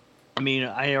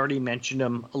already mentioned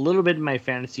him a little bit in my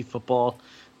fantasy football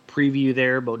preview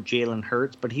there about Jalen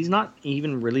Hurts, but he's not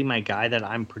even really my guy that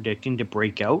I'm predicting to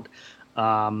break out.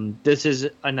 This is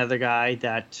another guy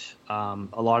that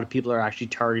a lot of people are actually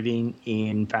targeting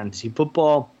in fantasy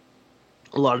football.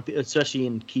 A lot of, especially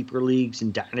in keeper leagues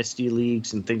and dynasty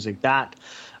leagues and things like that.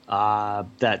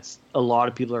 That's a lot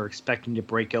of people are expecting to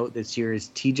break out this year is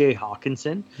TJ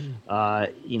Hawkinson.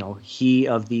 He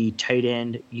of the tight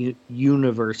end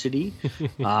university.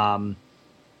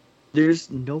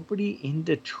 There's nobody in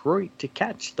Detroit to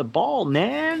catch the ball,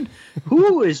 man.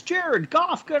 Who is Jared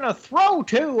Goff going to throw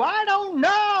to? I don't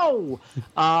know.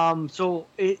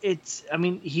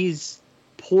 He's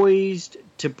poised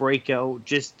to break out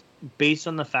just based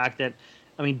on the fact that,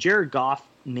 Jared Goff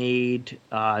made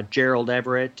Gerald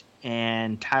Everett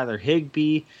and Tyler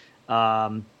Higbee.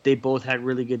 They both had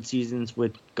really good seasons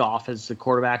with Goff as the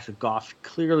quarterback. So Goff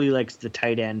clearly likes the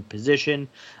tight end position.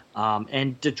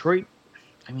 And Detroit,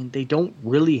 they don't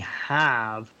really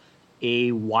have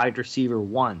a wide receiver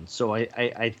one. So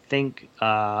I think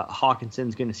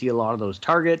Hawkinson's going to see a lot of those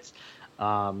targets.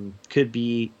 Could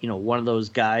be, one of those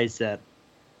guys that,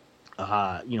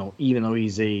 even though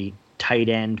he's a tight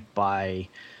end by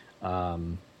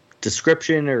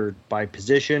description or by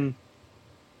position,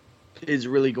 is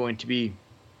really going to be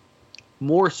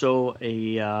more so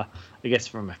I guess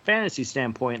from a fantasy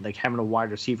standpoint, like having a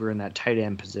wide receiver in that tight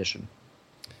end position.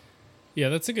 Yeah,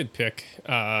 that's a good pick.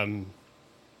 Again,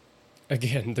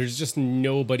 there's just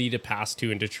nobody to pass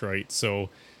to in Detroit. So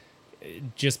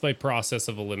just by process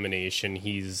of elimination,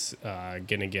 he's going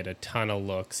to get a ton of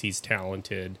looks. He's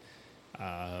talented.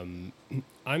 I'm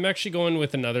actually going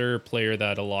with another player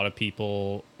that a lot of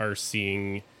people are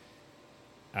seeing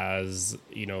as,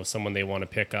 someone they want to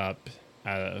pick up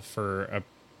for a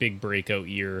big breakout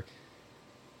year.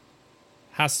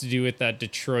 Has to do with that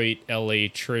Detroit LA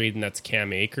trade, and that's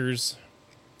Cam Akers.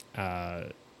 Now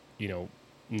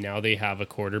they have a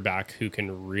quarterback who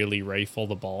can really rifle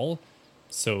the ball.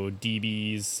 So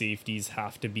DBs, safeties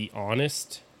have to be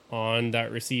honest on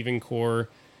that receiving core.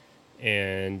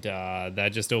 And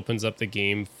that just opens up the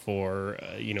game for,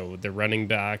 the running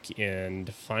back.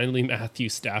 And finally, Matthew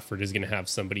Stafford is going to have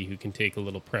somebody who can take a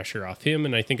little pressure off him.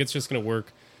 And I think it's just going to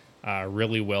work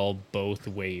really well both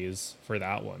ways for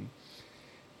that one.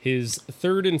 His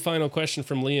third and final question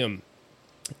from Liam.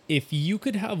 If you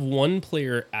could have one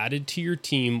player added to your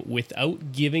team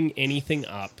without giving anything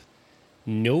up,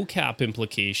 no cap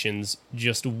implications,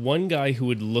 just one guy who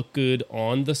would look good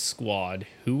on the squad,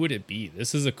 who would it be?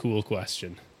 This is a cool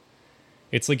question.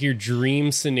 It's like your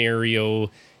dream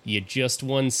scenario. You just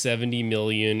won $70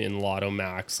 million in Lotto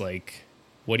Max. Like,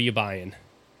 what are you buying?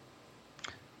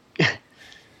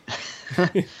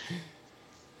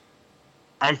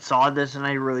 I saw this and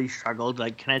I really struggled.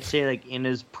 Like, can I say, like, in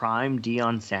his prime,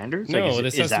 Deion Sanders? No,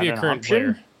 this has to be a current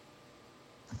player.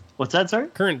 What's that, sorry?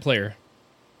 Current player.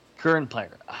 Current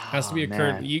player. Has to be a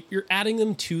current. You're adding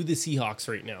them to the Seahawks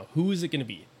right now. Who is it going to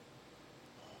be?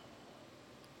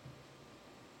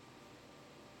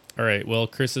 All right. Well,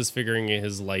 Chris is figuring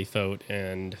his life out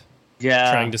and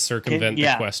trying to circumvent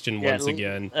the question once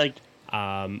again.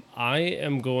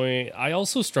 I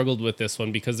also struggled with this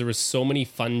one because there was so many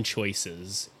fun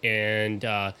choices. And,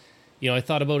 I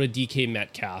thought about a DK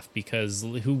Metcalf because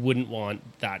who wouldn't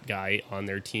want that guy on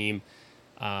their team?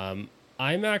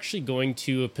 I'm actually going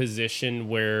to a position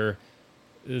where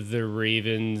the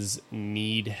Ravens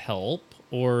need help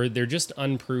or they're just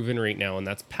unproven right now, and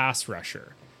that's pass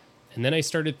rusher. And then I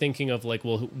started thinking of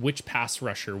which pass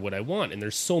rusher would I want? And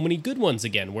there's so many good ones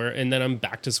again, and then I'm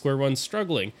back to square one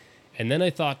struggling. And then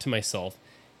I thought to myself,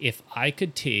 if I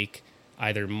could take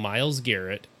either Myles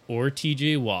Garrett or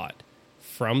TJ Watt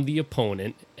from the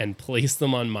opponent and place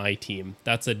them on my team,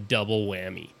 that's a double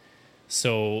whammy.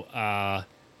 So,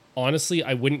 honestly,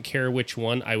 I wouldn't care which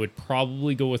one. I would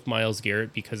probably go with Myles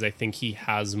Garrett because I think he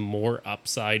has more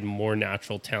upside, more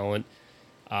natural talent.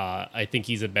 I think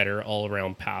he's a better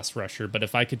all-around pass rusher. But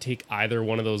if I could take either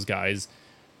one of those guys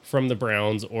from the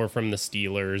Browns or from the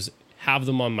Steelers, have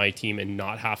them on my team and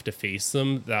not have to face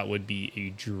them, that would be a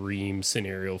dream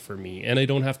scenario for me. And I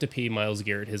don't have to pay Myles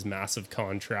Garrett his massive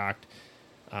contract.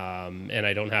 And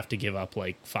I don't have to give up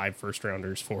 5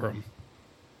 first-rounders for him.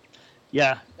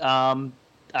 Yeah.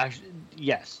 Actually,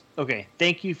 yes. Okay.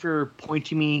 Thank you for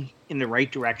pointing me in the right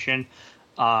direction.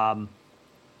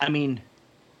 I mean,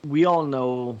 we all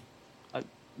know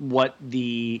what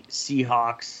the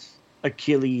Seahawks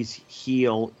Achilles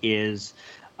heel is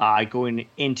going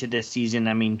into this season.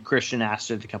 I mean, Christian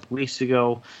asked it a couple weeks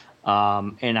ago,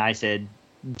 and I said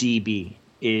DB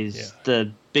is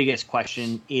the biggest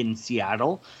question in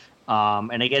Seattle.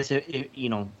 And I guess,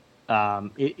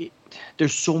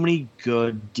 there's so many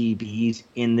good DBs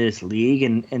in this league,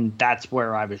 and that's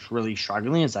where I was really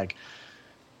struggling. It's like,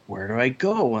 where do I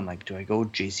go? And like, do I go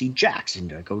J.C. Jackson?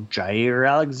 Do I go Jair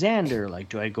Alexander? Like,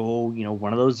 do I go,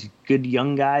 one of those good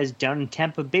young guys down in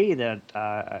Tampa Bay that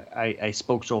I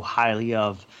spoke so highly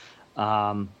of?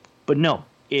 But no,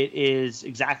 it is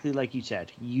exactly like you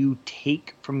said. You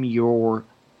take from your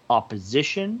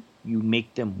opposition, you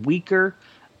make them weaker,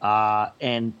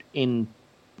 and in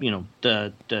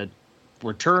the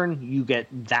return, you get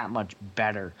that much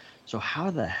better. So how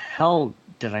the hell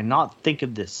did I not think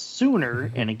of this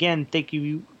sooner? And again, thank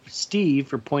you, Steve,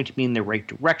 for pointing me in the right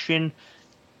direction.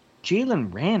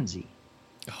 Jalen Ramsey.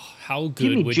 Oh, how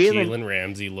good would Jalen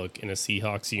Ramsey look in a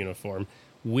Seahawks uniform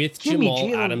with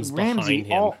Jamal Adams behind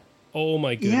him? Oh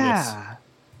my goodness. Yeah.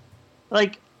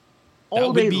 Like,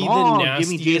 all day long, that would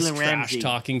be the nastiest trash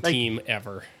talking team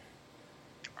ever.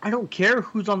 I don't care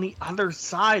who's on the other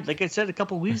side. Like I said a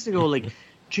couple weeks ago, like,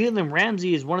 Jalen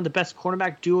Ramsey is one of the best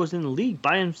cornerback duos in the league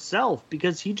by himself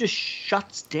because he just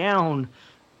shuts down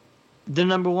the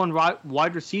number one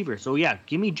wide receiver. So, yeah,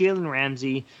 give me Jalen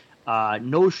Ramsey.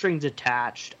 No strings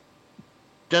attached.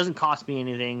 Doesn't cost me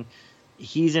anything.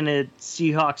 He's in a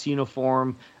Seahawks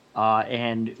uniform,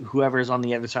 and whoever's on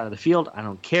the other side of the field, I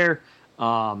don't care.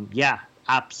 Yeah,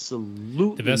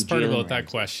 absolutely. The best part about that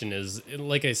question is,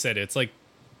 like I said, it's like,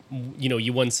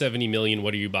 you won $70 million.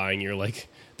 What are you buying? You're like,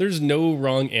 there's no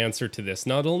wrong answer to this.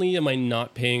 Not only am I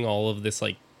not paying all of this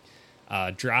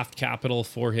draft capital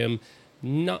for him,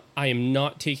 I am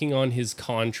not taking on his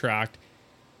contract,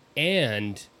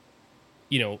 and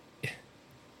it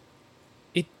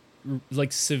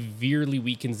like severely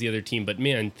weakens the other team. But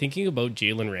man, thinking about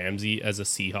Jalen Ramsey as a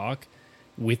Seahawk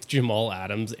with Jamal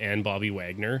Adams and Bobby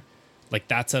Wagner, like,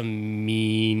 that's a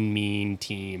mean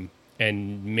team.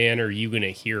 And man, are you going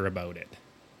to hear about it?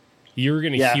 You're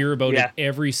going to hear about it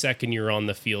every second you're on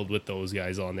the field with those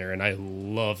guys on there. And I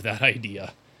love that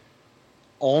idea.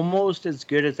 Almost as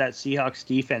good as that Seahawks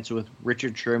defense with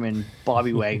Richard Sherman,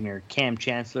 Bobby Wagner, Cam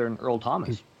Chancellor, and Earl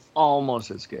Thomas.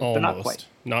 Almost as good, but not quite.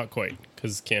 Not quite,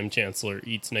 because Cam Chancellor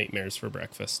eats nightmares for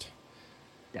breakfast.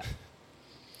 Yeah.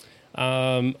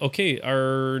 Okay,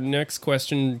 our next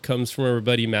question comes from our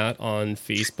buddy Matt on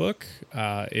Facebook.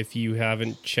 If you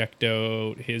haven't checked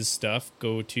out his stuff,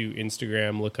 go to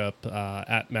Instagram, look up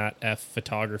at Matt F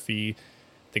Photography.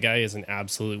 The guy is an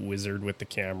absolute wizard with the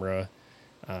camera.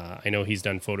 I know he's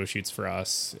done photo shoots for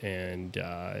us, and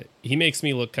he makes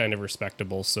me look kind of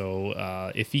respectable.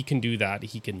 So if he can do that,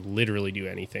 he can literally do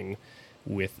anything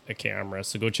with a camera.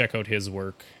 So go check out his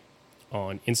work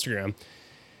on Instagram.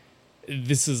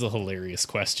 This is a hilarious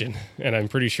question, and I'm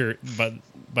pretty sure, but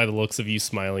by the looks of you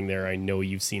smiling there, I know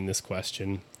you've seen this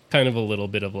question. Kind of a little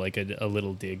bit of like a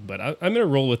little dig, but I'm going to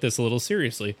roll with this a little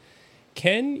seriously.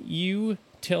 Can you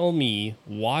tell me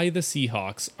why the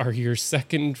Seahawks are your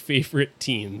second favorite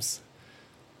teams?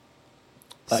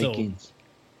 Vikings.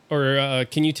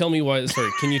 Can you tell me why? Sorry,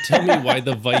 can you tell me why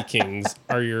the Vikings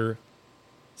are your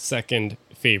second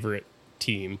favorite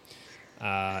team?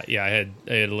 I had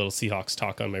a little Seahawks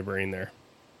talk on my brain there.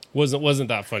 Wasn't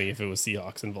that funny if it was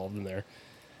Seahawks involved in there?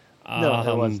 No,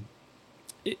 it wasn't.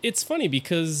 It's funny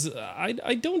because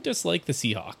I don't dislike the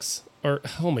Seahawks. Or,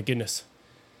 oh my goodness.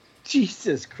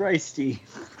 Jesus Christy.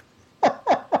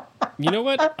 You know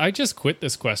what? I just quit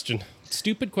this question.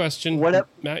 Stupid question.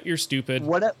 Matt, you're stupid.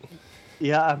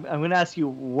 Yeah, I'm going to ask you,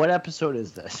 what episode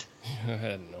is this? I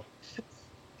don't know.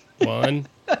 One.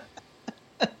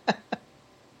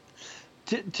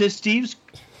 To Steve's,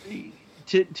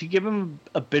 to give him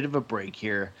a bit of a break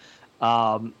here,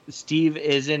 Steve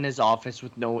is in his office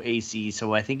with no AC,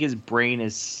 so I think his brain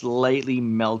is slightly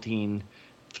melting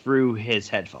through his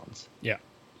headphones. Yeah.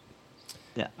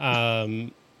 Yeah.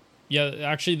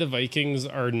 Actually, the Vikings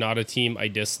are not a team I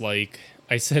dislike.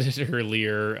 I said it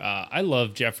earlier. I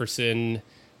love Jefferson.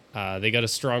 They got a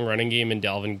strong running game in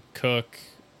Dalvin Cook.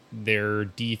 Their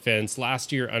defense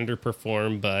last year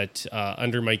underperformed, but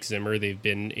under Mike Zimmer, they've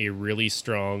been a really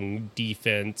strong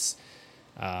defense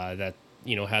that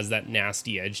has that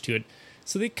nasty edge to it.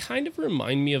 So they kind of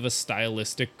remind me of a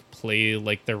stylistic play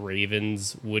like the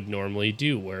Ravens would normally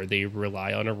do, where they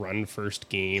rely on a run-first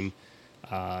game,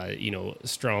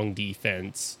 strong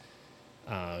defense.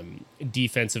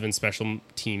 defensive and special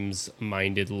teams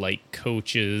minded like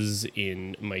coaches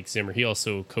in Mike Zimmer. He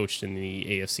also coached in the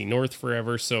AFC North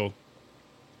forever. So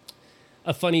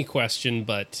a funny question,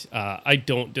 but I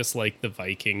don't dislike the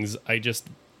Vikings. I just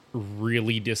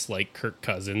really dislike Kirk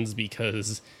Cousins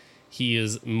because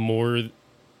he's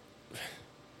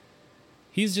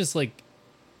just like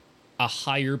a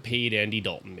higher paid Andy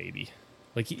Dalton, maybe.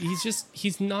 Like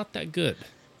he's not that good.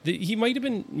 He might have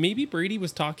been, maybe Brady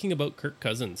was talking about Kirk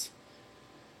Cousins.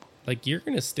 Like, you're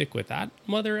going to stick with that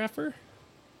mother effer?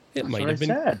 It might have been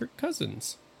Kirk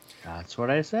Cousins. That's what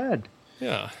I said.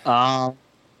 Yeah. Why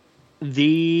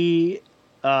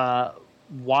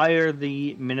are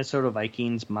the Minnesota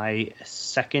Vikings my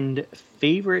second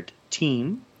favorite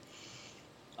team?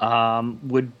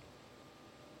 Would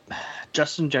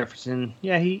Justin Jefferson,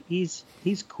 yeah, he's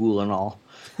cool and all.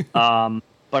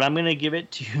 But I'm going to give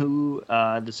it to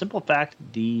the simple fact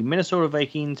the Minnesota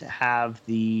Vikings have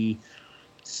the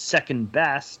second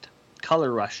best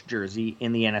color rush jersey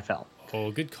in the NFL. Oh,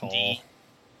 good call. The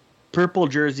purple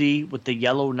jersey with the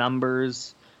yellow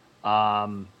numbers.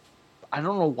 I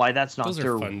don't know why that's not Those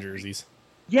their... Those are fun jerseys.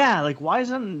 Yeah, like why is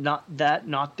that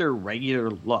not their regular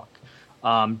look?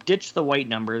 Ditch the white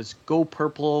numbers. Go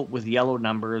purple with yellow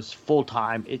numbers full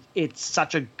time. It's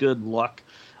such a good look.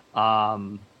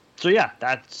 So yeah,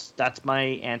 that's my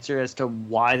answer as to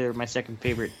why they're my second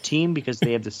favorite team, because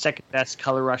they have the second best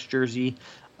color rush jersey.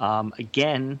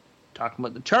 Again, talking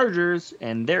about the Chargers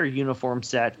and their uniform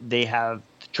set, the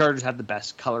Chargers have the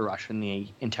best color rush in the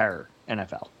entire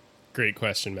NFL. Great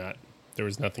question, Matt. There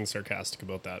was nothing sarcastic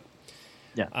about that.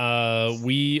 Yeah.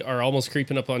 We are almost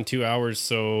creeping up on 2 hours,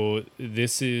 so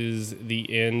this is the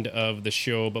end of the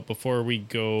show. But before we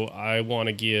go, I want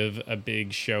to give a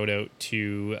big shout out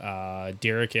to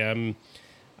Derek M.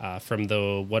 From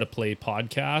the What a Play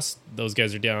podcast. Those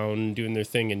guys are down doing their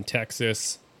thing in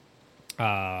Texas.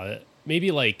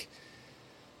 Maybe like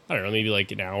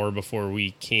an hour before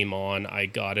we came on, I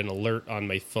got an alert on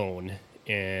my phone.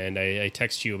 And I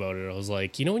texted you about it. I was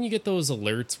like, you know, when you get those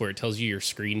alerts where it tells you your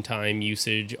screen time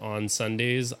usage on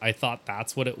Sundays, I thought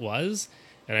that's what it was.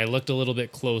 And I looked a little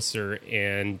bit closer,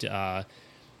 and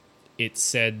it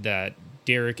said that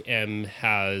Derek M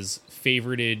has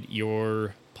favorited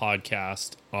your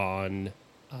podcast on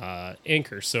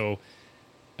Anchor. So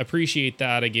appreciate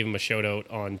that. I gave him a shout out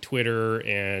on Twitter,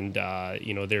 and,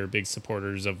 they're big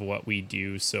supporters of what we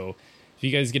do. So if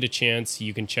you guys get a chance,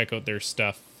 you can check out their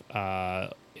stuff.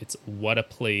 It's What a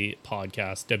Play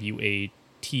podcast,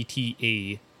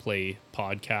 WATTA Play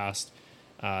podcast.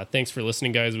 Thanks for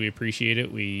listening, guys. We appreciate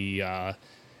it. We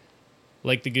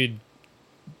like the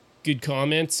good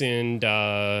comments and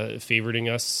favoriting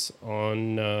us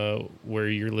on where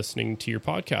you're listening to your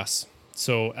podcasts.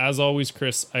 So as always,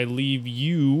 Chris, I leave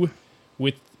you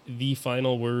with the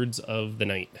final words of the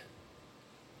night.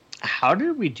 How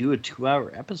did we do a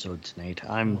 2-hour episode tonight?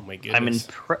 I'm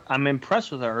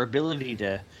impressed with our ability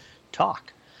to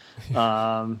talk.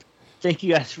 Thank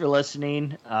you guys for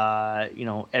listening.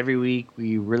 Every week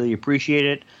we really appreciate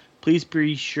it. Please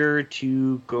be sure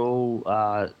to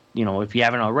go, if you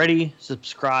haven't already,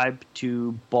 subscribe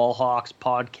to Ballhawks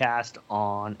podcast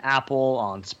on Apple,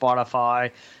 on Spotify.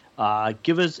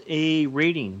 Give us a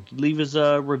rating. Leave us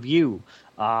a review.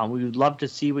 We would love to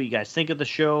see what you guys think of the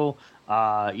show.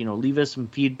 Leave us some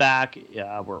feedback.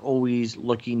 We're always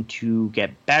looking to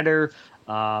get better.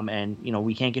 And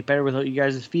we can't get better without you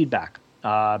guys' feedback.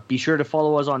 Be sure to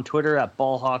follow us on Twitter at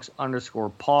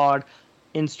ballhawks_pod.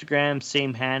 Instagram,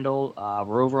 same handle.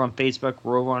 We're over on Facebook.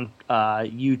 We're over on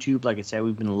YouTube. Like I said,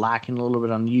 we've been lacking a little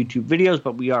bit on the YouTube videos,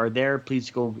 but we are there. Please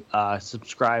go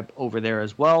subscribe over there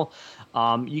as well.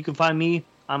 You can find me.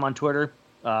 I'm on Twitter.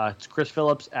 It's Chris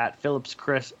Phillips at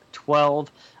PhillipsChris12.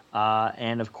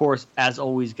 And of course, as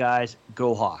always, guys,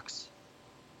 go Hawks.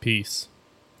 Peace.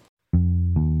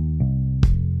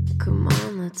 Come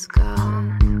on, let's go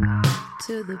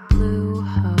to the Blue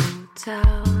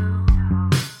Hotel.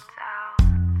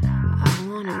 I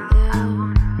wanna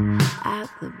live at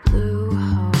the Blue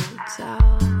Hotel.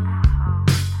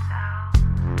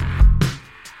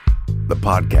 The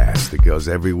podcast that goes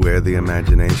everywhere the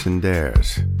imagination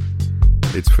dares.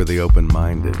 It's for the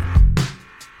open-minded,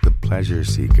 the pleasure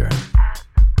seeker.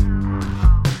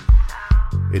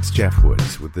 It's Jeff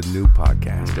Woods with the new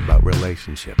podcast about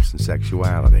relationships and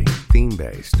sexuality,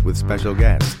 theme-based with special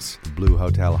guests, the Blue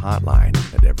Hotel Hotline,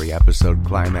 and every episode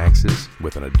climaxes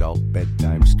with an adult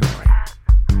bedtime story.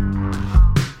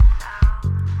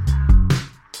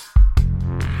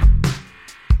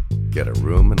 Get a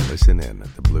room and listen in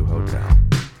at the Blue Hotel.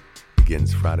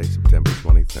 Begins Friday, September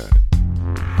 23rd.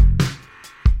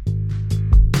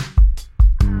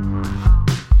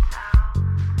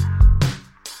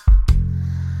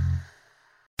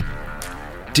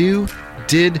 Do,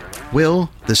 Did, Will,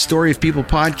 the Story of People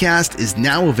podcast is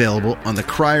now available on the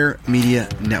Crier Media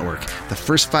Network. The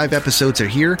first 5 episodes are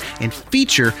here and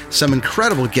feature some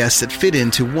incredible guests that fit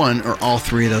into one or all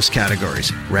 3 of those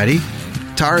categories. Ready?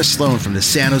 Tara Sloan from the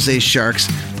San Jose Sharks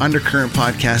Undercurrent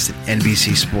podcast at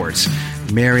NBC Sports.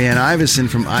 Marianne Iveson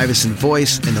from Iveson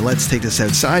Voice and the Let's Take This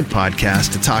Outside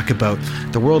podcast to talk about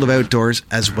the world of outdoors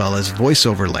as well as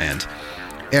voiceover land.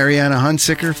 Ariana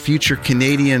Hunsicker, future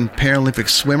Canadian Paralympic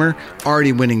swimmer,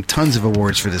 already winning tons of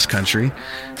awards for this country.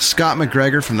 Scott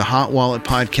McGregor from the Hot Wallet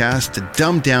podcast to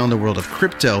dumb down the world of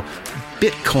crypto,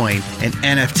 Bitcoin, and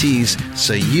NFTs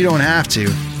so you don't have to.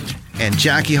 And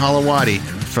Jackie Holowati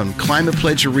from Climate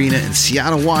Pledge Arena in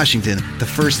Seattle, Washington, the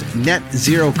first net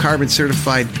zero carbon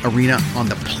certified arena on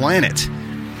the planet.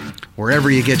 Wherever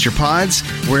you get your pods,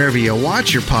 wherever you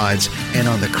watch your pods, and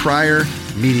on the Crier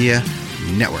Media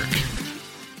Network.